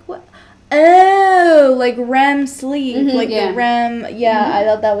like, what? Oh, like REM sleep. Mhm, like yeah. the REM. Yeah, I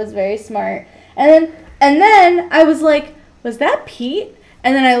thought that was very smart. And then I was like, was that Pete?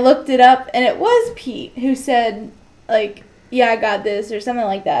 And then I looked it up and it was Pete who said, like, Yeah, I got this, or something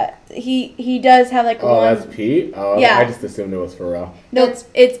like that. He does have like Oh, one. that's Pete? Oh, Yeah. I just assumed it was Pharrell. No, it's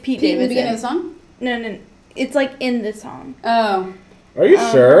Pete Pete in the Davidson. beginning of the song? No, it's like in the song. Oh. Are you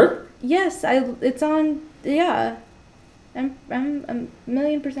sure? Yes, it's on. Yeah, I'm a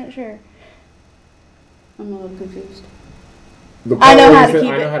million% sure. I'm a little confused. The I part know where how you to said,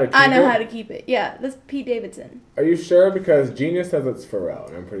 keep I know how to it. keep I know it? how to keep it. Yeah, that's Pete Davidson. Are you sure? Because Genius says it's Pharrell,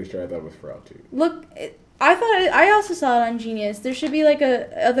 and I'm pretty sure I thought it was Pharrell too. Look, I also saw it on Genius. There should be like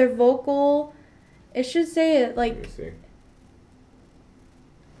a other vocal. It should say it Let like. me see.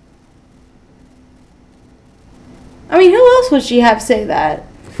 I mean, who else would she have say that?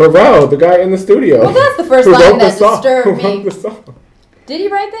 Pharrell, the guy in the studio. Well, that's the first Who line wrote the that song. disturbed Who wrote me. the song? Did he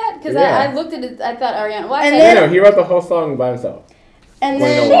write that? Because Yeah. I looked at it, I thought Ariana. Well, And actually, then- No, he wrote the whole song by himself. And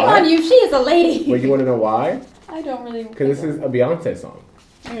Wanna know then. shame why? on you. She is a lady. Wait, you want to know why? I don't really. Because this is a Beyonce song.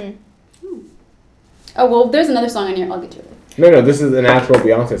 Oh well, there's another song on here. I'll get to it. No, this is an actual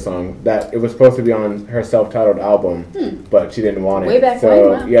Beyonce song that it was supposed to be on her self-titled album, but she didn't want it. Way back so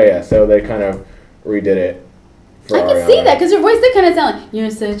when, wow. yeah, so they kind of redid it. For I can Ariana. see that because her voice did kind of sound like "You're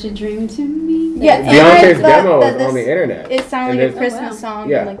such a dream to me." Yeah, and I Beyonce's thought demo that is on this- the internet. It sounded And like a there's- Christmas wow. song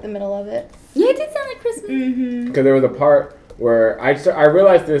Yeah. in like the middle of it. Yeah, it did sound like Christmas. Mm-hmm. Because there was a part where I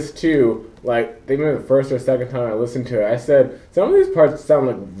realized this too, like, maybe the first or second time I listened to it, I said, some of these parts sound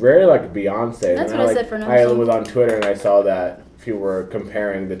like very like Beyonce. That's And what I said for another I song. was on Twitter and I saw that people were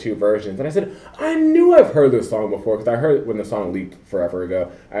comparing the two versions. And I said, I knew I've heard this song before because I heard it when the song leaked forever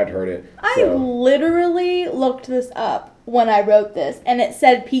ago. I had heard it. I So. literally looked this up when I wrote this, and it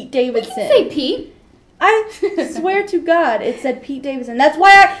said Pete You Davidson. can say Pete. I swear to God, it said Pete Davidson. That's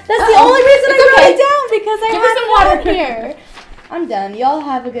why that's the Uh-oh. only reason It's I wrote okay. it down, because I Give her had some water water. here. I'm done. Y'all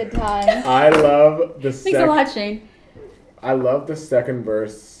have a good time. I love the Thanks a lot, Shane. I love the second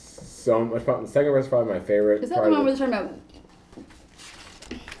verse so much. The second verse is probably my favorite. Is that part the one of where they're talking about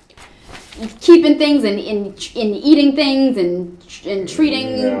keeping things and eating things and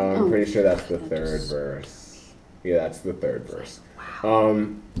treating? No, I'm oh. pretty sure that's the third verse. Yeah, that's the third verse.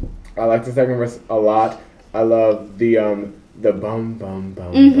 I like the second verse a lot. I love the bum bum bum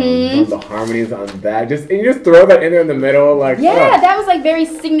bum, the harmonies on that. And you just throw that in there in the middle, like Yeah, that was like very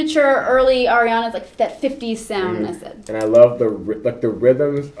signature early Ariana's, like that 50s sound. I said. And I love the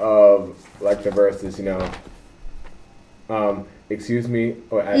rhythms of like the verses, you know. Excuse me.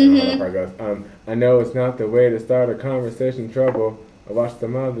 Oh, I don't know how that part goes. I know it's not the way to start a conversation. Trouble. I watch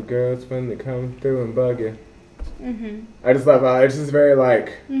them other girls when they come through and bug you. I just love. It's just very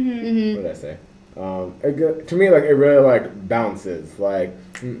like. What did I say? To me, like it really like bounces. Like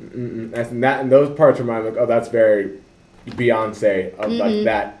that's that, and those parts remind me, like, oh, that's very Beyonce of like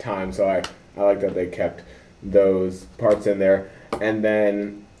that time. So I like that they kept those parts in there, and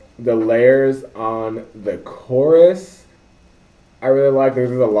then the layers on the chorus. I really like.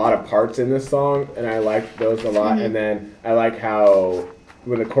 There's a lot of parts in this song, and I like those a lot. And then I like how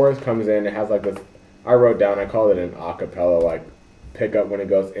when the chorus comes in, it has like this. I wrote down. I called it an acapella like pickup when it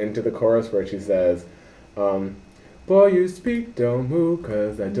goes into the chorus, where she says, "Boy, you speak, don't move,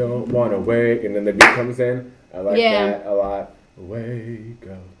 'cause I don't wanna wake." And then the beat comes in. I like that a lot. Wake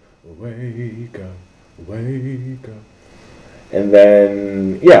up, wake up, wake up. And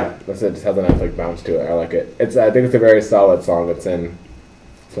then, yeah, that's it. Just has a nice like bounce to it. I like it. I think it's a very solid song. It's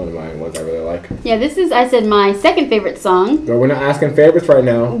one of my ones I really like. Yeah, this is, I said, my second favorite song. But we're not asking favorites right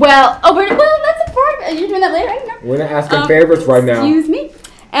now. Well, that's a part. You're doing that later. I don't know. We're not asking favorites right now. Excuse me.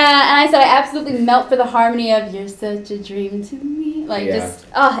 And I said I absolutely melt for the harmony of "You're such a dream to me." Like just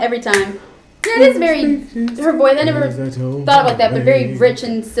every time. Yeah, it is very her voice. I never thought about that, but very rich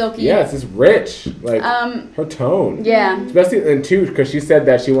and silky. Yeah, it's just rich. Like her tone. Yeah. Especially and too, because she said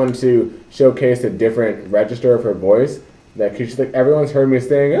that she wanted to showcase a different register of her voice. That cause she's like, everyone's heard me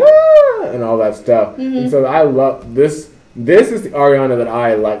sing and all that stuff. And so I love this. This is the Ariana that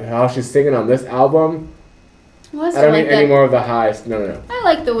I like. How she's singing on this album. Well, I don't need any more of the highs. No. I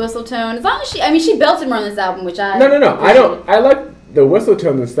like the whistle tone. As long as she belted more on this album, which I No. I don't. I like the whistle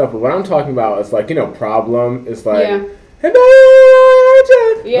tones and stuff, but what I'm talking about is like, Problem. It's like, Yeah.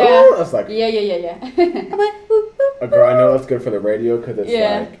 Yeah. It's like Yeah. a girl. I know that's good for the radio because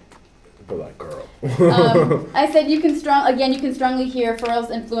it's like girl. I said you can strongly hear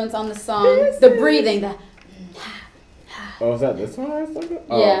Pharrell's influence on the song. The breathing, the Oh, is that this one I was talking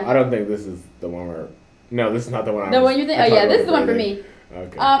about? Yeah. Oh, I don't think this is the one where. No, this is not the one. the one you think. Oh yeah, this is the one for me.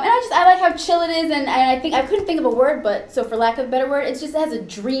 Okay. And I like how chill it is, and I think I couldn't think of a word, but so for lack of a better word, it has a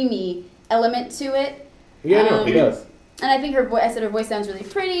dreamy element to it. Yeah, no, it does. And I think her voice sounds really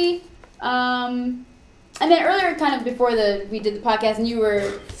pretty. And then earlier, kind of before we did the podcast, and you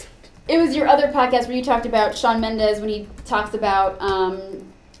were it was your other podcast where you talked about Shawn Mendes when he talks about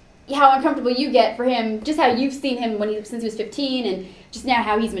how uncomfortable you get for him, just how you've seen him since he was 15, and just now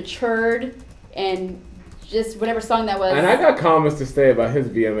how he's matured, and just whatever song that was. And I got comments to say about his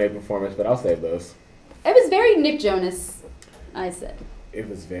VMA performance, but I'll save those. It was very Nick Jonas, I said. It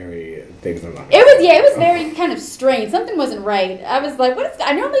was very things I'm not. It was very kind of strange. Something wasn't right. I was like, what is?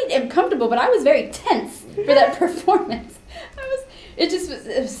 I normally am comfortable, but I was very tense for that performance. It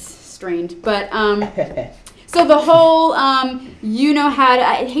was strange, but so the whole you know how to.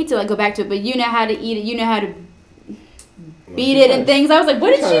 I hate to like go back to it, but you know how to eat it. You know how to beat it and things. I was like, what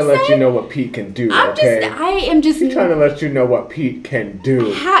did she say? Trying to let you know what Pete can do. I am just. She's trying to let you know what Pete can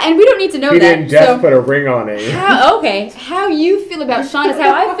do. And we don't need to know he that. He didn't just put a ring on it. How you feel about Shawn is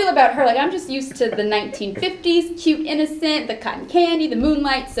how I feel about her. Like, I'm just used to the 1950s, cute, innocent, the cotton candy, the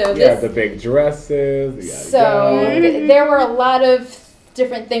moonlight. So the big dresses. There were a lot of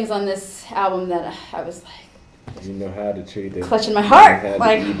different things on this album that I was like. You know how to treat it. Clutching my heart.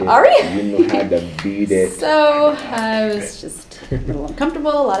 Like, are you? You know how to beat it. So I was just a little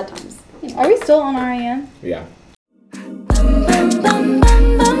uncomfortable a lot of times. You know. Are we still on REM? Yeah.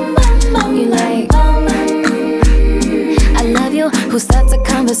 You like, I love you. Who starts a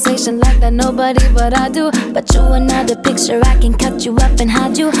conversation like that? Nobody but I do. But you another picture, I can cut you up and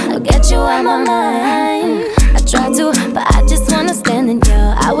hide you. I'll get you out my mind. I try to, but I just wanna stand and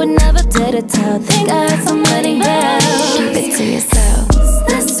yell. I would never dare to tell. Think I heard some wedding bells. Keep it to yourself.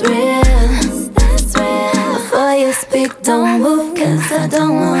 That's real. That's real. Before you speak, don't move, 'cause I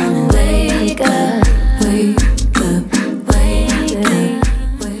don't wanna wake up. Wake up. Wake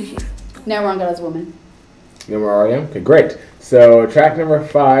up. Wake up. Now we're on God is a Woman. Now we're REM? Okay, great. So track number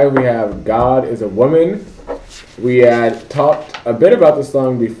 5, we have God is a Woman. We had talked a bit about the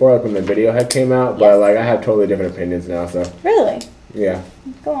song before, like when the video had came out, but like I have totally different opinions now. So really, yeah.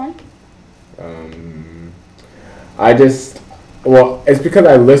 Go on. It's because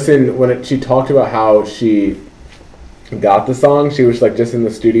I listened when she talked about how she got the song. She was like just in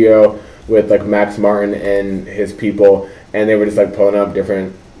the studio with like Max Martin and his people, and they were just like pulling up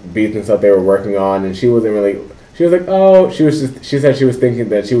different beats and stuff they were working on, and she wasn't really. She was like, she said she was thinking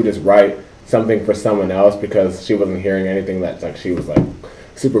that she would just write something for someone else because she wasn't hearing anything that like she was like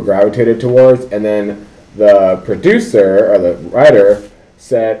super gravitated towards. And then the producer or the writer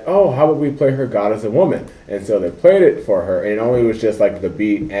said, oh, how about we play her God as a Woman? And so they played it for her, and it only was just like the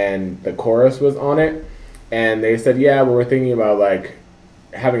beat and the chorus was on it. And they said, yeah, but we're thinking about like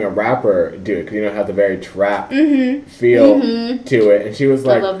having a rapper do it, because you know, have the very trap feel to it. And she was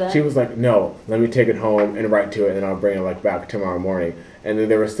like, no, let me take it home and write to it, and I'll bring it like back tomorrow morning. And then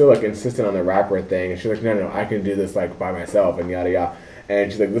they were still like insistent on the rapper thing, and she's like, no, I can do this like by myself and yada yada. And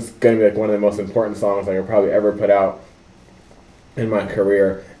she's like, this is gonna be like one of the most important songs I could probably ever put out in my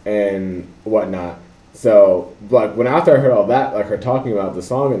career and whatnot. So like after I heard all that, like her talking about the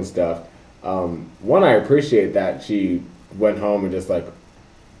song and stuff, one, I appreciate that she went home and just like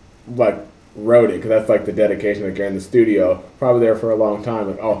wrote it, because that's like the dedication. Like you're in the studio, probably there for a long time,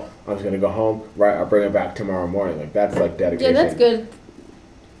 like, oh, I'm just gonna go home, right, I'll bring it back tomorrow morning. Like that's like dedication. Yeah, that's good.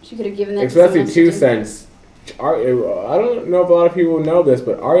 She could have given that. Especially to 2 Cents. I don't know if a lot of people know this,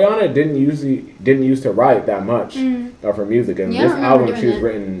 but Ariana didn't used to write that much of her music, and this album she's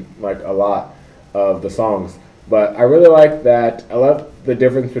written like a lot of the songs. But I really like that. I love the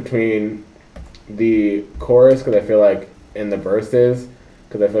difference between the chorus, because I feel like in the verses,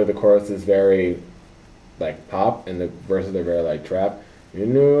 because I feel like the chorus is very like pop, and the verses are very like trap. You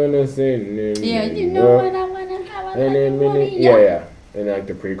know what I say? Yeah, you know what I wanna, how I like yeah. And like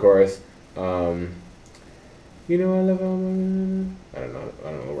the pre-chorus, you know I love I don't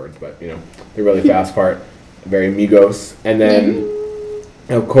know the words, but you know the really fast part, very Migos. And then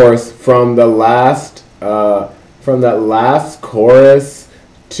of course from that last chorus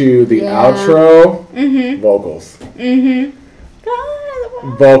to the outro, vocals.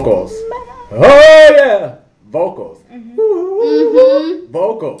 Vocals. Oh yeah, vocals.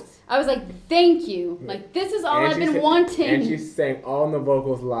 Vocals. I was like, thank you. Like, this is all I've been wanting. And she sang all in the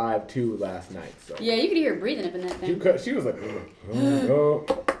vocals live too last night. So yeah, you could hear her breathing up in that thing. She was like, oh.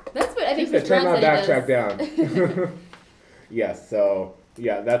 That's what I think. She said, turn my backtrack down. Yes. So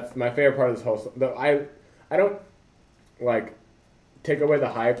yeah, that's my favorite part of this whole song. Though I don't like take away the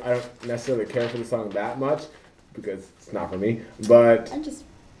hype. I don't necessarily care for the song that much because it's not for me. But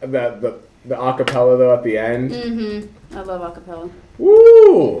the acapella though at the end. I love acapella.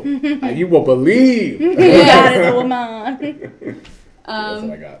 Woo! You will believe. You got it, woman. That's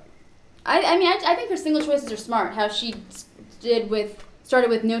what I got. I think her single choices are smart. How she started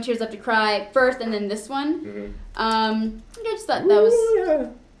with No Tears Left to Cry first, and then this one. I just thought that was.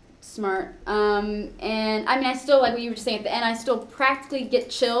 smart. And I mean, I still, like what you were just saying at the end, I still practically get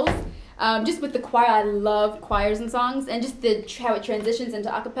chills. Just with the choir, I love choirs and songs, and just how it transitions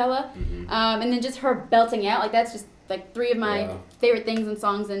into a cappella. And then just her belting out, like that's just like three of my favorite things in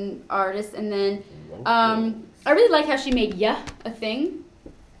songs and artists. And then I really like how she made "yeah" a thing.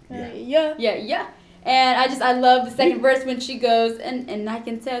 Yeah. And I love the second verse when she goes, and I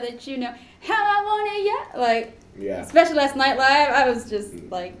can tell that you know how I want it, yeah. Like, especially last night live, I was just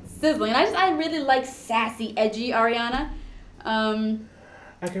like sizzling. And I really like sassy, edgy Ariana.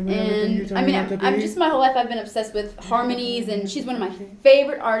 I can remember and I mean, I'm just my whole life I've been obsessed with harmonies, and she's one of my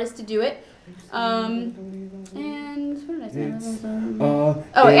favorite artists to do it. And what did I say?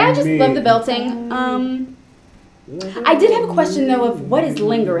 I just love the belting. I did have a question though of what is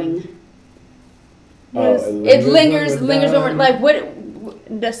lingering. It lingers when we're like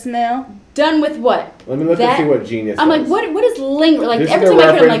what the smell. Done with what? Let me look and see what Genius I'm says. like, what is linger? Like this every is a time I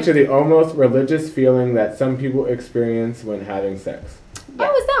hear, reference like, to the almost religious feeling that some people experience when having sex.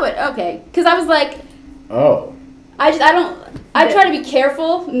 Oh, is that what? Okay, because I was like, oh. I try to be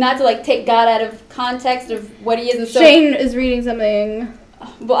careful not to like take God out of context of what he is. And so, Shane is reading something.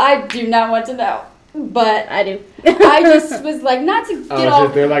 Well, I do not want to know, but I do. I just was like, not to get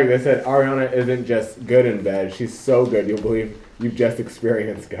off. They're like, they said, Ariana isn't just good in bed. She's so good, you'll believe you've just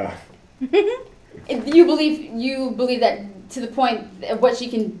experienced God. You believe that to the point of what she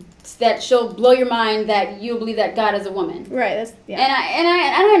can, that she'll blow your mind, that you'll believe that God is a woman. Right. That's And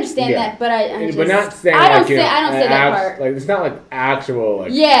I understand that, but but not saying I don't like, say I don't say that part. Like it's not like actual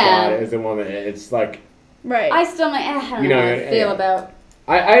like God is a woman. It's like right. I still like I don't know how I feel about.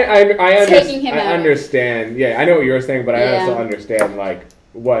 I taking him out. understand. Yeah, I know what you're saying, but I also understand like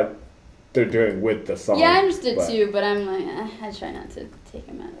what they're doing with the song. Yeah, I understood too, but I'm like I try not to take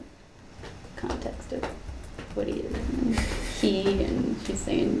him out of context of what he is. And he and she's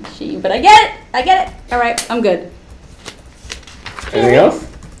saying she, but I get it. All right, I'm good. Anything else?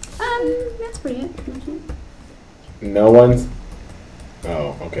 That's pretty it. No one's.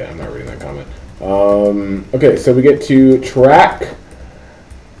 Oh, okay. I'm not reading that comment. Okay, so we get to track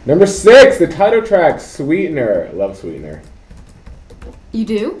number 6, the title track, Sweetener. Love Sweetener. You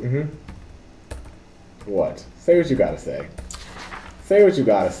do? Mm-hmm. What? Say what you gotta say. Say what you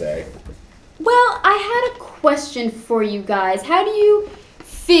gotta say. Well, I had a question for you guys. How do you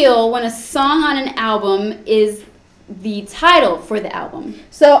feel when a song on an album is the title for the album?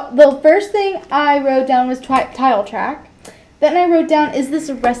 So the first thing I wrote down was title track. Then I wrote down, is this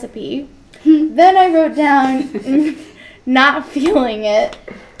a recipe? Then I wrote down, not feeling it.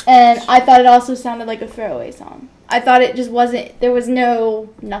 And I thought it also sounded like a throwaway song. I thought it just wasn't, there was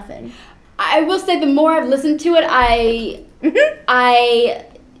nothing. I will say the more I've listened to it, I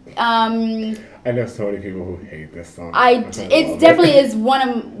know so many people who hate this song. It definitely is one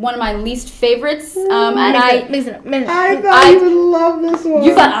of my least favorites. And I thought you would love this one.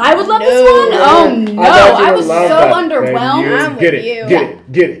 You thought I would love this one? Oh no! I was so underwhelmed. I'm with you.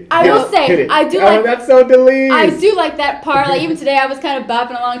 Get it. I will say I do like. That's so delicious. I do like that part. Like even today, I was kind of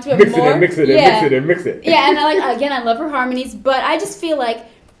bopping along to it more. Mix it. Yeah, and I love her harmonies, but I just feel like.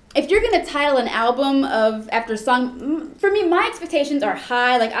 If you're gonna title an album after a song, for me, my expectations are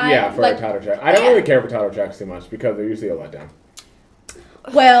high. For a title track, I don't really care for title tracks too much because they're usually a letdown.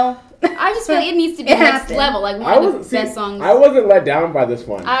 Well, I just feel like it needs to be next level, like one of the best songs. I wasn't let down by this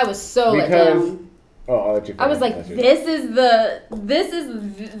one. I was so let down. Oh, I'll let you. I was like, this is the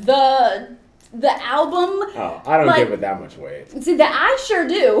album. Oh, I don't give it that much weight. See, that I sure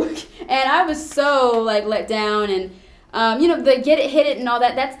do, and I was so let down and. The get it, hit it, and all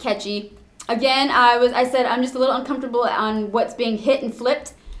that, that's catchy. Again, I said I'm just a little uncomfortable on what's being hit and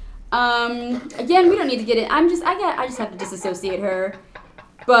flipped. Again, we don't need to get it. I just have to disassociate her.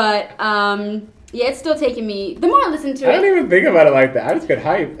 But, it's still taking me, the more I listen to it. I don't even think about it like that. I just get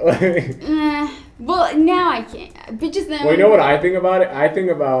hype. Well, now I can't. But just then. Well, you know what I think about it? I'll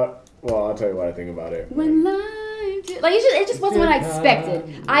tell you what I think about it. When life... Like it just wasn't what I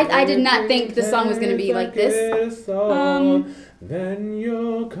expected. I did not think the song was gonna be like this. Then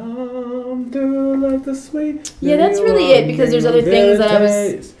you'll come through like the sweet. Yeah, that's really it because there's other things that I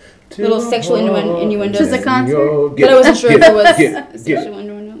was little sexual innuendos. Just a concert, but I wasn't sure if it was sexual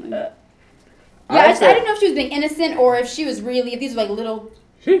innuendo. Yeah, I didn't know if she was being innocent or if she was really. If these were like little.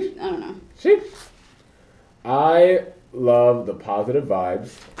 I don't know. I love the positive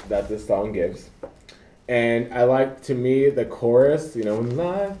vibes that this song gives. And I like, to me, the chorus, when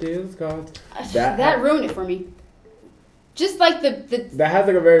life deals cards. That ruined it for me. Just like the that has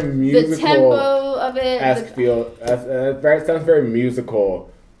like a very musical, the tempo of it. It sounds very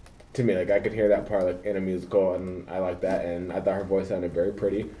musical to me. Like I could hear that part like in a musical, and I like that. And I thought her voice sounded very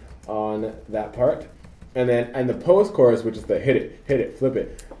pretty. on that part. And the post chorus, which is the hit it, flip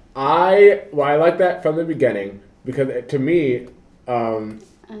it. I like that from the beginning because to me,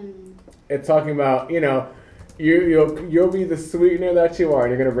 it's talking about, you know, you'll be the sweetener that you are,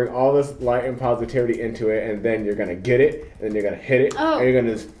 and you're gonna bring all this light and positivity into it, and then you're gonna get it, and then you're gonna hit it, and you're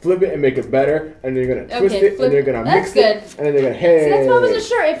gonna just flip it and make it better, and then you're gonna twist it, and you're gonna mix it, and then you're gonna hey. See, that's why I wasn't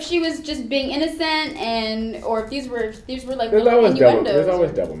sure if she was just being innocent or if these were like there's little innuendos. There's always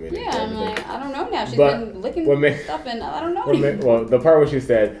double meaning. Yeah, I'm like, I don't know now. She's But been licking stuff, and I don't know. Well, the part where she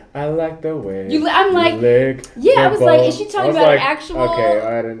said, "I like the way I'm like, lick yeah, I was the like, ball." is she talking I was about like, actual? Okay,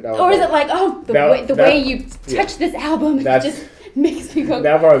 I didn't. Or is it like, oh, the way you touch this album just makes me go.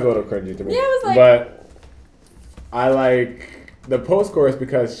 That part was a little cringy to me. Yeah, I was like, but I like the post chorus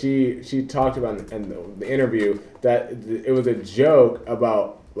because she talked about in the interview that it was a joke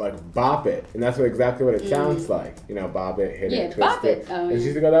about like bop it, and that's exactly what it sounds like. You know, bop it, hit it, twist bop it. Oh, and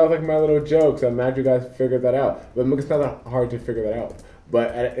she's like, oh, that was like my little joke. So I'm mad you guys figured that out. But it's not that hard to figure that out.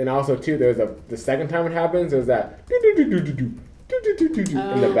 But and also too, there's the second time it happens, there's that in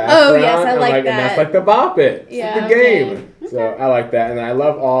the background. Oh, yes, I like and that. that's like the bop it. Yeah, It's the game. okay. So I like that, and I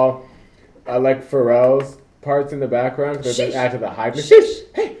like Pharrell's parts in the background because they add to the hypeness. Shish,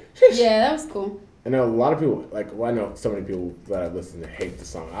 hey, shish. Yeah, that was cool. I know a lot of people I know so many people that I've listened to hate the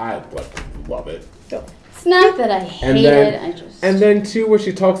song. I love it. It's not that I hate it. I just. And then too, where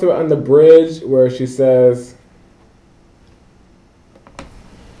she talks about on the bridge, where she says,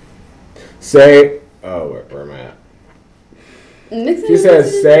 "Say, where am I at?" She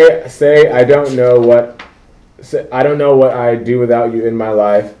says, "Say, I don't know what I'd do without you in my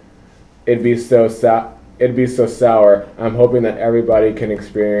life. It'd be so sour. I'm hoping that everybody can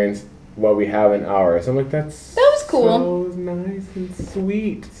experience what we have in ours." I'm like, that was cool. So nice and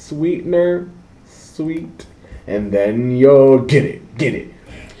sweet, sweetener, sweet, and then you'll get it.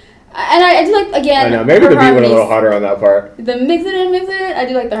 And I do like, again, I know, maybe the beat went a little harmonies. harder on that part. The mix it. I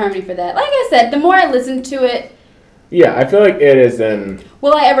do like the harmony for that. Like I said, the more I listen to it, Yeah, I feel like it is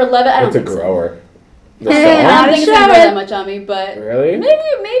will I ever love it? I don't it's a think so. grower. The I song? don't think it's gonna grow that much on me, but Really?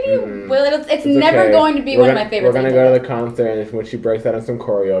 maybe. Well, it's never okay. going to be one of my favorite. We're gonna go to the concert, and when she breaks out on some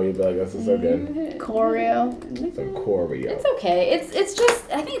choreo, you'll be like, "This is so good." Choreo. Some choreo. It's okay. It's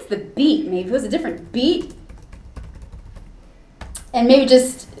just I think it's the beat. Maybe if it was a different beat, and maybe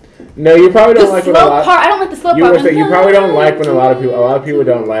just No, you probably don't the like slow when a lot. part. I don't like the slow You part. would say you probably don't like when a lot of people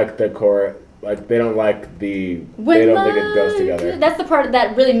don't like the chorus. Like they don't like they don't think it goes together. That's the part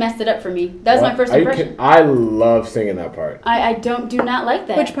that really messed it up for me. That was my first impression. I love singing that part. I do not like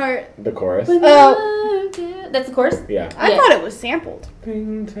that. Which part? The chorus. Oh. That's the chorus? Yeah. I Yeah. thought it was sampled.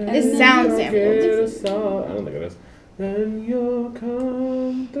 It sounds I don't think it is. Then you'll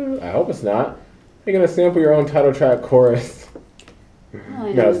come through. I hope it's not. You're gonna sample your own title track chorus. All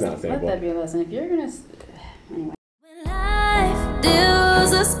I No, know it's is not sample. Let that be a lesson. If you're gonna. Anyway. When life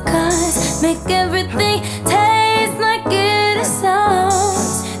deals us cards, make everything taste like it is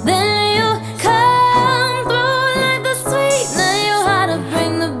sounds. Then you come through like the sweetener. You how to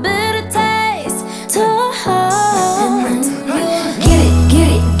bring the bitter taste to a heart. Get it,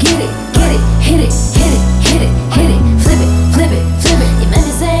 hit it, flip it. You made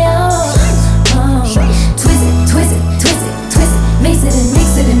me say oh. Twist it,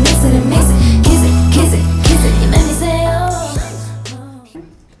 mix it and mix it. Kiss it. You made me say oh.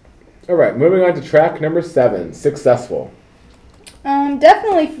 All right, moving on to track number 7, Successful.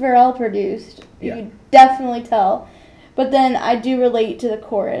 Definitely Pharrell produced. You Yeah. could definitely tell. But then I do relate to the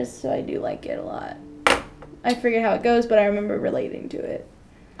chorus, so I do like it a lot. I forget how it goes, but I remember relating to it.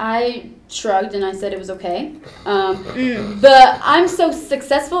 I shrugged and I said it was okay. The I'm so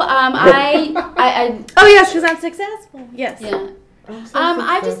successful. I Oh yes, because I'm successful. Yes. yeah. I'm so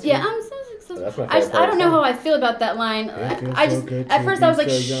I'm so That's successful. my I favorite don't know song. how I feel about that line. It feels I so just good at to first be I was like,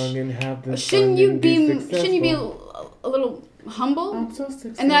 so young and have the shouldn't fun you and be successful. a little humble? I'm so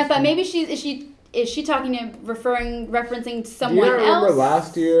successful. And then I thought maybe is she talking to referencing someone Do you remember else?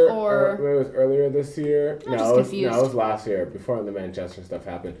 last year, or maybe it was earlier this year? I'm just confused. It was last year, before the Manchester stuff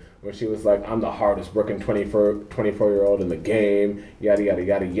happened, where she was like, "I'm the hardest working 24-year-old in the game, yada yada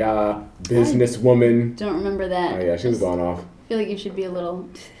yada yada, businesswoman." don't remember that. Oh yeah, she was going off. I feel like you should be a little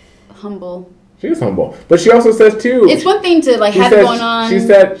humble. She was humble, but she also says too. It's one thing to like She have says, it going on. She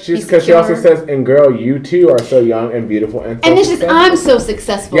said because she also insecure. says, "And girl, you too are so young and beautiful and so And it's just successful." I'm so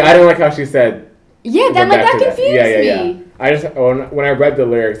successful. Yeah, I didn't like how she said. Yeah, go that like back that to confused Yeah. me. I just when I read the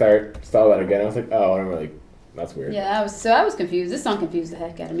lyrics, I saw that again. I was like, oh, I'm really, that's weird. Yeah, I was confused. This song confused the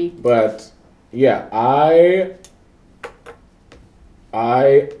heck out of me. But yeah, I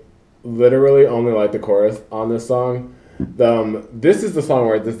literally only like the chorus on this song. This is the song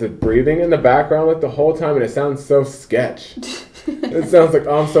where there's the breathing in the background like the whole time, and it sounds so sketch. It sounds like,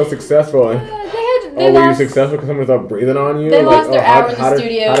 oh, I'm so successful. And, They were you lost, successful because someone was breathing on you? They Like, lost their hour in the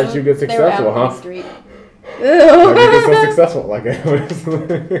studio. How did you get They were out successful, on the huh? street. How did you get so successful? Like, it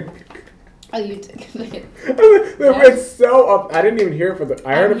was Oh, you did. it's so up. I didn't even hear it for the.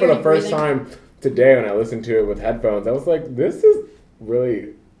 I heard it for hear the you first breathing. time today when I listened to it with headphones. I was like, this is really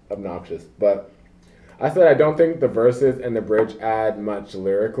obnoxious. But I said I don't think the verses and the bridge add much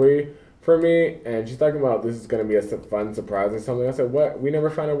lyrically for me. And she's talking about this is going to be a fun surprise or something. I said, what? We never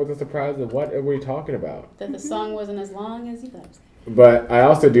found out what the surprise is. What are we talking about? That the song wasn't as long as you thought it was. But I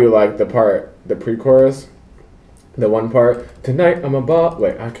also do like the part, the pre-chorus, the one part. Tonight I'm a ball.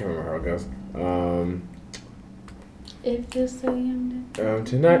 Wait, I can't remember how it goes. It feels so young.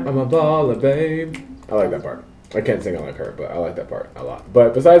 Tonight I'm a baller, babe. I like that part. I can't sing it like her, but I like that part a lot.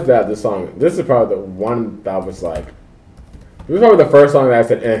 But besides that, this song, this is probably the one that was like, this was probably the first song that I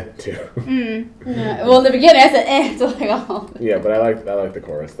said to. Yeah, well, in the beginning, I said to like all. Yeah, but I like the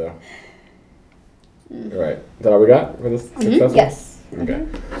chorus though. All right, is that all we got for this successful? Yes. Okay.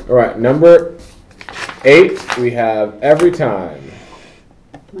 All right, number 8, we have Every Time.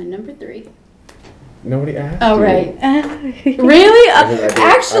 My number 3. Nobody asked. Oh, you. right. Really? Really?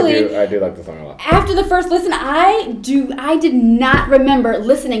 Actually, I do like the song a lot. after the first listen, I did not remember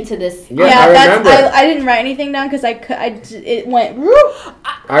listening to this. Yeah, Yeah, I that's. remember. I didn't write anything down because it went.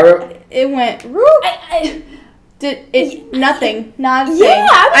 It went. Nothing. Nothing. Yeah,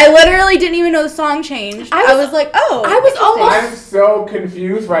 I literally didn't even know the song changed. I was like, oh. I was almost. I'm so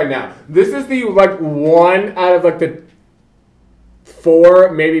confused right now. This is the one out of the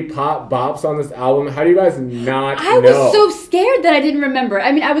 4 maybe pop bops on this album. How do you guys not I know? was so scared that I didn't remember.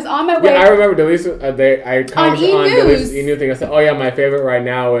 I mean, I was on my way. Yeah, I remember Delise. I commented on E-News. Delisa's E-News thing. I said, "Oh yeah, my favorite right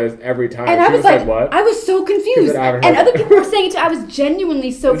now is Every Time." and She I was like, "What?" I was so confused. said, "I haven't And heard other that." people were saying it too. I was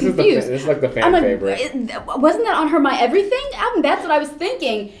genuinely so This is confused. this is like the fan I'm like, favorite. wasn't that on her My Everything album? That's what I was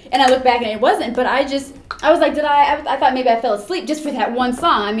thinking. And I looked back and it wasn't. But I was like, I thought maybe I fell asleep just for that one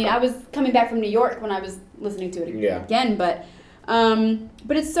song. I mean, I was coming back from New York when I was listening to it again. But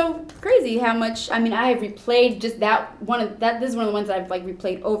it's so crazy how much. I mean, I have replayed just that one. This is one of the ones I've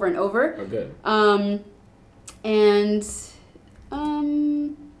replayed over and over. Oh, good.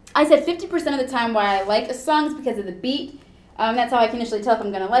 I said 50% of the time why I like a song is because of the beat. That's how I can initially tell if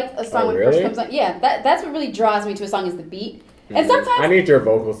I'm gonna like a song Oh, when it really? first comes on. Yeah, that's what really draws me to a song is the beat. And I sometimes need your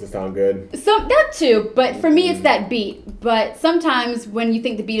vocals to sound good. that too, but for me it's that beat. But sometimes when you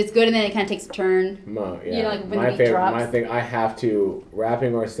think the beat is good and then it kind of takes a turn. Yeah. You know, like when my the beat favorite, drops. my thing. I have to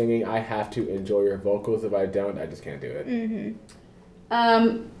rapping or singing. I have to enjoy your vocals. If I don't, I just can't do it.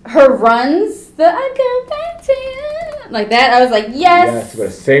 Her runs, the I go back to you, like that. I was like, Yes,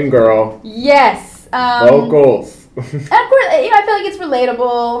 but sing, girl. yes. Vocals. And of course, I feel like it's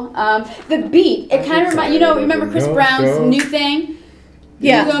relatable. The beat, it kind of reminds remember Chris No Brown's show. new thing?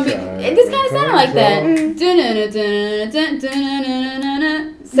 Yeah. You're gonna be, this kind of sounded like that.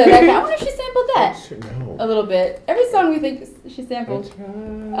 So that I wonder if she sampled that No. a little bit. Every song we think she sampled.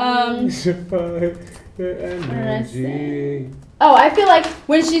 Energy. Oh, I feel like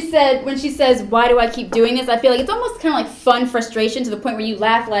when she says, "Why do I keep doing this?" I feel like it's almost kind of like fun frustration to the point where you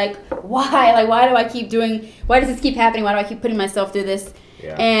laugh, like, "Why? Like, why do I keep doing? Why does this keep happening? Why do I keep putting myself through this?"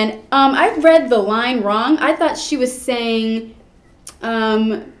 Yeah. And I read the line wrong. I thought she was saying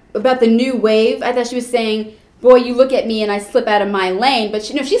about the new wave. I thought she was saying, "Boy, you look at me and I slip out of my lane," but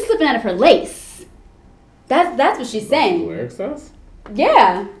she's slipping out of her lace. That's what she's The saying. lyrics says?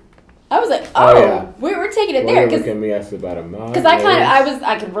 Yeah. I was like, Oh, yeah. we're taking it Well, there you look because at me, I slip out of my because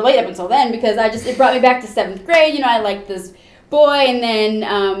I could relate up until then because it brought me back to 7th grade. I liked this boy, and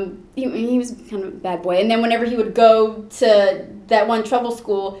then he was kind of a bad boy. And then whenever he would go to that one trouble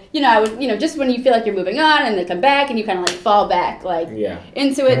school, I would just when you feel like you're moving on and they come back and you kind of fall back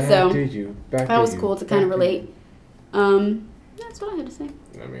into it. So that was cool to kind of relate. That's what I had to say.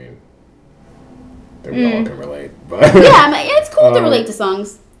 I mean, I think we all can relate, but Yeah, it's cool to relate to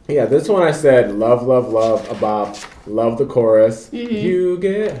songs. yeah, this one I said love, love, love about love the chorus. You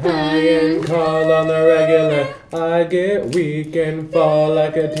get high and call on the regular. I get weak and fall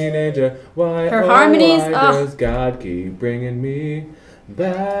like a teenager. Why? Her harmonies, Why does God keep bringing me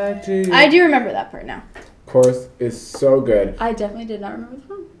back to you? I do remember that part now. Chorus is so good. I definitely did not remember the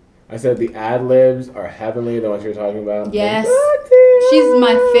song. I said the ad libs are heavenly. The ones you're talking about. Yes. Back to you. She's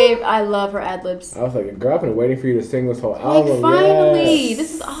my favorite. I love her ad libs. I was like, girl, I've been waiting for you to sing this whole album. Finally, Yes.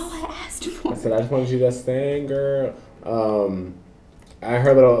 this is all I asked for. I said, I just wanted you to sing, girl. I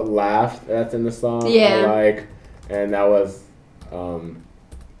heard a little laugh that's in the song. Yeah. I like, and that was,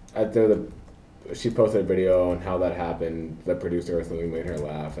 she posted a video on how that happened. The producer or something made her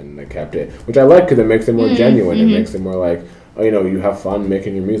laugh, and they kept it, which I like because it makes it more genuine. It makes it more like, oh, you know, you have fun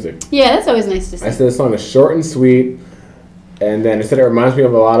making your music. Yeah, that's always nice to see. I said the song is short and sweet, and then it reminds me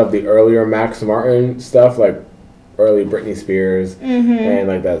of a lot of the earlier Max Martin stuff, like early Britney Spears, and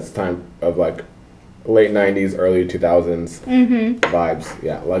like that's time of like late 90s, early 2000s vibes.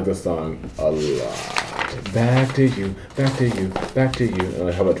 Yeah, like the song a lot. Back to you, back to you, back to you. And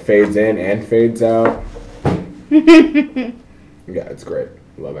like how it fades in and fades out. Yeah, it's great.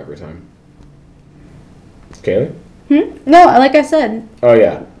 Love every time. Kaylee? No, like I said. Oh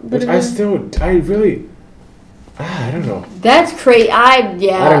yeah. Which I really, I don't know. That's crazy. I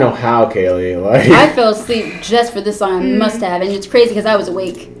don't know how, Kaylee. Like I fell asleep just for this song. I must have, and it's crazy because I was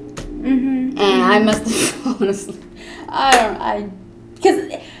awake, and I must have fallen asleep.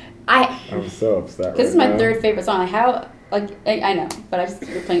 I'm so upset. Because this is my third favorite song. Like how? Like I know, but I just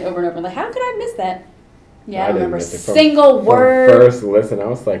keep playing over and over. Like how could I miss that? Yeah, I don't remember a single word. From first listen, I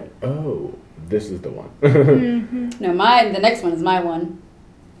was like, oh, this is the one. No, the next one is my one.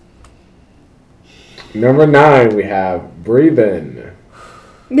 Number 9, we have Breathin'.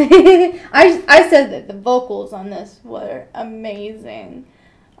 I said that the vocals on this were amazing.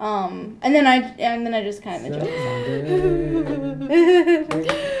 And then I just kind of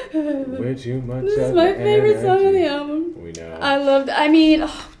Way too much. This is my favorite song on the album. We know. I loved. I mean,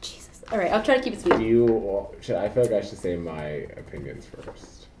 oh Jesus! All right, I'll try to keep it sweet. I feel like I should say my opinions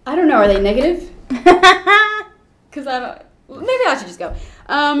first. I don't know. Are they negative? Because I don't. Maybe I should just go.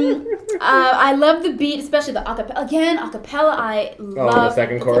 I love the beat, especially the acapella. Again, acapella, I love. Oh, the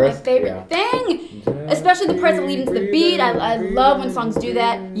second chorus? It's my favorite thing. Especially the parts that lead into the beat. I love when songs do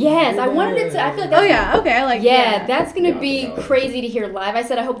that. Yes, I wanted it to. I feel like that's. Oh, yeah, okay, I like that. Yeah, that's going to be crazy to hear live. I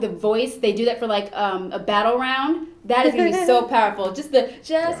said I hope the voice, they do that for like a battle round. That is going to be so powerful. Just keep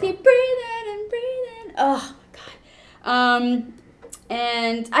breathing and breathing. Oh, God.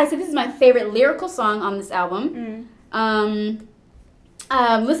 And I said this is my favorite lyrical song on this album.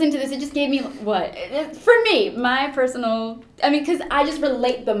 Listening to this, it just gave me for me, my personal. I mean, because I just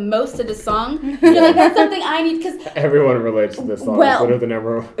relate the most to this song. Like that's something I need because everyone relates to this song. Well, it's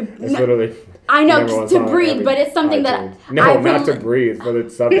literally. I know to breathe, but it's something that not to breathe, but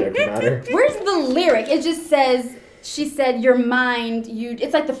it's subject matter. Where's the lyric? It just says. She said, "Your mind,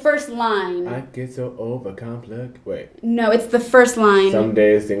 It's like the first line. I get so overcomplex. Wait. No, it's the first line. Some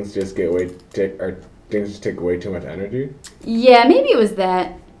days things just things just take way too much energy. Yeah, maybe it was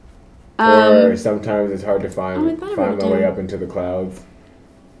that. Or sometimes it's hard to find my way up into the clouds.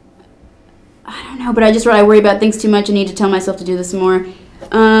 I don't know, but I just wrote, I worry about things too much. I need to tell myself to do this more.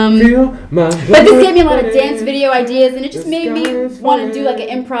 Feel my but this gave me a lot of dance video ideas, and it just made me want to do like an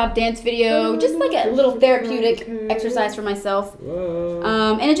improv dance video, just like a little therapeutic exercise for myself.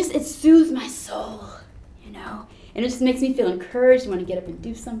 And it soothes my soul, you know, and it just makes me feel encouraged. Want to get up and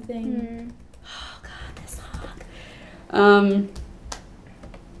do something. Oh God, this song.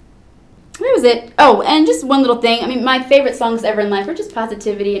 That was it. Oh, and just one little thing. I mean, my favorite songs ever in life are just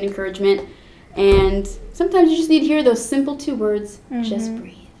positivity and encouragement. And sometimes you just need to hear those simple 2 words. Just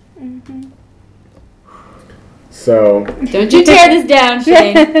breathe. So. Don't you tear this down,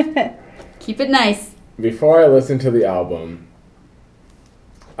 Shane. Keep it nice. Before I listened to the album,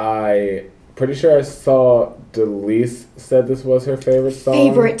 I pretty sure I saw Delise said this was her favorite song.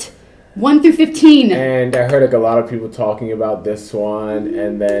 Favorite. 1 through 15. And I heard like a lot of people talking about this one,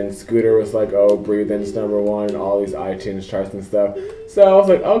 and then Scooter was like, oh, Breathin's number 1 and all these iTunes charts and stuff. So I was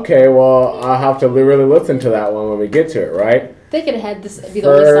like, okay, well, I'll have to really listen to that one when we get to it, right? They could have had this be the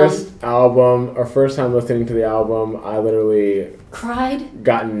only song. First time listening to the album, I literally cried.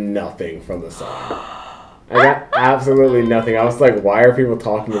 Got nothing from the song. I got absolutely nothing. I was like, why are people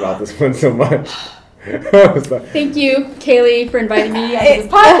talking about this one so much? Thank you, Kaylee, for inviting me onto this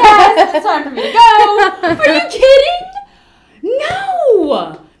podcast. It's time for me to go. Are you kidding?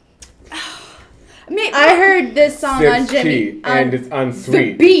 No. I heard this song on Jimmy. And it's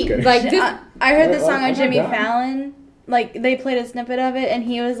unsweet. The beat, like this. I heard this song on Jimmy Fallon. Like they played a snippet of it, and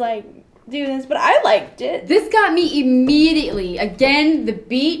he was like, "Do this," but I liked it. This got me immediately. Again, the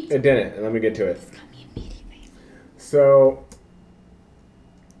beat. It didn't. And let me get to it. This got me immediately. So.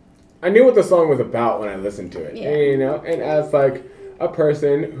 I knew what the song was about when I listened to it, yeah. You know, and as like a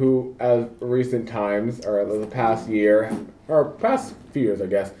person who, as recent times or the past year or past few years, I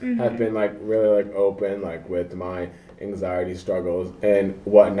guess, have been like really like open like with my anxiety struggles and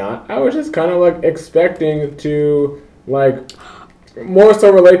whatnot, I was just kind of like expecting to like more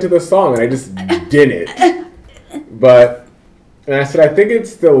so relate to the song, and I just didn't. And I said I think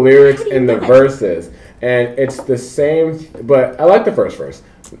it's the lyrics and the verses, and it's the same. But I like the first verse.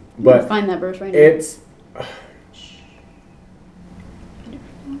 But find that verse right now. it's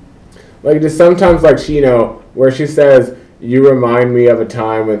like just sometimes like she, where she says, "You remind me of a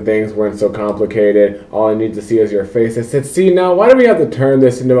time when things weren't so complicated. All I need to see is your face." I said, "See, now why do we have to turn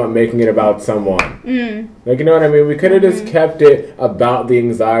this into making it about someone?" Like, you know what I mean? We could have just kept it about the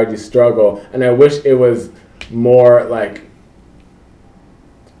anxiety struggle, and I wish it was more like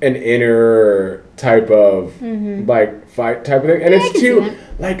an inner type of like fight type of thing. And Yeah, I it's can see too that.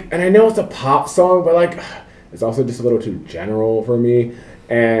 like, and I know it's a pop song, but like, it's also just a little too general for me.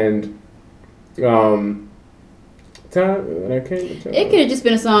 And and I can't. It could have just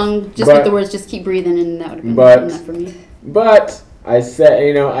been a song just But- with the words "Just keep breathing," and that would have been but- enough for me. But I said,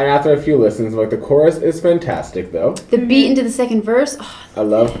 and after a few listens, like the chorus is fantastic though. The beat into the second verse. Oh, I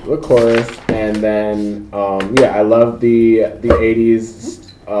love the chorus, and then I love the '80s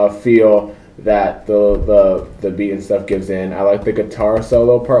feel that the beat and stuff gives in. I like the guitar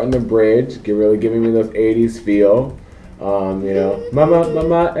solo part in the bridge, really giving me those '80s feel. Mama,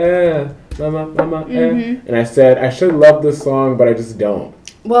 mama, mama, mama, and I said I should love this song, but I just don't.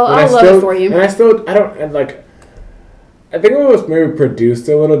 well, And I'll love it for you. And I don't, and like, I think it was maybe produced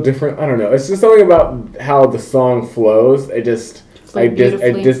a little different. I don't know. It's just something about how the song flows. It just, like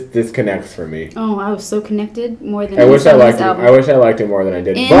beautifully. it just disconnects for me. Oh, I was so connected more than I wish I on liked this it. album. I wish I liked it more than I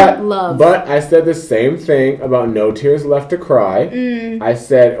did. In But love. but I said the same thing about No Tears Left to Cry. I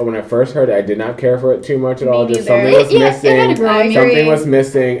said when I first heard it, I did not care for it too much at all. Just neither. something was Yeah, it had to missing. grow on me. Something was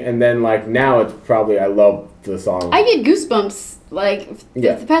missing, and then like now it's probably I love the song. I get goosebumps. Like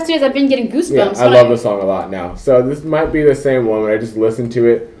Yeah. the past 2 days, I've been getting goosebumps. Yeah, I love the song a lot now. So this might be the same one when I just listen to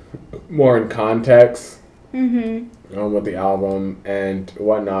it more in context with the album and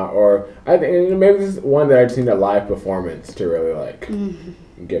whatnot. Or I think maybe this is one that I just need a live performance to really like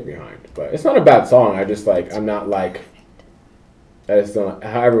get behind. But it's not a bad song. I just like I'm not like I just don't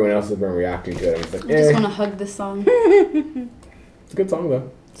how everyone else has been reacting to it. I'm just like, I just want to hug this song. it's a good song though.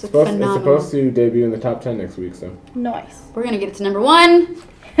 It's It's phenomenal. supposed to debut in the top 10 next week. So. Nice. We're gonna get it to number 1.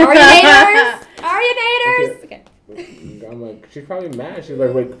 Are you haters? Are you haters? Okay. I'm like, she's probably mad. She's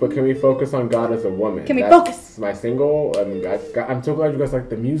like, wait, but can we focus on God as a woman? Can we That's focus? my single. I mean, I'm so glad you guys like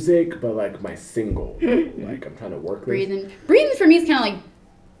the music, but like my single, like I'm trying to work this. Breathing for me is kind of like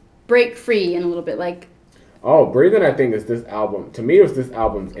break free in a little bit. Like Oh, Breathing, I think is this album. To me, it was this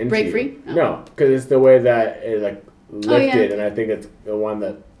album's Into Break You. Free? Oh. No, because it's the way that it like lifted, yeah. and I think it's the one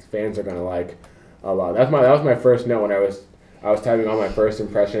that fans are gonna like a lot. That was my first note when I was typing all my first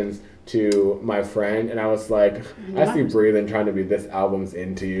impressions to my friend, and I was like, I see Breathing trying to be this album's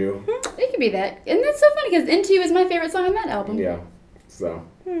Into You. it could be that, and that's so funny because "Into You" is my favorite song on that album. Yeah. So.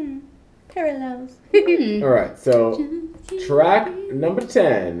 Parallels. All right. So track number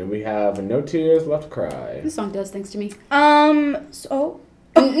 10, we have No Tears Left to Cry. This song does things to me. So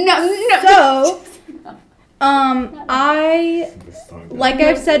No. I This song. like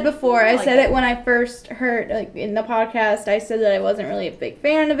I've said before, I said it when I first heard like in the podcast. I said that I wasn't really a big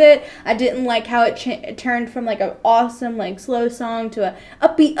fan of it. I didn't like how it turned from like an awesome like slow song to a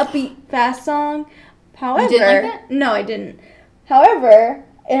upbeat fast song. However, didn't like that? No, I didn't. However,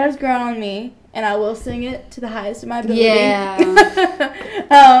 it has grown on me, and I will sing it to the highest of my ability. Yeah.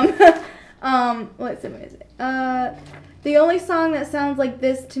 What's it? The only song that sounds like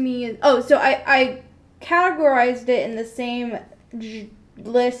this to me is so I categorized it in the same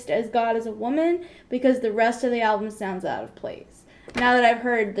list as God as a Woman because the rest of the album sounds out of place. Now that I've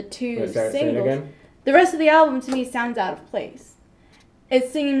heard the two Wait, say it singles, again? the rest of the album to me sounds out of place. It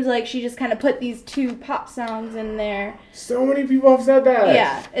seems like she just kind of put these two pop songs in there. So many people have said that.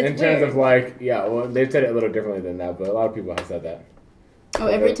 Yeah, it's in terms weird. of like, well, they've said it a little differently than that, but a lot of people have said that. Oh,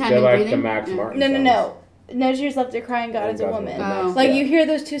 every time they're in like Breathing? the Max Yeah. Martin. No. songs. No Tears Left to Cry and God And is a God's Woman. Woman. Like Yeah. you hear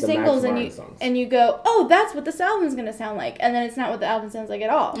those two The singles Max and Martin songs. you go, oh, that's what this album's gonna sound like, and then it's not what the album sounds like at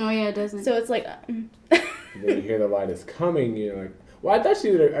all. Oh yeah, it doesn't. So it's like, Then you hear the light is coming, you're like, well, I thought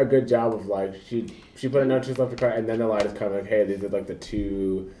she did a good job of like, she put a No Tears Left to Cry, and then the light is coming, like, hey, these are like the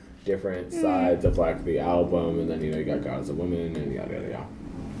two different sides of like the album, and then you got God as a Woman, and yada yada yada.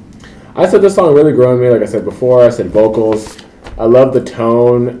 I said this song really grew on me, like I said before. I said vocals. I love the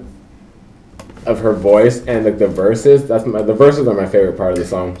tone of her voice and like the verses. The verses are my favorite part of the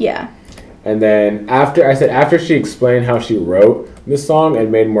song. yeah. And then after she explained how she wrote this song, it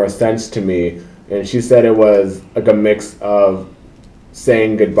made more sense to me. And she said it was like a mix of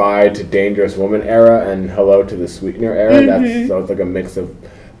saying goodbye to Dangerous Woman era and hello to the Sweetener era. So it's like a mix of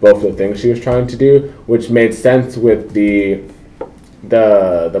both the things she was trying to do, which made sense with the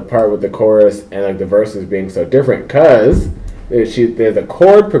part with the chorus and like the verses being so different, because there's a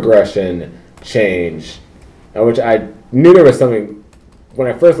chord progression change, which I knew there was something when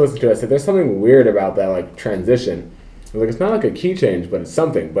I first listened to it, I said, there's something weird about that, like, transition. I was like, it's not like a key change, but it's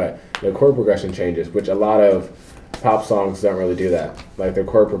something. But the chord progression changes, which a lot of pop songs don't really do that. Like, the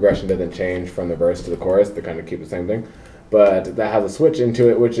chord progression doesn't change from the verse to the chorus. They kind of keep the same thing. But that has a switch into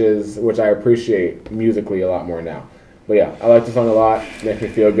it, which I appreciate musically a lot more now. But yeah, I like the song a lot. Makes me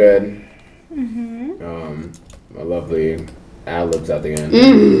feel good. I love the ad-libs at the end.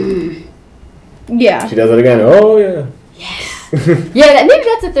 Yeah. She does it again. Oh, yeah. Yeah, maybe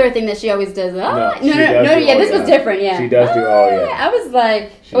that's the third thing that she always does. Oh, she does do yeah, oh, this yeah. was different, yeah. She does do oh, yeah. I was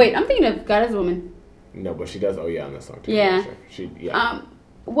like, wait, I'm thinking of God as a Woman. No, but she does oh, yeah on this song, too. Yeah. She, yeah.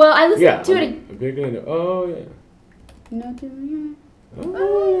 Well, I listened to it. A big end. Oh, yeah. No, Oh,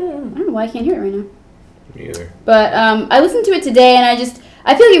 yeah. I don't know why I can't hear it right now. Me either. But I listened to it today, and I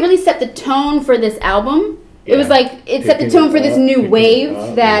feel like it really set the tone for this album. It was like, it set the tone for this new wave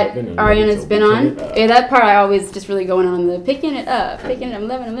that Ariana's been on. Yeah, that part I always just really going on the picking it up, I'm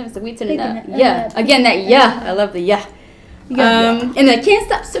living, so we turn it up. Yeah, again, that yeah, I love the yeah. And then can't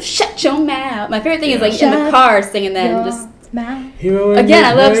stop, so shut your mouth. My favorite thing is like in the car singing that and just. Again,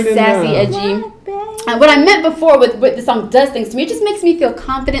 I love sassy, edgy. What I meant before with what the song does things to me, it just makes me feel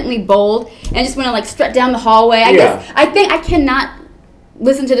confidently bold and just want to like strut down the hallway. I think I cannot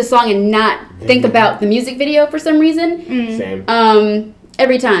listen to the song and not think about the music video for some reason. Same.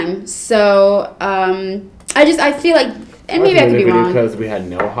 Every time. So I feel like, and maybe I could be wrong. Because we had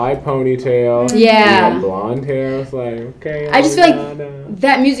no high ponytail. Yeah. We had blonde hair. It's like, okay. I just feel like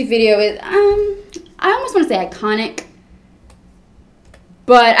that music video is, I almost want to say iconic.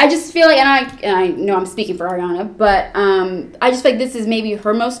 But I just feel like, and I know I'm speaking for Ariana, but I just feel like this is maybe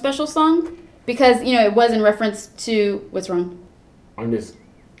her most special song because, you know, it was in reference to, what's wrong? I'm just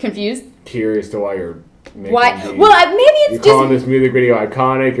confused. Curious to why you're making Well, maybe it's you're just calling this music video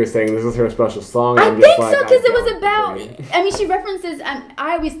iconic. You're saying this is her special song. I think so because it was about. I mean, she references.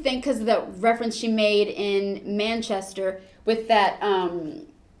 I always think because of the reference she made in Manchester with that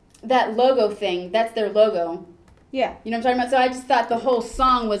that logo thing. That's their logo. Yeah. You know what I'm talking about? So I just thought the whole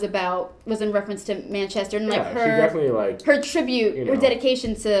song was in reference to Manchester and like she definitely like her tribute, you know, her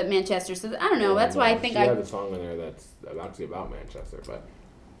dedication to Manchester. So I don't know. That's why I think she had a song in there that's actually about Manchester, but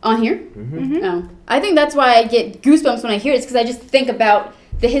on here. No, I think that's why I get goosebumps when I hear it. Because I just think about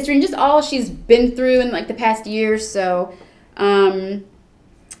the history and just all she's been through in like the past years. So.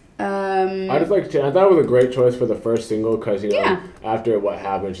 I just like. I thought it was a great choice for the first single because after what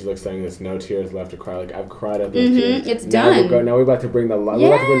happened, she's like saying this "No tears left to cry." Like I've cried at those tears. It's now done. Now we're about to bring the light.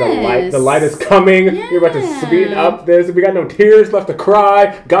 We're about to bring the light. The light is coming. We're about to sweeten up this. We got no tears left to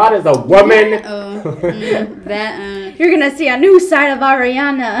cry. God is a woman. You're gonna see a new side of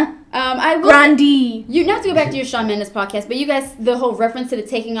Ariana. Grandi. You not to go back to your Shawn Mendes podcast, but you guys, the whole reference to the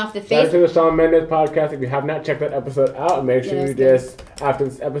taking off the face. Back to the Shawn Mendes podcast. If you have not checked that episode out, make sure you just after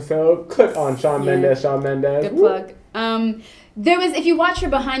this episode click on Shawn Mendes. Shawn Mendes. Good plug. There was, if you watch her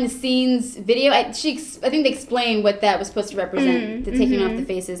behind the scenes video, I think they explained what that was supposed to represent. The taking off the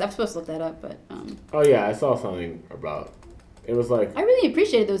faces. I'm supposed to look that up, but. Oh yeah, I saw something about. It was like. I really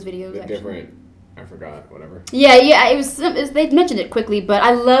appreciated those videos. The different. I forgot, whatever. Yeah, it was they mentioned it quickly, but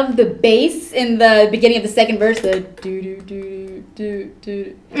I love the bass in the beginning of the second verse, the do.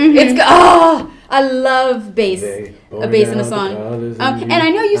 It's I love bass. A bass in a song. And I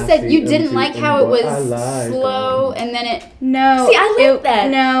know you said you didn't like how it was slow and then it No. See, I like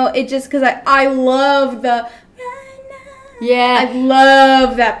that. No, it just cuz I love the Yeah. I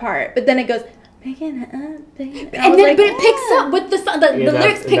love that part. But then it goes making it up, baby. And then, but it picks up with the song. The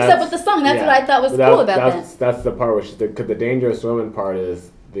lyrics picks up with the song. That's what I thought was cool about that. That's the part where because the dangerous woman part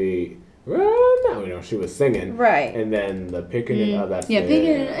is the. Well, no, you know, she was singing. Right. And then the picking it up. That's picking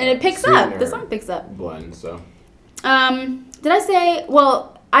it, and it picks up. The song picks up. Blend. So. Did I say?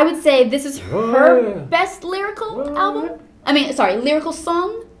 Well, I would say this is her best lyrical album. I mean, sorry, lyrical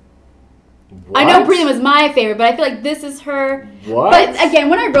song. What? I know Breathing was my favorite, but I feel like this is her. What? But again,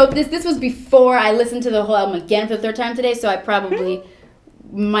 when I wrote this was before I listened to the whole album again for the third time today, so I probably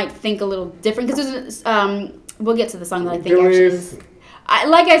might think a little different. Because we'll get to the song that I think actually is.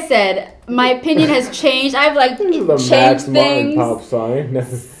 Like I said, my opinion has changed. I've like this is a changed Max things. Martin pop song.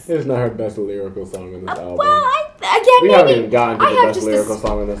 This is not her best lyrical song in this album. Well, we haven't even gotten to the best lyrical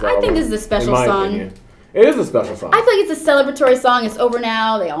song in this album. I think this is a special song. Opinion. It is a special song. I feel like it's a celebratory song. It's over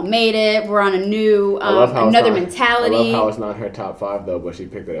now. They all made it. We're on a new, another mentality. I love how it's not her top 5 though, but she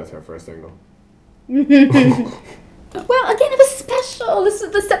picked it as her first single. Well, again, it was special. This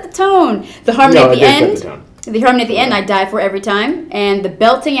is to set the tone. The harmony at the end. The harmony at the end, I die for every time. And the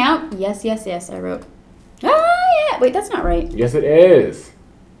belting out, yes, I wrote. Oh, yeah. Wait, that's not right. Yes, it is.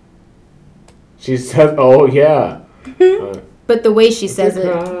 She says, oh, yeah. but the way she says it.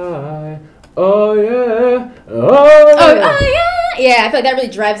 Cry. Oh yeah. Oh yeah. Yeah, I feel like that really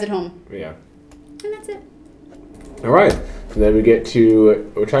drives it home. Yeah. And that's it. All right. So then we get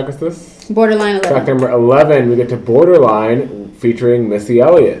to, what track is this? Borderline 11. Track number 11. We get to Borderline featuring Missy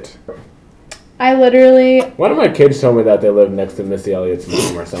Elliott. I literally. One of my kids told me that they live next to Missy Elliott's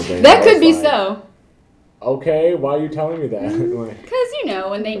mom or something. That I could was be like, so. Okay, why are you telling me that? Like, Because, you know,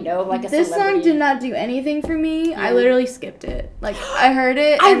 when they know, like, a This celebrity. song did not do anything for me. I Yeah. literally skipped it. Like, I heard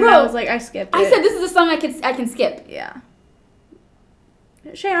it I and I wrote- was like, I skipped it. I said this is a song I can skip. Yeah.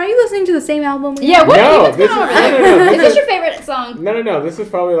 Shane, are you listening to the same album? Yeah, what? No, What's this going on is- over no, there? no, no, Is this this your favorite song? no. This is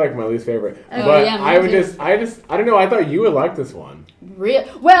probably like my least favorite. Oh, but yeah, I mine would too. I don't know. I thought you would like this one. Real?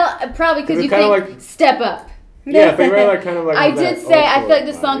 Well, probably because It's you kinda think like- Step Up. Yeah, they were like kind of like. I that did old say I school feel like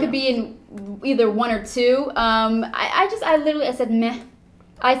this vibe, song yeah. could be in either one or two. I literally said meh.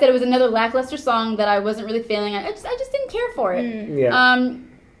 I said it was another lackluster song that I wasn't really feeling. I just didn't care for it. Yeah. And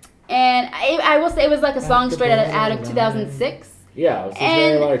I will say it was like a song straight out of 2006. Yeah, it was just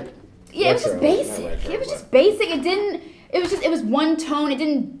and- very like. Yeah, it was just retro, not basic. retro, It was but- just basic. It was one tone. It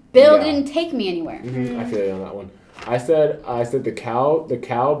didn't build. Yeah. It didn't take me anywhere. I feel you on that one. I said the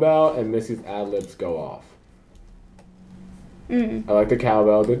cowbell and Missy's ad libs go off. I like the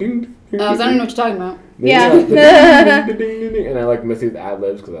cowbell. The ding. ding, So I don't ding, know what you're talking about. Yeah. the ding, ding, ding, ding, ding, and I like Missy's ad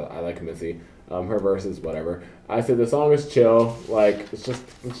libs because I like Missy. Her verses, whatever. I said the song is chill. Like it's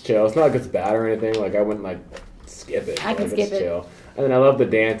chill. It's not like it's bad or anything. Like I wouldn't like skip it. I can Like, skip it's it. Chill. And then I love the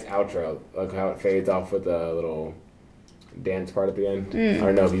dance outro, like how it fades off with the little dance part at the end. I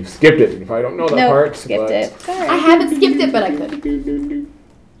don't know if you've skipped it. You probably don't know that No, part. skipped but... it. Sorry. I haven't skipped it, but I could.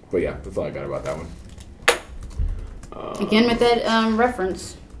 But yeah, that's all I got about that one. Again with that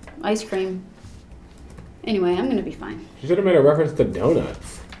reference, ice cream. Anyway, I'm gonna be fine. She should have made a reference to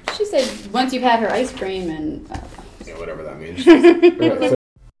donuts. She said once you've had her ice cream and. Yeah, whatever that means. Alright, so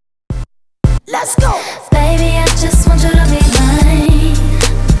Let's go! Baby, I just want you to be mine.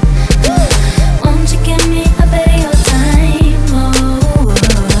 Won't you give me a bit of your time? Oh,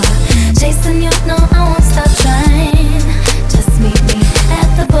 Jason, you know I won't stop trying. Just meet me at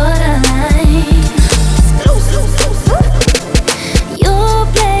the borderline. You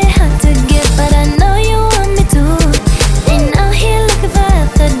play hard to get, but I know you want me to. Ain't out here looking for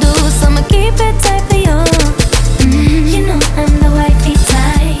help to do, so I'ma keep it tight for you. You know I'm the wifey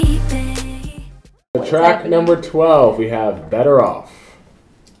type, babe. track number 12, we have Better Off.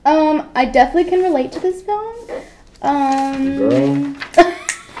 I definitely can relate to this song. Girl.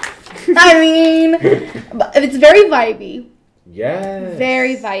 I mean, but it's very vibey. Yes.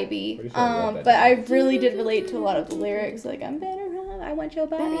 Very vibey. Pretty sure I love that But I song. really did relate to a lot of the lyrics. Like, I'm better off. I want your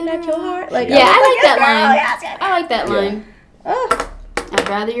body, not your heart. Like, Yeah, I like that yes, girl, line. yes, yes. I like that Yeah. line. Ugh. I'd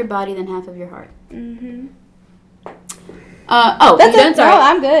rather your body than half of your heart. Mm-hmm. You That's done? it. Sorry. No,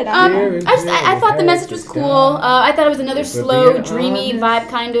 I'm good. I thought the message was cool. I thought it was another slow, dreamy vibe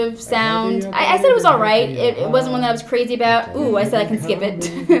kind of sound. I said it was alright. It wasn't one that I was crazy about. Ooh, I said I can skip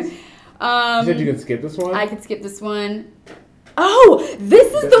it. You said you can skip this one? I could skip this one. Oh,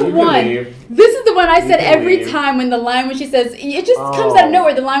 this is You the can one. leave. This is the one I said can every leave. time when the line when she says it just comes Oh. out of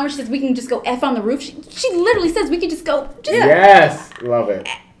nowhere. The line where she says we can just go F on the roof. She literally says we could just go. Just Yes. Love it.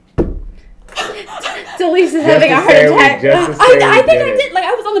 Delise is Just having to a heart say we- attack. just to say I we think I it. did. Like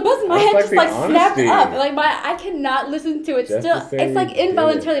I was on the bus and my That's head like just the like snapped honesty. up. Like I cannot listen to it Just still. to say It's like we did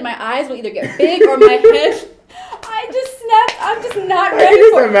involuntarily. it. My eyes will either get big or my head. I just snapped. I'm just not I ready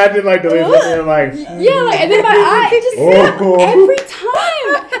can for just it. imagine like Delise looking at like. Yeah, like, and then my eye just snapped Oh. every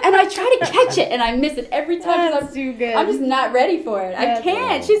time. And I try to catch it and I miss it every time That's because too good. I'm just not ready for it. I That's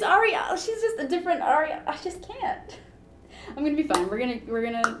can't. She's Aria. She's just a different Aria. I just can't. I'm gonna be fine. We're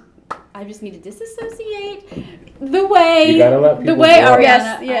gonna. I just need to disassociate the way You gotta let the people way grow. Ariana.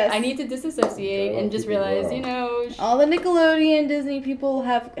 Yes, yes. I need to disassociate You gotta and let just people realize, grow. you know. All the Nickelodeon, Disney people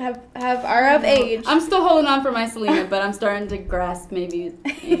are of age. I'm still holding on for my Selena, but I'm starting to grasp maybe.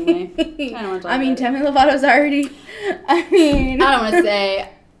 Anyway, I don't want to talk I mean, about it. Demi Lovato's already. I mean. I don't want to say.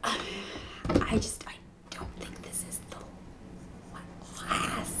 I don't think this is the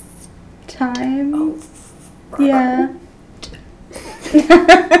last. Time. Yeah.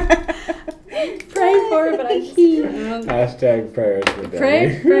 Pray for her, but I just Hashtag prayers for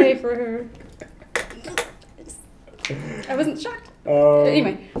Demi. pray for her. I wasn't shocked.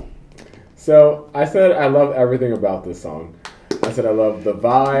 Anyway, So I said I love everything about this song. I said I love the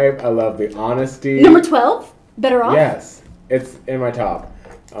vibe. I love the honesty. number 12, Better Off. Yes, it's in my top.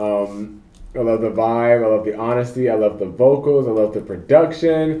 I love the vibe. I love the honesty. I love the vocals. I love the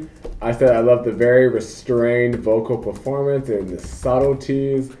production. I said I love the very restrained vocal performance and the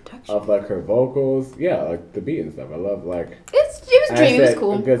subtleties of like her vocals. Yeah, like the beat and stuff. I love like. It was dreamy. It was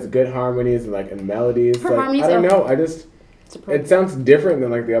cool. It gets good harmonies and like and melodies. Her like, harmonies I don't are know. It sounds different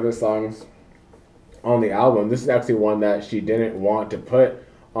than like the other songs on the album. This is actually one that she didn't want to put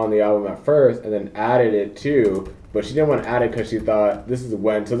on the album at first, and then added it too. But she didn't want to add it because she thought this is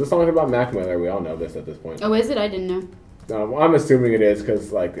when. So the song is about Mac Miller. We all know this at this point. Oh, is it? I didn't know. I'm assuming it is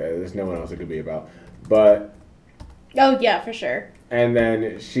because like there's no one else it could be about. But Oh yeah, for sure. and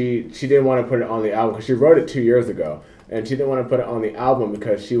then she didn't want to put it on the album because she wrote it 2 years ago, and she didn't want to put it on the album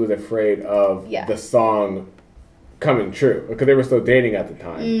because she was afraid of the song coming true because they were still dating at the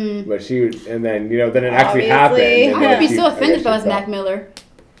time. But and then then it actually happened. And I then would be she- so offended if I was she Mac thought- Miller.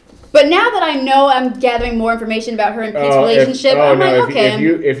 But now that I know I'm gathering more information about her and Pete's relationship, I'm like, okay.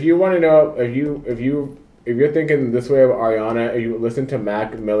 If you want to know, if you're thinking this way about Ariana, if you listen to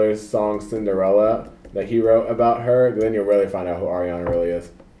Mac Miller's song Cinderella that he wrote about her, then you'll really find out who Ariana really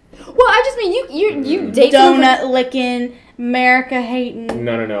is. Well, I just mean you date someone Donut licking, America hating.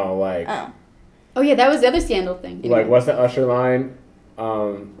 No, like. Oh yeah, that was the other scandal thing. Like, what's the Usher line?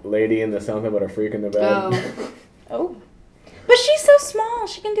 Lady in the something but a freak in the bed. Oh. But she's so small.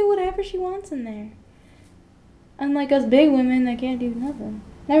 She can do whatever she wants in there. Unlike us big women that can't do nothing.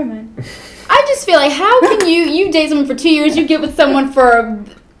 Never mind. I just feel like, how can you date someone for 2 years, you get with someone for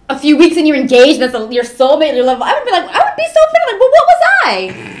a few weeks and you're engaged, that's your soulmate, your love. I would be so offended, like, well, what was I?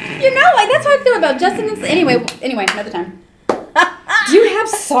 Like, that's how I feel about Justin. Anyway, another time. Do you have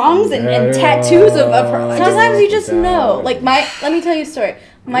songs and tattoos of her? Sometimes you just know. Like, let me tell you a story.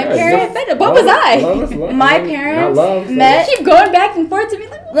 My parents. What was I? My parents met. Keep going back and forth to me.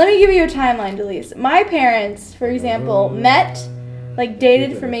 Let me give you a timeline, Delise. My parents, for example, met, like,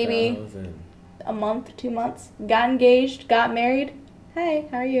 dated for maybe a month, 2 months, got engaged, got married. Hey,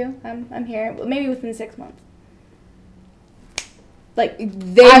 how are you? I'm here. Maybe within 6 months. Like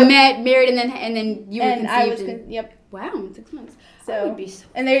they met, married, and then you were and conceived. I was yep. Wow, in 6 months. So that would be so.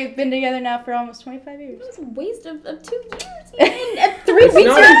 And they've been together now for almost 25 years. It was a waste of 2 years. And 3 weeks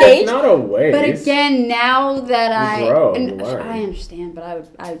engaged. It's not a waste. But again, now that you grow, I understand, but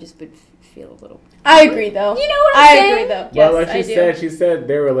I just would feel a little. I agree, though. You know what I'm saying? I agree, though. Well, Yes, like she said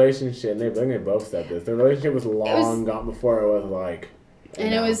their relationship. And they both said this. Their relationship was long gone before it was like.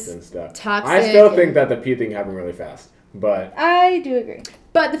 And it was and stuff. toxic. I still think that the Pete thing happened really fast, but I do agree.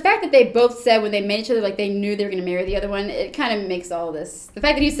 But the fact that they both said when they met each other, like they knew they were going to marry the other one, it kind of makes all this. The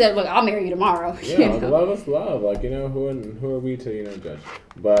fact that he said, "Look, I'll marry you tomorrow." Yeah, love is love. Like who are we to judge?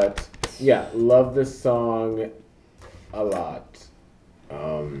 But yeah, love this song a lot.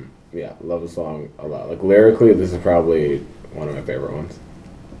 Yeah, love the song a lot. Like lyrically, this is probably one of my favorite ones.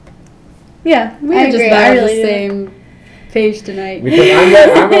 Yeah, we I were just agree. about I on really the do. same page tonight. Because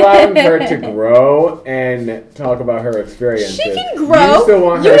I'm allowing her to grow and talk about her experiences. She can grow. You still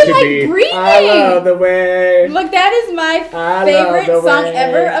want You her didn't to like be. breathing. I love the way. Look, that is my favorite song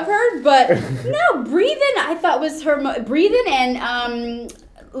ever of hers. But no, "Breathin'" I thought was her. "Breathin'" and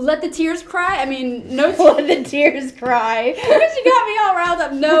 "Let the Tears Cry." I mean, no. Let the tears cry. She got me all riled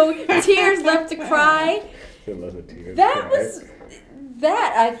up. No tears left to cry. Let the tears That cry. was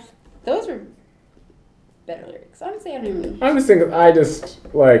those were better lyrics. Honestly, I don't even. I'm just thinking. I just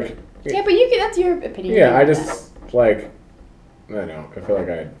like. Yeah, but that's your opinion. Yeah, I just like. I don't know. I feel like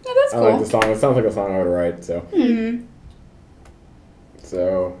Yeah, that's I cool. like the song. It sounds like a song I would write. So. Mm-hmm.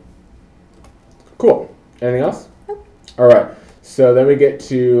 So. Cool. Anything else? Nope. All right. So then we get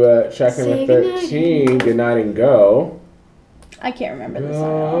to track number Say goodnight. 13. Good night and go. I can't remember the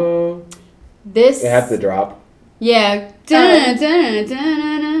song. This. It has to drop. Yeah. Dun, dun, dun,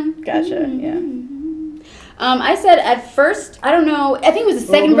 dun, dun. Gotcha. Yeah. I said at first, I don't know, I think it was the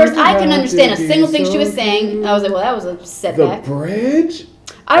second verse. I couldn't understand a single thing she was saying. I was like, well, that was a The setback. bridge.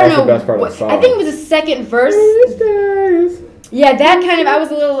 I don't That's know. the best part of the song. I think it was the second verse. Yeah, that kind of. I was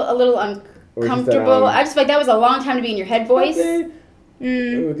a little uncomfortable. I just feel like that was a long time to be in your head voice. Welcome.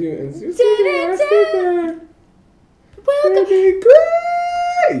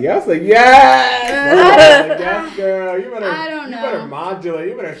 Yes, like yes. Yes, girl. You better. I don't know. You better modulate.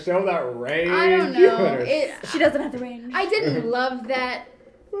 You better show that range. I don't You know. better- She doesn't have the range. I didn't love that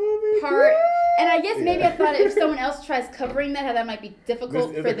part, and I guess maybe I thought if someone else tries covering that, how that might be difficult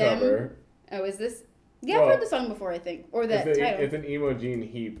This is for a them. cover. Oh, is this? Yeah, I've Well, heard the song before, I think, or that title. It's an Emo Gene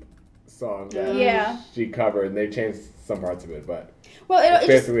Heap song that Yeah. she covered, and they changed some parts of it, but Well, it's it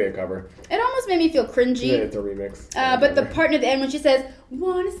just basically a cover. it almost made me feel cringy. Yeah, it's a remix. But the part near the end when she says,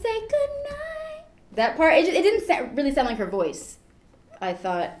 "Wanna say goodnight," that part it didn't really sound like her voice. I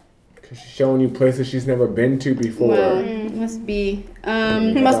thought. showing you places she's never been to before. Well, it must be.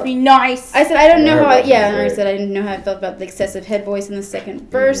 It must be nice. I said I don't know Her how. voice is I great. said I didn't know how I felt about the excessive head voice in the second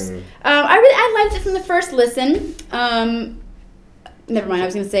verse. I liked it from the first listen. Never mind. I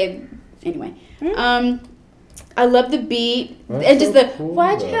was gonna say anyway. I love the beat That's and just so the cool,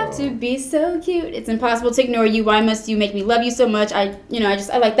 why'd you have to though. be so cute? It's impossible to ignore you. Why must you make me love you so much? I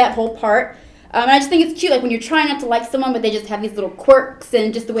like that whole part. And I just think it's cute, like when you're trying not to like someone, but they just have these little quirks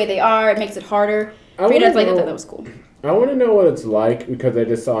and just the way they are, it makes it harder. For you not to like, I thought that was cool. I want to know what it's like because I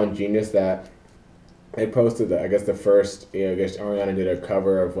just saw on Genius that they posted the first, I guess Ariana did a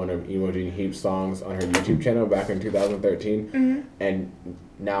cover of one of Imogen Heap's songs on her YouTube channel back in 2013, and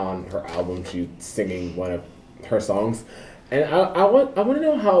now on her album she's singing one of her songs. And I want to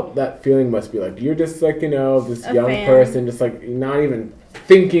know how that feeling must be like. You're just like, this A young fan. person, just like not even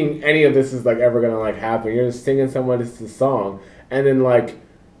thinking any of this is like ever gonna like happen. You're just singing someone else's song, and then like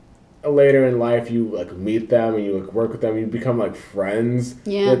later in life you like meet them and you like work with them. You become like friends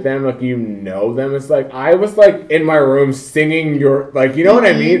with them. Like you know them. It's like I was like in my room singing your like you know what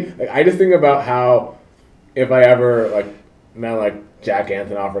I mean. Like I just think about how if I ever like met like Jack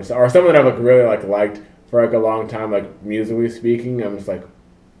Antonoff or someone that I've like really like liked for like a long time, like musically speaking, I'm just like,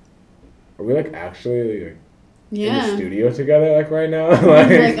 are we like actually like in the studio together like right now? It's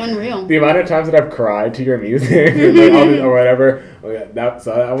like unreal. The amount of times that I've cried to your music and, like, all this, or whatever.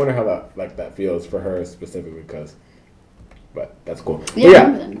 So I wonder how that feels for her specifically but that's cool. Yeah.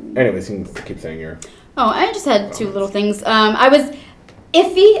 Anyways, you can keep saying your. Oh, I just had two little things. I was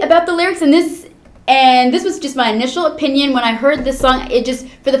iffy about the lyrics in this. And this was just my initial opinion. When I heard this song, it just,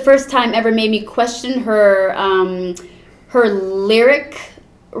 for the first time ever, made me question her lyric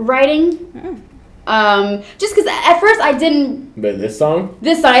writing. Just because at first I didn't. But this song?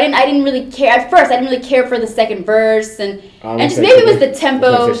 I didn't really care. At first, I didn't really care for the second verse, and just say maybe she it was the didn't-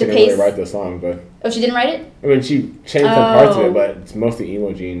 tempo, she the didn't pace. really write the song, but Oh, she didn't write it? I mean, she changed some parts of Oh. it, but it's mostly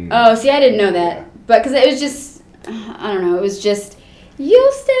Imogen. Oh, see, I didn't know that. But because it was just, I don't know. It was just,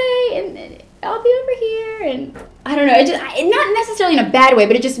 you'll stay and I'll be over here, and I don't know. It just not necessarily in a bad way,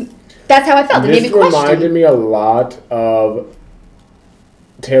 but it just that's how I felt. It made me This reminded question. me a lot of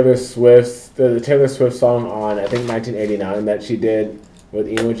Taylor Swift's the Taylor Swift song on I think 1989 that she did with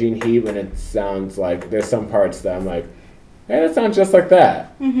Imogen Heap, and it sounds like there's some parts that I'm like, hey, that sounds just like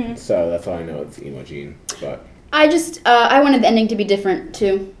that. So that's how I know it's Imogen. But I just I wanted the ending to be different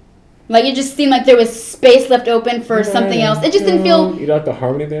too. Like it just seemed like there was space left open for something else. It just didn't feel. You like the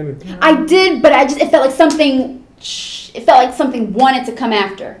harmony then? I did, but it felt like something. It felt like something wanted to come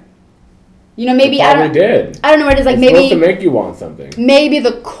after. You know, maybe I don't. Did. I don't know what it is. Like It's maybe supposed to make you want something. maybe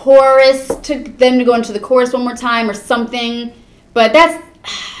the chorus took them to go into the chorus one more time or something. But that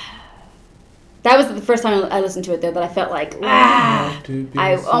was the first time I listened to it though that I felt like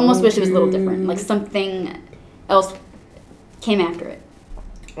I almost wish it was a little different. Like something else came after it.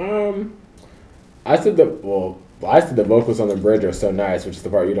 I said the vocals on the bridge are so nice, which is the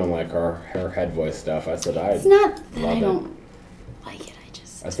part you don't like, her head voice stuff. I said It's not that love I it. don't like it.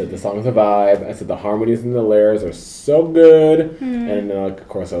 I said the song's a vibe. I said the harmonies and the layers are so good, and then of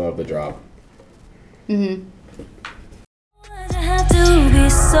course I love the drop. Why'd you have to be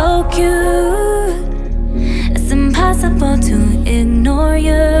so cute? It's impossible to ignore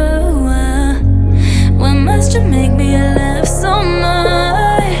you. Why must you make me laugh so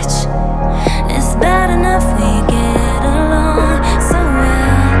much? It's bad enough we get along so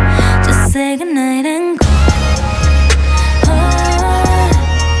well. Just say goodnight and go.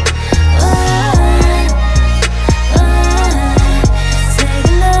 Say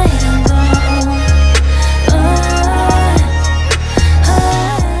goodnight and go.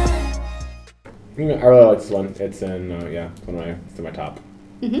 I really like this one. It's in it's in my top.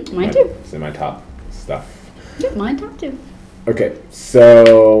 Mine too. It's in my top stuff. Yeah, mine top too. Okay,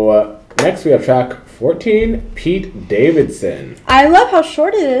 so next we have track 14, Pete Davidson. I love how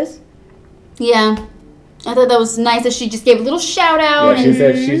short it is. Yeah, I thought that was nice that she just gave a little shout out. Yeah, she and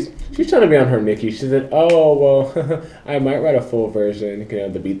said she's trying to be on her Nicki. She said, "Oh well, I might write a full version. You know,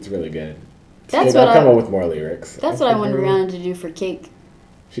 the beat's really good. That's I'll what come I. up with more lyrics." That's what I wanted Rihanna to do for Cake.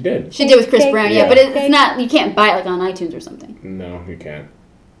 She did. She did with Chris Cake. Brown, Yeah. but it's not. You can't buy it like on iTunes or something. No, you can't.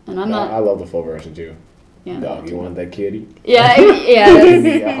 And I'm I not. love the full version too. Yeah. Dog, you want that kitty? Yeah, yeah. Give That's,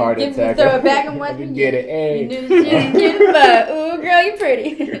 me a heart Give- attack. throw it back and watch I can me get it. Hey. you knew she was cute, but ooh, girl, you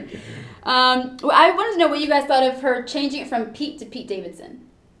pretty. Well, I wanted to know what you guys thought of her changing it from Pete to Pete Davidson.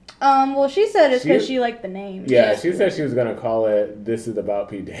 Well, she said it's because She- she liked the name. Yeah, she said she was gonna call it "This Is About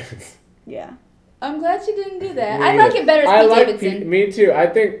Pete Davidson." Yeah. I'm glad she didn't do that. I like it better I as Pete like Davidson. me too. I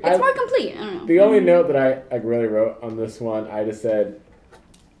think It's more complete. I don't know. the only note that I really wrote on this one, I just said,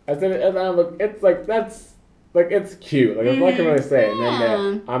 I said it, and I'm like, it's like that's like it's cute. Like I can really say it. And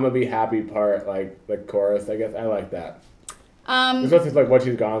then the "I'm gonna be happy" part, like the chorus. I guess I like that. Especially like what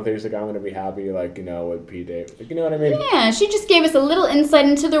she's gone through. She's like, I'm gonna be happy, like with Pete Davidson. Like, you know what I mean? Yeah, she just gave us a little insight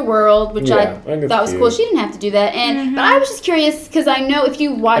into their world, which I think thought was cute. cool. She didn't have to do that, and but I was just curious because I know if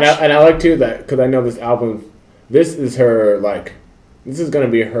you watch, and I like too that because I know this album. This is her this is gonna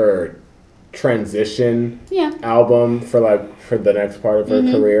be her transition album for the next part of her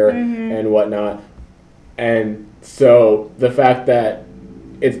career and whatnot. And so the fact that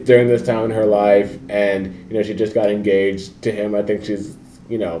it's during this time in her life and she just got engaged to him, I think she's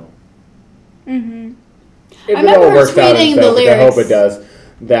if it all works out and stuff, which I hope it does,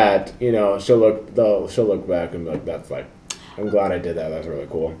 that she'll look back and be like, that's like, I'm glad I did that. That's really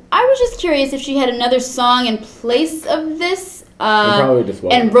cool. I was just curious if she had another song in place of this. Probably just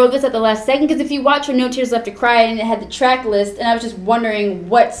wasn't. And wrote this at the last second, because if you watch her No Tears Left to Cry, and it had the track list, and I was just wondering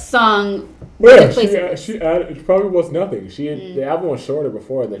what song was in place of this. She added, it probably was nothing. The album was shorter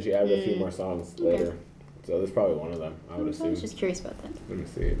before, and then she added a few more songs later. So there's probably one of them, I would assume. I was just curious about that. Let me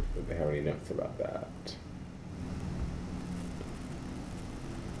see if they have any notes about that.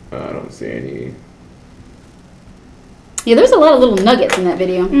 I don't see any. Yeah, there's a lot of little nuggets in that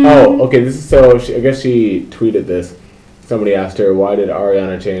video. Oh, okay. This is so. I guess she tweeted this. Somebody asked her, "Why did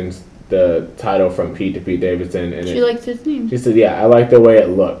Ariana change the title from Pete to Pete Davidson?" And She liked his name. She said, "Yeah, I like the way it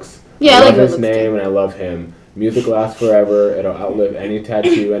looks. Yeah, I like love the his name and I love him. Music lasts forever. It'll outlive any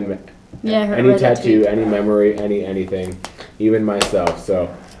tattoo and any tattoo, any memory, anything, even myself. So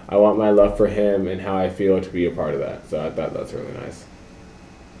I want my love for him and how I feel to be a part of that." So I thought that's really nice.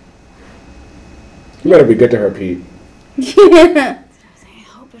 You better be good to her, Pete. I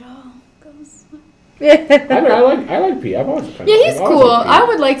hope it all goes well. I like Pete. I've always Yeah, he's cool. I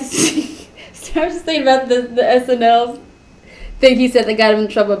would like to see. I was just thinking about the SNL thing he said that got him in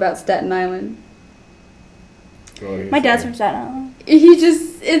trouble about Staten Island. My dad's from Staten Island. He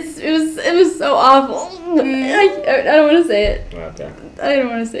just it was so awful. I don't want to say it. Okay. I don't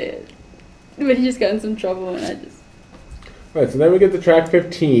want to say it. But he just got in some trouble, and I just. Alright, so then we get to track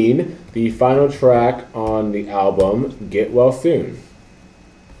 15, the final track on the album, Get Well Soon.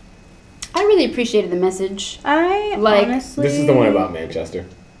 I really appreciated the message. Honestly. This is the one about Manchester.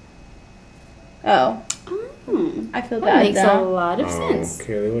 Oh. I feel bad. That makes a lot of sense.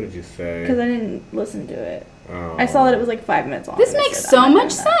 Kaylee, what did you say? Because I didn't listen to it. Oh. I saw that it was like 5 minutes long. This makes so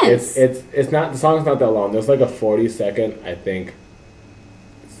much sense. It's not, the song's not that long. There's like a 40-second, I think,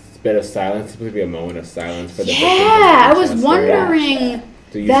 bit of silence. It's supposed to be a moment of silence for the victims of I was Manchester. wondering.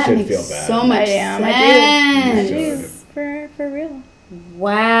 So you that should makes feel bad. so much sense. I do. You should. For real.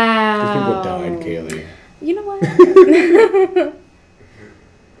 Wow. These people died, Kaylee. You know what?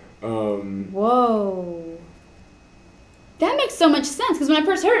 Whoa. That makes so much sense, because when I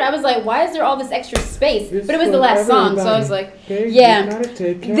first heard it, I was like, why is there all this extra space? But it was the last song, so I was like, yeah.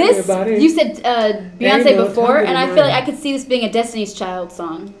 This, you said Beyonce before, and I feel like I could see this being a Destiny's Child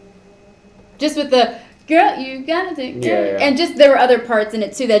song. Just with the, girl, you gotta take care. And just, there were other parts in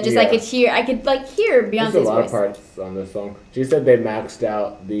it too that just I could hear Beyonce's voice. There's a lot of parts on this song. She said they maxed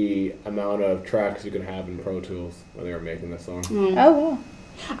out the amount of tracks you could have in Pro Tools when they were making this song. Oh, wow.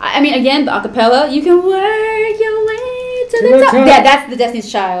 I mean, again, the acapella, you can work your way to the top. Yeah, that's the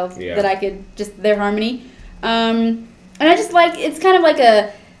Destiny's Child that I could, just their harmony. And I just like, it's kind of like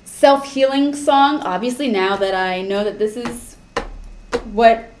a self-healing song. Obviously, now that I know that this is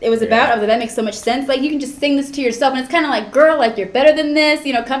what it was about, I was like, that makes so much sense. Like, you can just sing this to yourself, and it's kind of like, girl, like, you're better than this.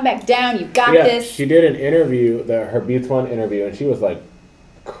 Come back down. You got this. She did an interview, her Beats One interview, and she was like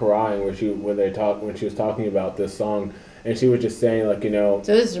crying when she was talking about this song. And she was just saying, like, So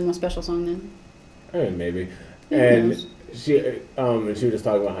this is her most special song, then? I mean, maybe. And she was just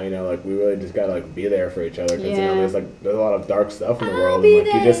talking about how, like, we really just gotta, like, be there for each other. Because, there's a lot of dark stuff in the world. And,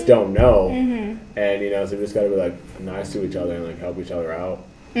 like, you just don't know. And, so we just gotta be, like, nice to each other and, like, help each other out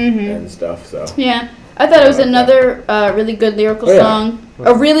and stuff, so. Yeah. I thought it was another really good lyrical song.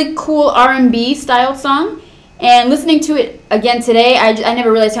 A really cool R&B style song. And listening to it again today, I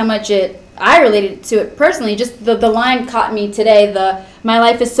never realized how much I related to it personally. Just the line caught me today. My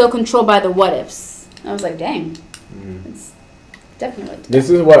life is so controlled by the what ifs. I was like, dang. It's definitely like this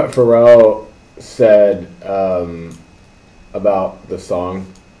is what Pharrell said about the song.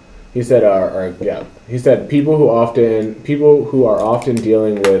 He said, he said, people who are often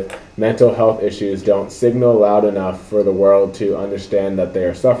dealing with mental health issues don't signal loud enough for the world to understand that they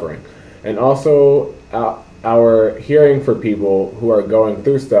are suffering, and also our hearing for people who are going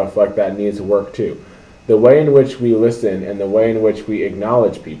through stuff like that needs work too. The way in which we listen and the way in which we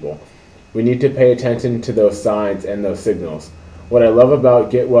acknowledge people. We need to pay attention to those signs and those signals. what I love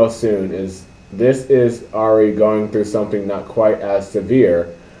about Get Well Soon is this is Ari going through something not quite as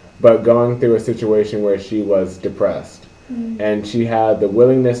severe, but going through a situation where she was depressed. And she had the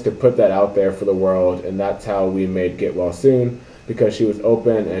willingness to put that out there for the world, and that's how we made Get Well Soon, because she was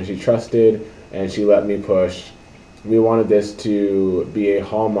open and she trusted and she let me push. We wanted this to be a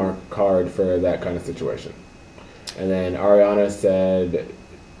hallmark card for that kind of situation. And then Ariana said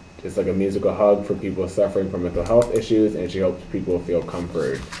it's like a musical hug for people suffering from mental health issues, and she hopes people feel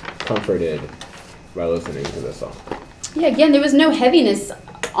comforted by listening to this song. Yeah, again, there was no heaviness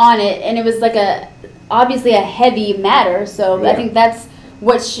on it, and it was like obviously a heavy matter. So I think that's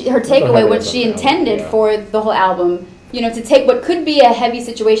what her takeaway, what she intended for the whole album. You know, to take what could be a heavy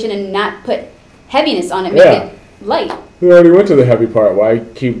situation and not put heaviness on it, make it light. We already went to the heavy part. Why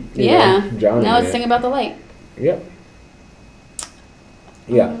keep drowning? Now let's sing about the light. Yep.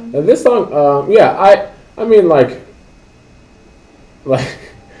 Yeah. And this song, I mean, like, I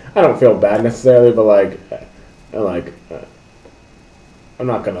don't feel bad necessarily, but I'm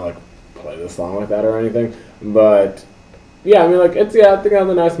not gonna like play this song like that or anything. But yeah, I mean, like, it's I think it has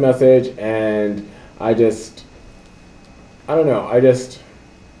a nice message, and I don't know. I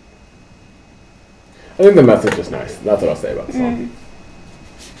think the message is nice. That's what I'll say about the song.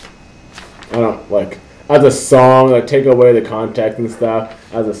 I don't like as a song, like, take away the context and stuff.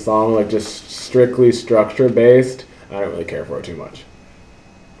 As a song, like, just strictly structure based, I don't really care for it too much.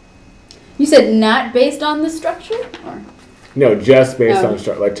 You said not based on the structure, or no, just based on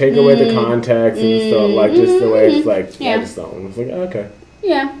structure. Like, take away the context and stuff. Like, just the way it's like. I just don't. It's like, okay.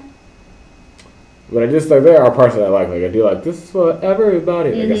 Yeah. But I just like there are parts that I like. Like, I do like this is for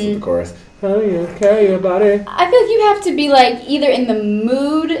everybody. I guess it's the chorus. Okay, your body. I feel like you have to be like either in the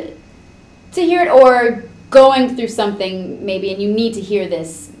mood to hear it or going through something maybe, and you need to hear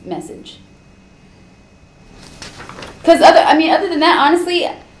this message. Because other than that, honestly,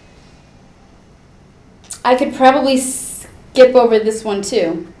 I could probably skip over this one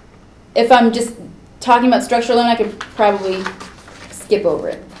too. If I'm just talking about structure alone, I could probably skip over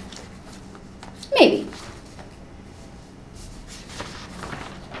it. Maybe.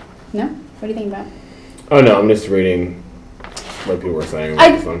 No? What do you think about it? Oh no, I'm just reading what people were saying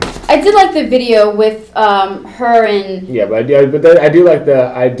about this one. I did like the video with her and. Yeah, but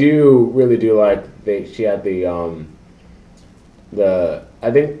I do really like she had the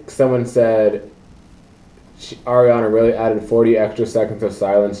I think someone said Ariana really added 40 extra seconds of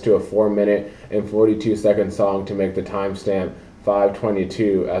silence to a 4-minute and 42-second song to make the timestamp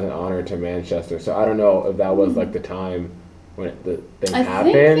 5:22 as an honor to Manchester. So I don't know if that was like the time when the thing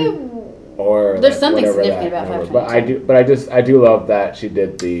happened, or there's like something whatever significant about 5:22. But I do love that she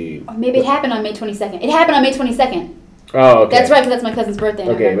did the. Or maybe it happened on May 22nd. It happened on May 22nd. Oh, okay. That's right, because that's my cousin's birthday.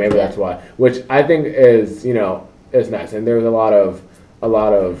 Okay, maybe that's why. Which I think is is nice, and there's a lot of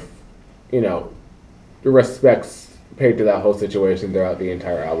respects paid to that whole situation throughout the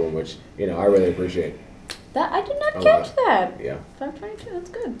entire album, which I really appreciate. That I did not catch that. Yeah. 5:22. That's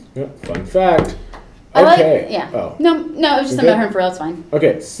good. Yep. Fun fact. Okay. Okay. Oh. No, it was just something I heard for else. Fine.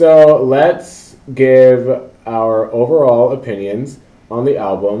 Okay, so let's give our overall opinions on the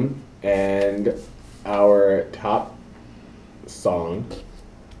album and our top song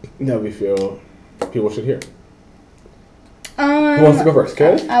that we feel people should hear. Who wants to go first?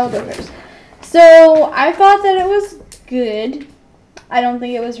 Kayla? I will go first. So I thought that it was good. I don't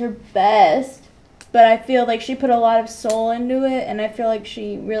think it was her best, but I feel like she put a lot of soul into it, and I feel like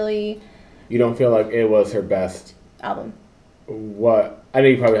she really. You don't feel like it was her best album? What? I know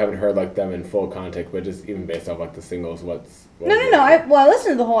you probably haven't heard like them in full context, but just even based off like the singles, No. I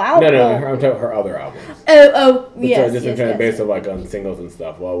listened to the whole album. No. I'm talking about her other albums. Yes. Just based off like on singles and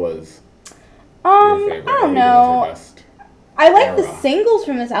stuff. What was? Your favorite? I don't know. I like the singles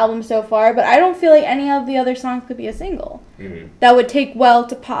from this album so far, but I don't feel like any of the other songs could be a single that would take well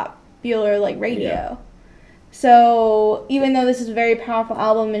to popular radio. Yeah. So even though this is a very powerful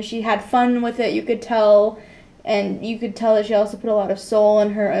album and she had fun with it, you could tell that she also put a lot of soul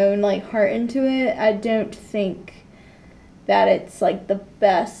and her own heart into it. I don't think that it's like the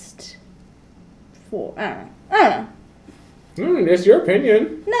best for. I don't know. It's your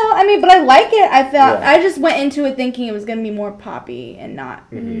opinion. No, but I like it. I just went into it thinking it was going to be more poppy and not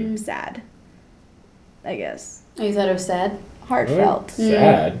sad, I guess. Oh, you thought it was sad? Heartfelt.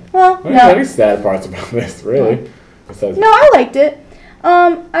 Sad? Well, no. Any sad parts about this, really? No, I liked it.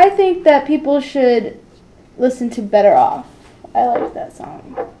 I think that people should listen to Better Off. I like that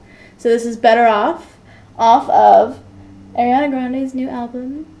song. So this is Better Off of Ariana Grande's new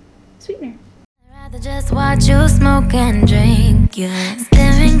album, Sweetener. I'd rather just watch you smoke and drink, yeah.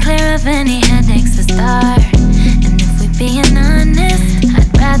 Steering clear of any headaches to start. And if we being honest,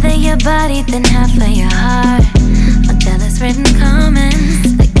 I'd rather your body than half of your heart. Or jealous written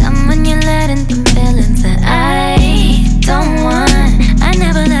comments, they come when you're letting them feelings that I don't want. I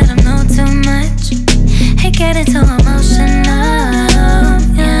never let them know too much. Hey, getting too emotional,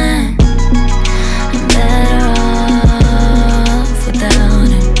 yeah. I'm better off without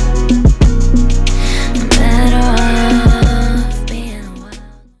it. I'm better off being wild.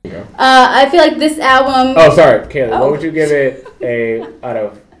 I feel like this album. Oh, sorry, Kayla. Oh. What would you give it out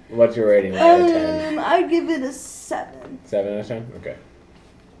of? What's your rating? Like, out of 10? I'd give it a 7. 7 out of 10. Okay.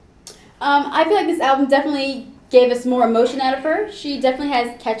 I feel like this album definitely gave us more emotion out of her. She definitely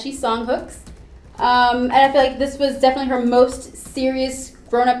has catchy song hooks. And I feel like this was definitely her most serious,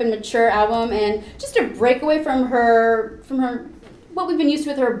 grown-up and mature album, and just a breakaway from her what we've been used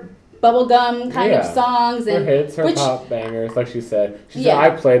to with her bubblegum kind of songs Her and hits, her which, pop bangers, like she said. She Yeah.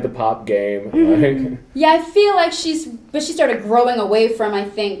 said, I played the pop game. Like, yeah, I feel like she started growing away from, I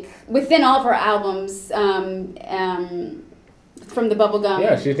think, within all of her albums, from the bubblegum.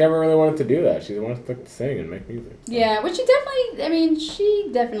 yeah, she never really wanted to do that. She wanted to sing and make music. Yeah, which she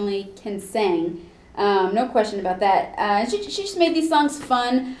definitely can sing. No question about that. She just made these songs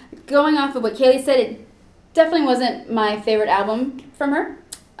fun. Going off of what Kaylee said, it definitely wasn't my favorite album from her.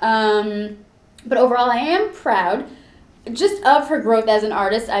 But overall, I am proud just of her growth as an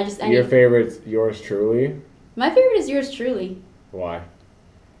artist. Your favorite's Yours Truly? My favorite is Yours Truly. Why?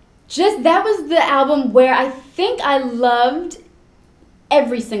 Just that was the album where I think I loved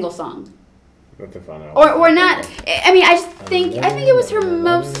every single song. That's a fun album. Or not. I mean, I think it was her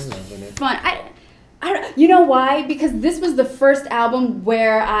most fun. I don't. You know why? Because this was the first album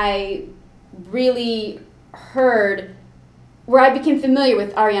where I really heard, where I became familiar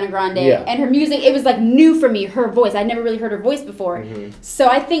with Ariana Grande and her music. It was like new for me. Her voice. I'd never really heard her voice before. Mm-hmm. So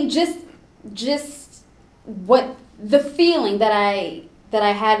I think just what the feeling that I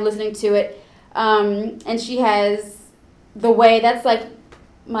had listening to it, and she has The Way. That's like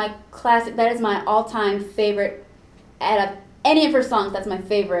my classic. That is my all-time favorite. Out of any of her songs, that's my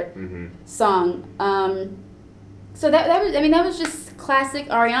favorite song. So that was just classic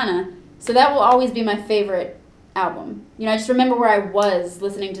Ariana. So that will always be my favorite album. You know, I just remember where I was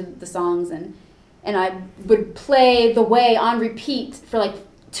listening to the songs, and I would play The Way on repeat for like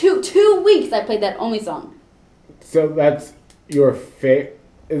two weeks. I played that only song. So that's your favorite.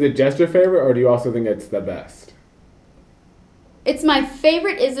 Is it just your favorite, or do you also think it's the best? It's my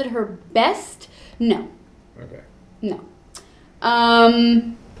favorite. Is it her best? No. Okay. No.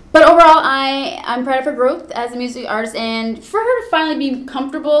 But overall, I'm proud of her growth as a music artist, and for her to finally be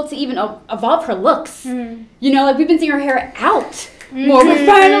comfortable to even evolve her looks. Mm-hmm. You know, like we've been seeing her hair out more. We're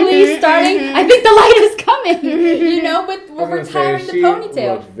finally starting. I think the light is coming. You know, with we're retiring the She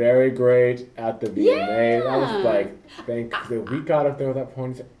ponytail. looked very great at the VMA. Yeah. That was like, thank the we got up there with that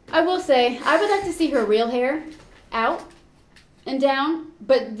ponytail. I will say, I would like to see her real hair out and down,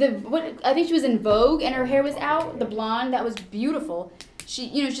 but I think she was in Vogue and her hair was out, the blonde. That was beautiful. She,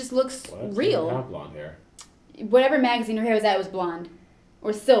 just looks What? real. She didn't have blonde hair. Whatever magazine her hair was at was blonde,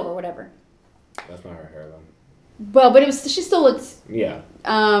 or silver, whatever. That's not her hair though. Well, but she still looked, Yeah.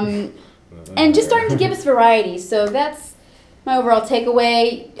 and just starting to give us variety. So that's my overall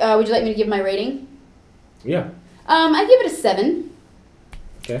takeaway. Would you like me to give my rating? Yeah. I give it a 7.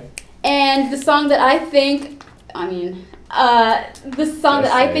 Okay. And the song that I think,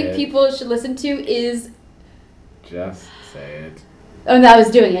 people should listen to is. Just say it. Oh, no, I was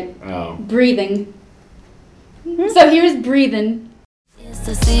doing it. Oh. Breathing. So here's Breathing. Just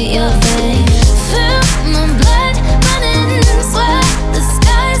to see your face, feel my blood running, sweat, the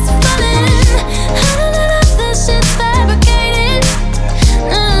sky's falling. I don't know if this shit's fabricated.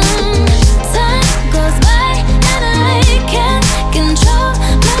 Time goes by and I can't control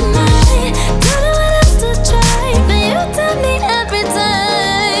my mind. Don't know what else to try, but you tell me every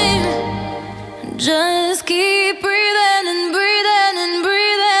time. Just keep breathing and breathing and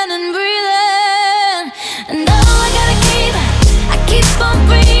breathing and breathing. And all I keep on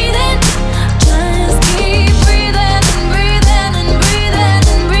breathing. Just keep breathing and breathing and breathing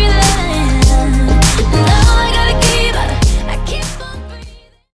and breathing. And all I keep on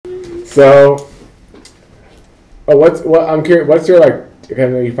breathing. So, I'm curious. What's your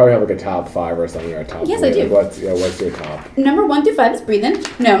you probably have like a top 5 or something, or a top. Yes, 3. I do. What's your top? Number 1 through 5 is Breathing.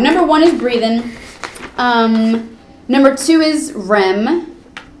 No, number 1 is Breathing. Number 2 is REM.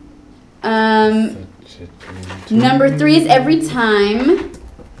 Number 3 is Every Time.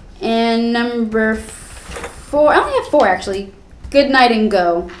 And number 4, I only have 4 actually. Good Night and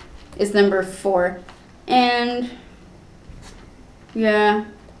Go is number 4. And yeah,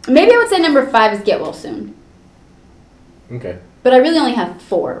 maybe I would say number 5 is Get Well Soon. Okay. But I really only have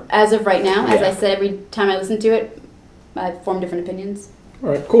 4 as of right now. As Yeah. I said, every time I listen to it, I form different opinions. All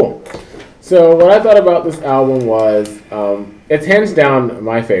right, cool. So what I thought about this album was, it's hands down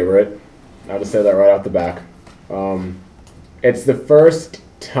my favorite. I'll just say that right off the back. It's the first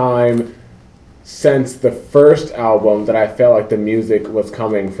time since the first album that I felt like the music was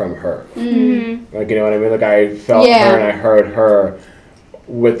coming from her. Like, you know what I mean? Like, I felt Yeah. her and I heard her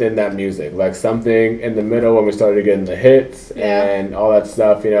within that music. Like, something in the middle when we started getting the hits Yeah. and all that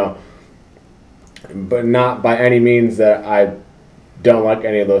stuff, you know. But not by any means that I don't like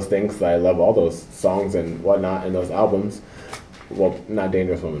any of those things. 'Cause I love all those songs and whatnot in those albums. Well, not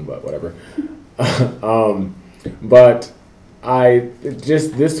Dangerous Woman, but whatever. But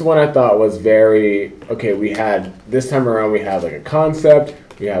this one I thought was very, okay, this time around we had like a concept,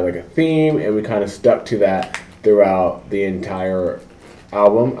 we had like a theme, and we kind of stuck to that throughout the entire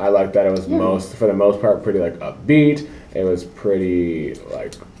album. I like that it was for the most part, pretty like upbeat. It was pretty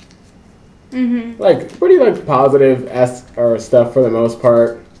like, pretty like positive or stuff for the most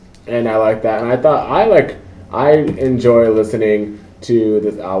part. And I like that. And I thought I enjoy listening to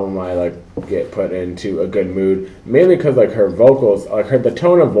this album. I like get put into a good mood, mainly because like her vocals, like the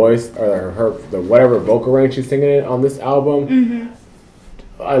tone of voice or the whatever vocal range she's singing in on this album.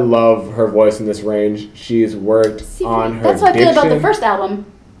 I love her voice in this range. She's worked on her That's how I feel about the diction. first album.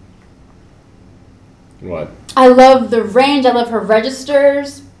 What? I love the range. I love her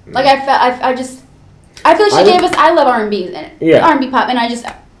registers. Like I feel like she gave us. I love R&B and Yeah. R&B pop, and I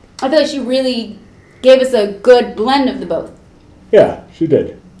feel like she really gave us a good blend of the both. Yeah, she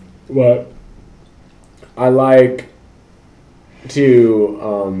did. But I like to,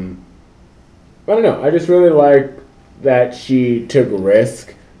 I don't know, I just really like that she took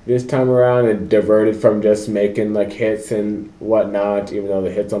risk this time around and diverted from just making like hits and whatnot, even though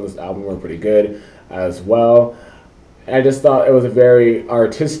the hits on this album were pretty good as well. I just thought it was a very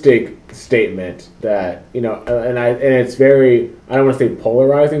artistic statement that, you know, and it's very, I don't want to say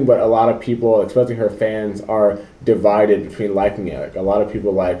polarizing, but a lot of people, especially her fans, are divided between liking it. Like, a lot of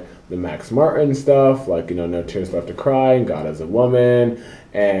people like the Max Martin stuff, like, you know, No Tears Left to Cry and God Is a Woman,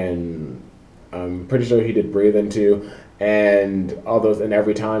 and I'm pretty sure he did Breathe too, and all those, and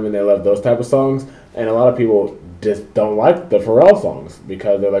Every Time, and they love those type of songs. And a lot of people just don't like the Pharrell songs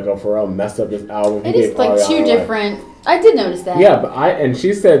because they're like, oh, Pharrell messed up this album. It is like two different. I did notice that. Yeah, but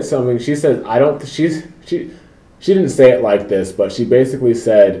she said something. She said, I don't. She didn't say it like this, but she basically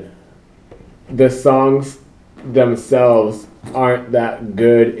said the songs themselves aren't that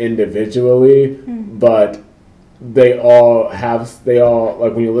good individually, but they all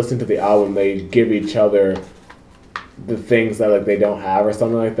like when you listen to the album, they give each other the things that like they don't have or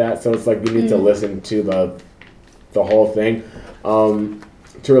something like that. So it's like you need to listen to the whole thing to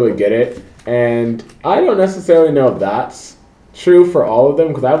really get it. And I don't necessarily know if that's true for all of them,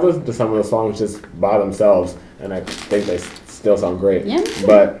 because I've listened to some of the songs just by themselves, and I think they still sound great. Yeah.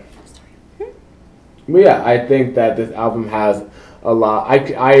 But yeah, I think that this album has a lot.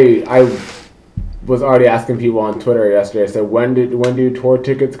 I was already asking people on Twitter yesterday. I said, when do tour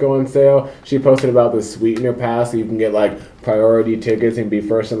tickets go on sale? She posted about the Sweetener pass, so you can get like priority tickets and be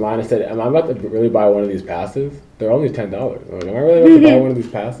first in line. I said, am I about to really buy one of these passes? They're only $10. I'm like, am I really about to buy one of these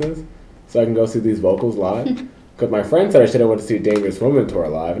passes so I can go see these vocals live? Because my friend said I should have went to see Dangerous Woman tour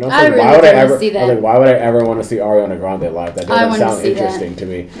live, and I was like, really why would I do wanna ever? see that. I was like, why would I ever want to see Ariana Grande live? That I doesn't wanna sound see that. interesting to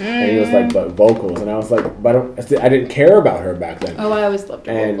me. And he was like, but vocals, and I was like, but I didn't care about her back then. Oh, I always loved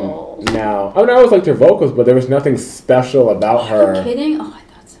her And vocals. now, I always liked her vocals, but there was nothing special about Are you her kidding? Oh, I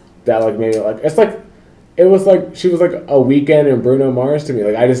thought so. that like maybe like it was like she was like a Weeknd and Bruno Mars to me.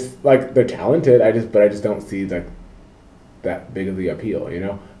 Like I just like they're talented. But I just don't see like that big of the appeal, you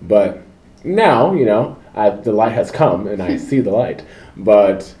know. But now, you know, the light has come and I see the light.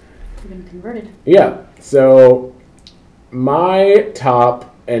 But You've been converted. yeah, so my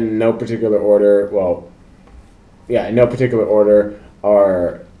top in no particular order. Well, yeah, in no particular order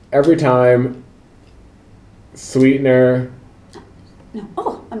are Every Time, Sweetener, No.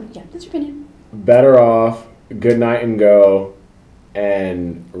 Oh, yeah, that's your opinion. Better Off, Good Night and Go,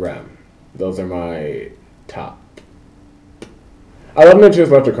 and Rem. Those are my top. I love No Tears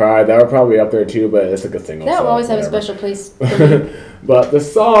Left to Cry. That would probably be up there too, but it's like a single That song. will always have a whatever. special place for me. But the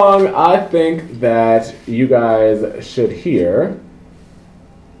song I think that you guys should hear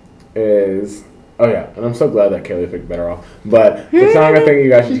is... Oh yeah, and I'm so glad that Kaylee picked Better Off. But the song I think you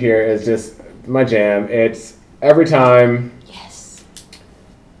guys should hear is just my jam. It's Every Time... Yes.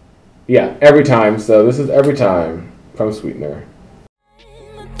 Yeah, Every Time. So this is Every Time from Sweetener.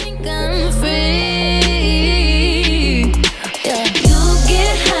 I think I'm free. Yeah. You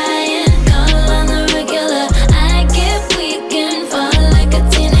get high and all on the regular. I get weak.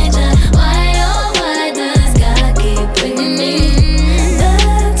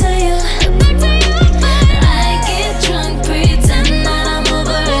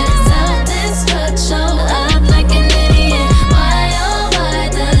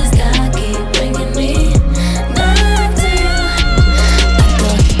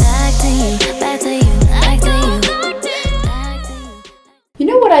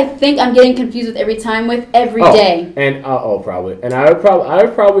 think I'm getting confused with Every Time with Every Day. And probably. And I would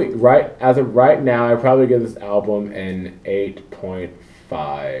probably as of right now, I'd probably give this album an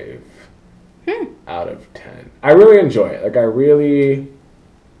 8.5 out of 10. I really enjoy it. Like I really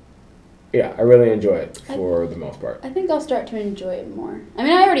enjoy it for the most part. I think I'll start to enjoy it more. I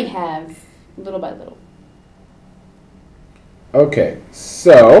mean, I already have, little by little. Okay,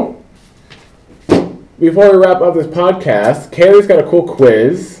 so before we wrap up this podcast, Kaylee's got a cool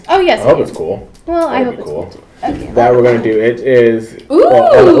quiz. Oh, yes. I hope it's cool. Well, I hope That'd it's be cool. Too. Okay. That we're gonna do. It is.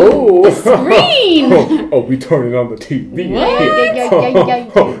 Ooh, the screen. We turning on the TV.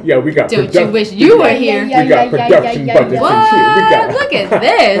 What? Yeah, we got. Don't you wish you were here? We got production budgets What? and shit. We got. Look at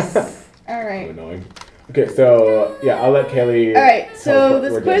this. All right. Annoying. Okay, so yeah, I'll let Kaylee. All right, tell us so what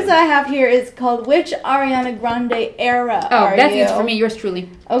this we're quiz doing. I have here is called Which Ariana Grande Era Oh, Are that's You? easy for me. Yours truly.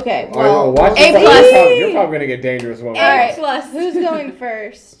 Okay, All right, well, watch A yourself. plus. You're probably gonna get dangerous one. all right, plus. who's going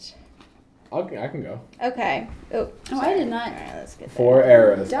first? I can go. Okay. Oh, Oh, I did not. all right, let's get 4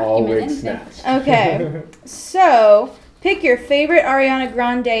 eras, all Document wigs anything. snatched. that. Okay, so pick your favorite Ariana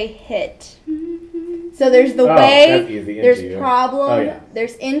Grande hit. So there's The Oh, Way, that's easy. Into there's You. Problem, Oh, yeah.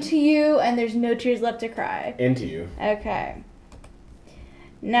 there's Into You, and there's No Tears Left to Cry. Into You. Okay.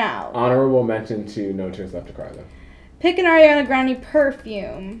 Now, Honorable mention to No Tears Left to Cry though. pick an Ariana Grande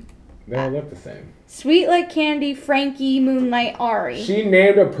perfume. They all look the same. Sweet Like Candy, Frankie, Moonlight, Ari. She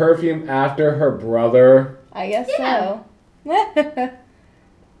named a perfume after her brother. I guess Yeah. so.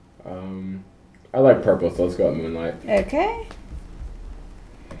 I like purple, so let's go with Moonlight. Okay.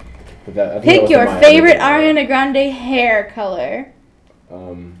 But I think that Pick was your my favorite other Ariana Grande hair color.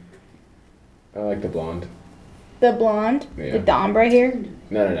 one. I like the blonde. The blonde, Yeah. the ombre here.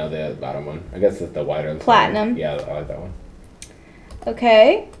 No, the bottom one. I guess it's the whiter. Platinum. Yeah, I like that one.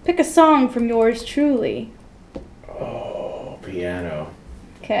 Okay. Pick a song from yours truly. Oh, piano.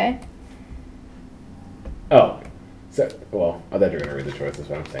 Okay. Oh, so I thought you were gonna read the choices.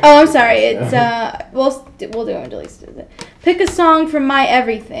 What I'm saying. Oh, I'm sorry. It's we'll do it when Delise does it. Pick a song from My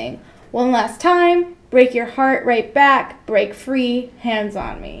Everything. One Last Time. Break Your Heart Right Back. Break Free. Hands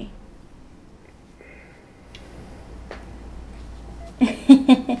on Me.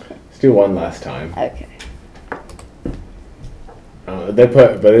 Let's do One Last Time. Okay. They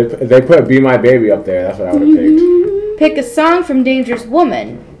put Be My Baby up there. That's what I would have picked. Pick a song from Dangerous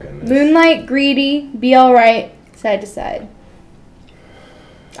Woman. Oh, goodness. Moonlight, Greedy, Be Alright, Side to Side.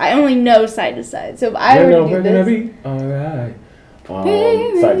 I only know Side to Side, so if I were to do we're gonna this. be alright.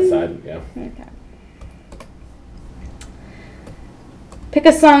 Side to side, yeah. Okay. Pick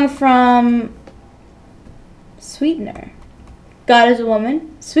a song from Sweetener. God is a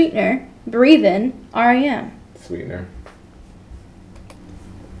Woman, Sweetener, Breathin', R.E.M. Sweetener.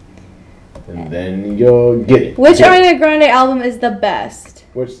 And then you'll get it. Which Get it. Ariana Grande album is the best?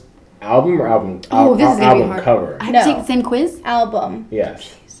 Which album or album? Oh, this is gonna be album hard. cover. I have No. to take the same quiz? Album.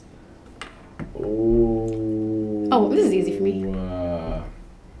 Yes. Ooh. Oh, this is easy for me.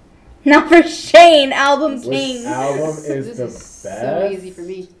 Not for Shane, Album Which King. album is This the is best? so easy for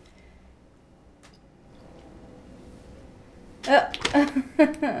me.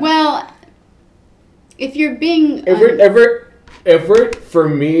 Well, if you're being... If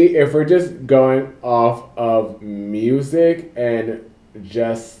we're just going off of music and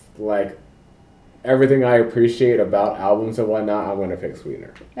just like everything I appreciate about albums and whatnot, I'm gonna pick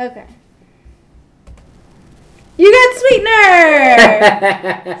Sweetener. Okay. You got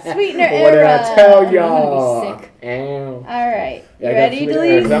Sweetener! Sweetener What did I era. tell I'm gonna y'all? be sick. Ow. Alright. You Yeah, I got ready,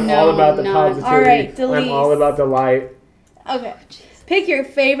 Sweetener, 'cause Delise? I'm all No, about the no. positivity. All right, I'm Delise. all about the light. Okay. Pick your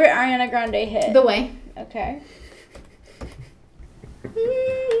favorite Ariana Grande hit. The Way. Okay.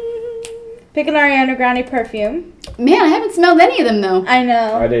 Pick an Ariana Grande perfume. Man, I haven't smelled any of them, though. I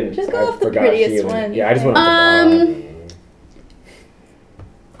know. I didn't. Just go I off the forgot prettiest she even- one. Yeah, I just went off the bottom.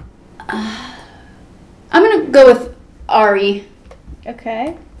 I'm gonna go with Ari.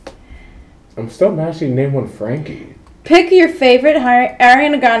 Okay. I'm still mad she named one Frankie. Pick your favorite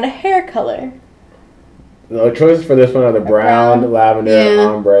Ariana Grande hair color. The choices for this one are the brown, lavender, Yeah.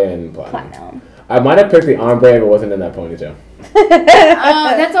 ombre, and platinum. Platinum. I might have picked the ombre if it wasn't in that ponytail.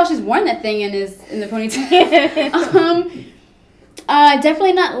 That's all she's worn that thing in is in the ponytail.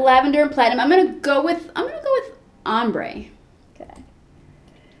 Definitely not lavender and platinum. I'm gonna go with ombre. Okay.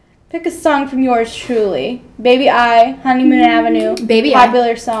 Pick a song from yours truly. Baby I, Honeymoon Avenue. Baby I.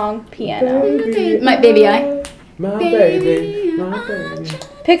 Popular song, Piano. My baby I. My Baby, baby, my baby.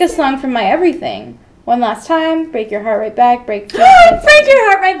 Pick a song from My Everything. One Last Time, Break Your Heart Right Back, Break Break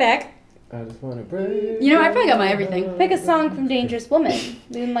your heart right back. I just wanna break. You know, I probably got my everything. Pick a song from Dangerous Woman.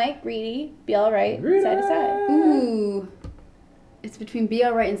 Moonlight, Greedy, Be Alright, Side to Side. Ooh. It's between Be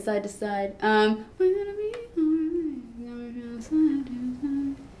Alright and Side to Side. We're gonna be alright. Side to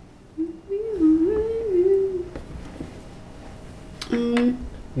side.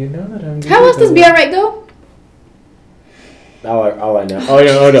 You know that I'm. How else does Be Alright go? All I know. Oh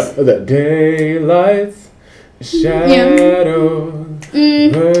yeah, the daylights, shadows.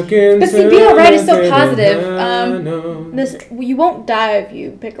 But see, Be Alright is so positive. You won't die if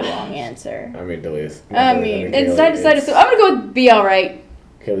you pick a wrong answer. I mean, Delise. And Side to Side is so. I'm gonna go with Be Alright.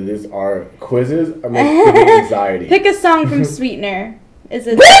 Okay, these are quizzes. I'm giving anxiety. Pick a song from Sweetener. Is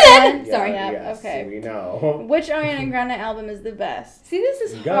it Really? this one? Sorry. Yeah, Yes, okay. we know. Which Ariana Grande album is the best? See, this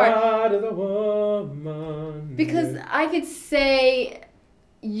is hard God is a woman. because I could say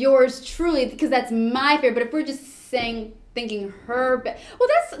Yours Truly because that's my favorite. But if we're just thinking her, well,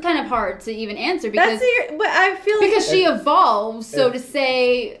 that's kind of hard to even answer because but I feel like because she evolves. So to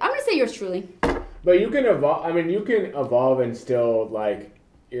say, I'm gonna say Yours Truly. But you can evolve. I mean, you can evolve and still like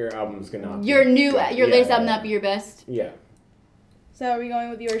your album's gonna. Your latest album not be your best. Yeah. So are we going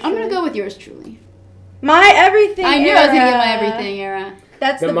with yours? I'm gonna go with Yours Truly. My Everything. I knew era. I was gonna get My Everything era.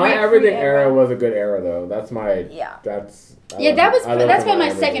 That's the My Break Everything Free era was a good era though. That's my. Yeah. That's. That's probably my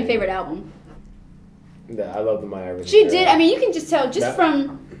Everything. second favorite album. I love the My Everything. She era. did. I mean, you can just tell just That-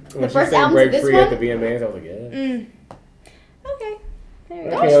 from When the she first sang album to Break this Free one. at the VMAs, I was like, yeah. Okay. There we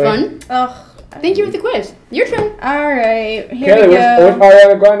That go. was fun. Ugh. Thank you for the quiz. Your turn. All right. Here Kaylee, we which go.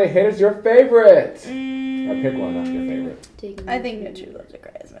 Ariana Grande hit is your favorite? Or pick one, not your favorite. I think No True Loves a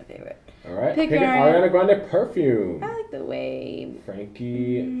Cry is my favorite. All right. Pick Pick an Ariana. Ariana Grande perfume. I like the way.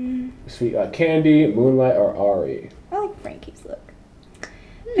 Frankie, Sweet Candy, Moonlight, or Ari. I like Frankie's look.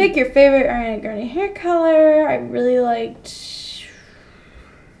 Pick your favorite Ariana Grande hair color. I really liked.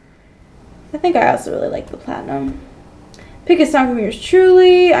 I think I also really like the platinum. Pick a song from Yours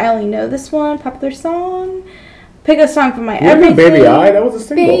Truly. I only know this one. Popular song. Pick a song from My You remember Everything. Baby I? That was a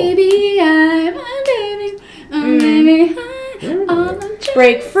single. Baby, I'm a baby. Baby,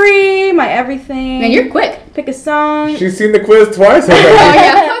 Break Free. My Everything. Man, you're quick. Pick a song. She's seen the quiz twice Oh already.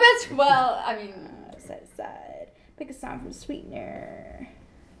 yeah. Oh, that's well. I mean, Side to side. Pick a song from Sweetener.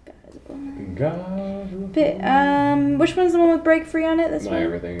 God. Pick, which one's the one with Break Free on it? This My one.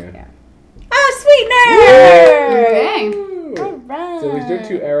 Everything, yeah. Ah, Sweetener. okay. All right. So we're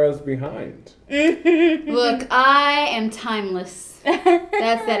 2 eras behind. Look, I am timeless.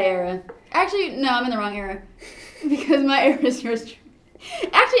 That's that era. Actually, no, I'm in the wrong era because my era is Yours Truly.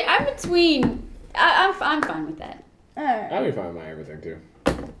 Actually, I'm between. I'm fine with that. Alright. I'll be fine with My Everything too.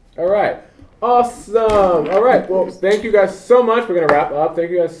 All right. Awesome. All right. Well, thank you guys so much. We're going to wrap up. Thank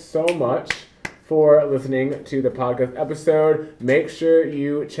you guys so much for listening to the podcast episode. Make sure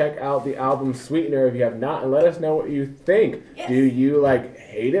you check out the album Sweetener if you have not, and let us know what you think. Yes. Do you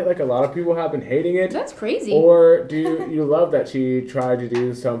hate it like a lot of people have been hating it? That's crazy. Or do you love that she tried to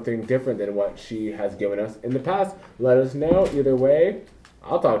do something different than what she has given us in the past? Let us know. Either way,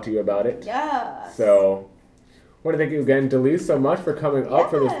 I'll talk to you about it. Yeah. So, I want to thank you again, Delise, so much for coming up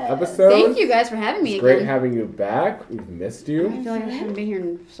for this episode. Thank you guys for having me It's again. great having you back. We've missed I you. feel like I haven't been here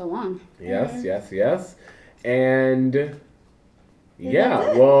in so long. Yes. And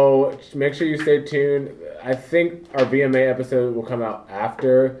yeah, well, make sure you stay tuned. I think our VMA episode will come out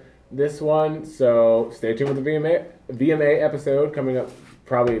after this one, so stay tuned with the VMA episode coming up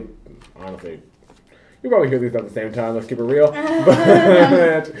probably, honestly, you'll probably hear these at the same time, let's keep it real.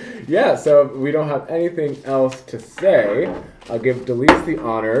 But yeah, so if we don't have anything else to say, I'll give Delise the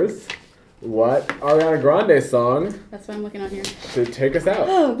honors. What Ariana Grande song That's what I'm looking on here. to take us out?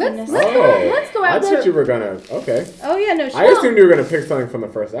 Oh, goodness. Let's go out I thought to- you were gonna. Okay. Oh, yeah, no, I assumed you were gonna pick something from the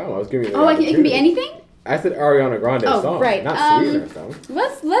first album. I was giving you. Oh, it can be anything? I said Ariana Grande song, right. not Sweetener song.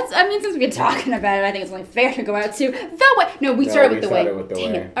 Let's. I mean, since we've been talking about it, I think it's only fair to go out to The Way. No, we started with The Way. with The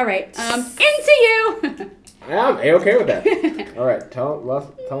Dang Way. it. All right. Into You. I'm A-okay with that. All right, tell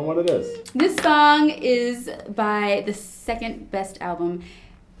them what it is. This song is by the second best album.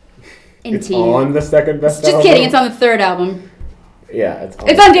 Into It's You. on the second best Just album. kidding. It's on the third album. Yeah, it's on.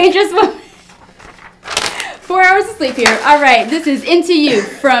 It's on Dangerous Woman. 4 hours of sleep here. All right. This is Into You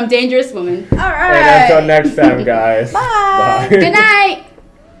from Dangerous Woman. All right. And until next time, guys. Bye. Good night.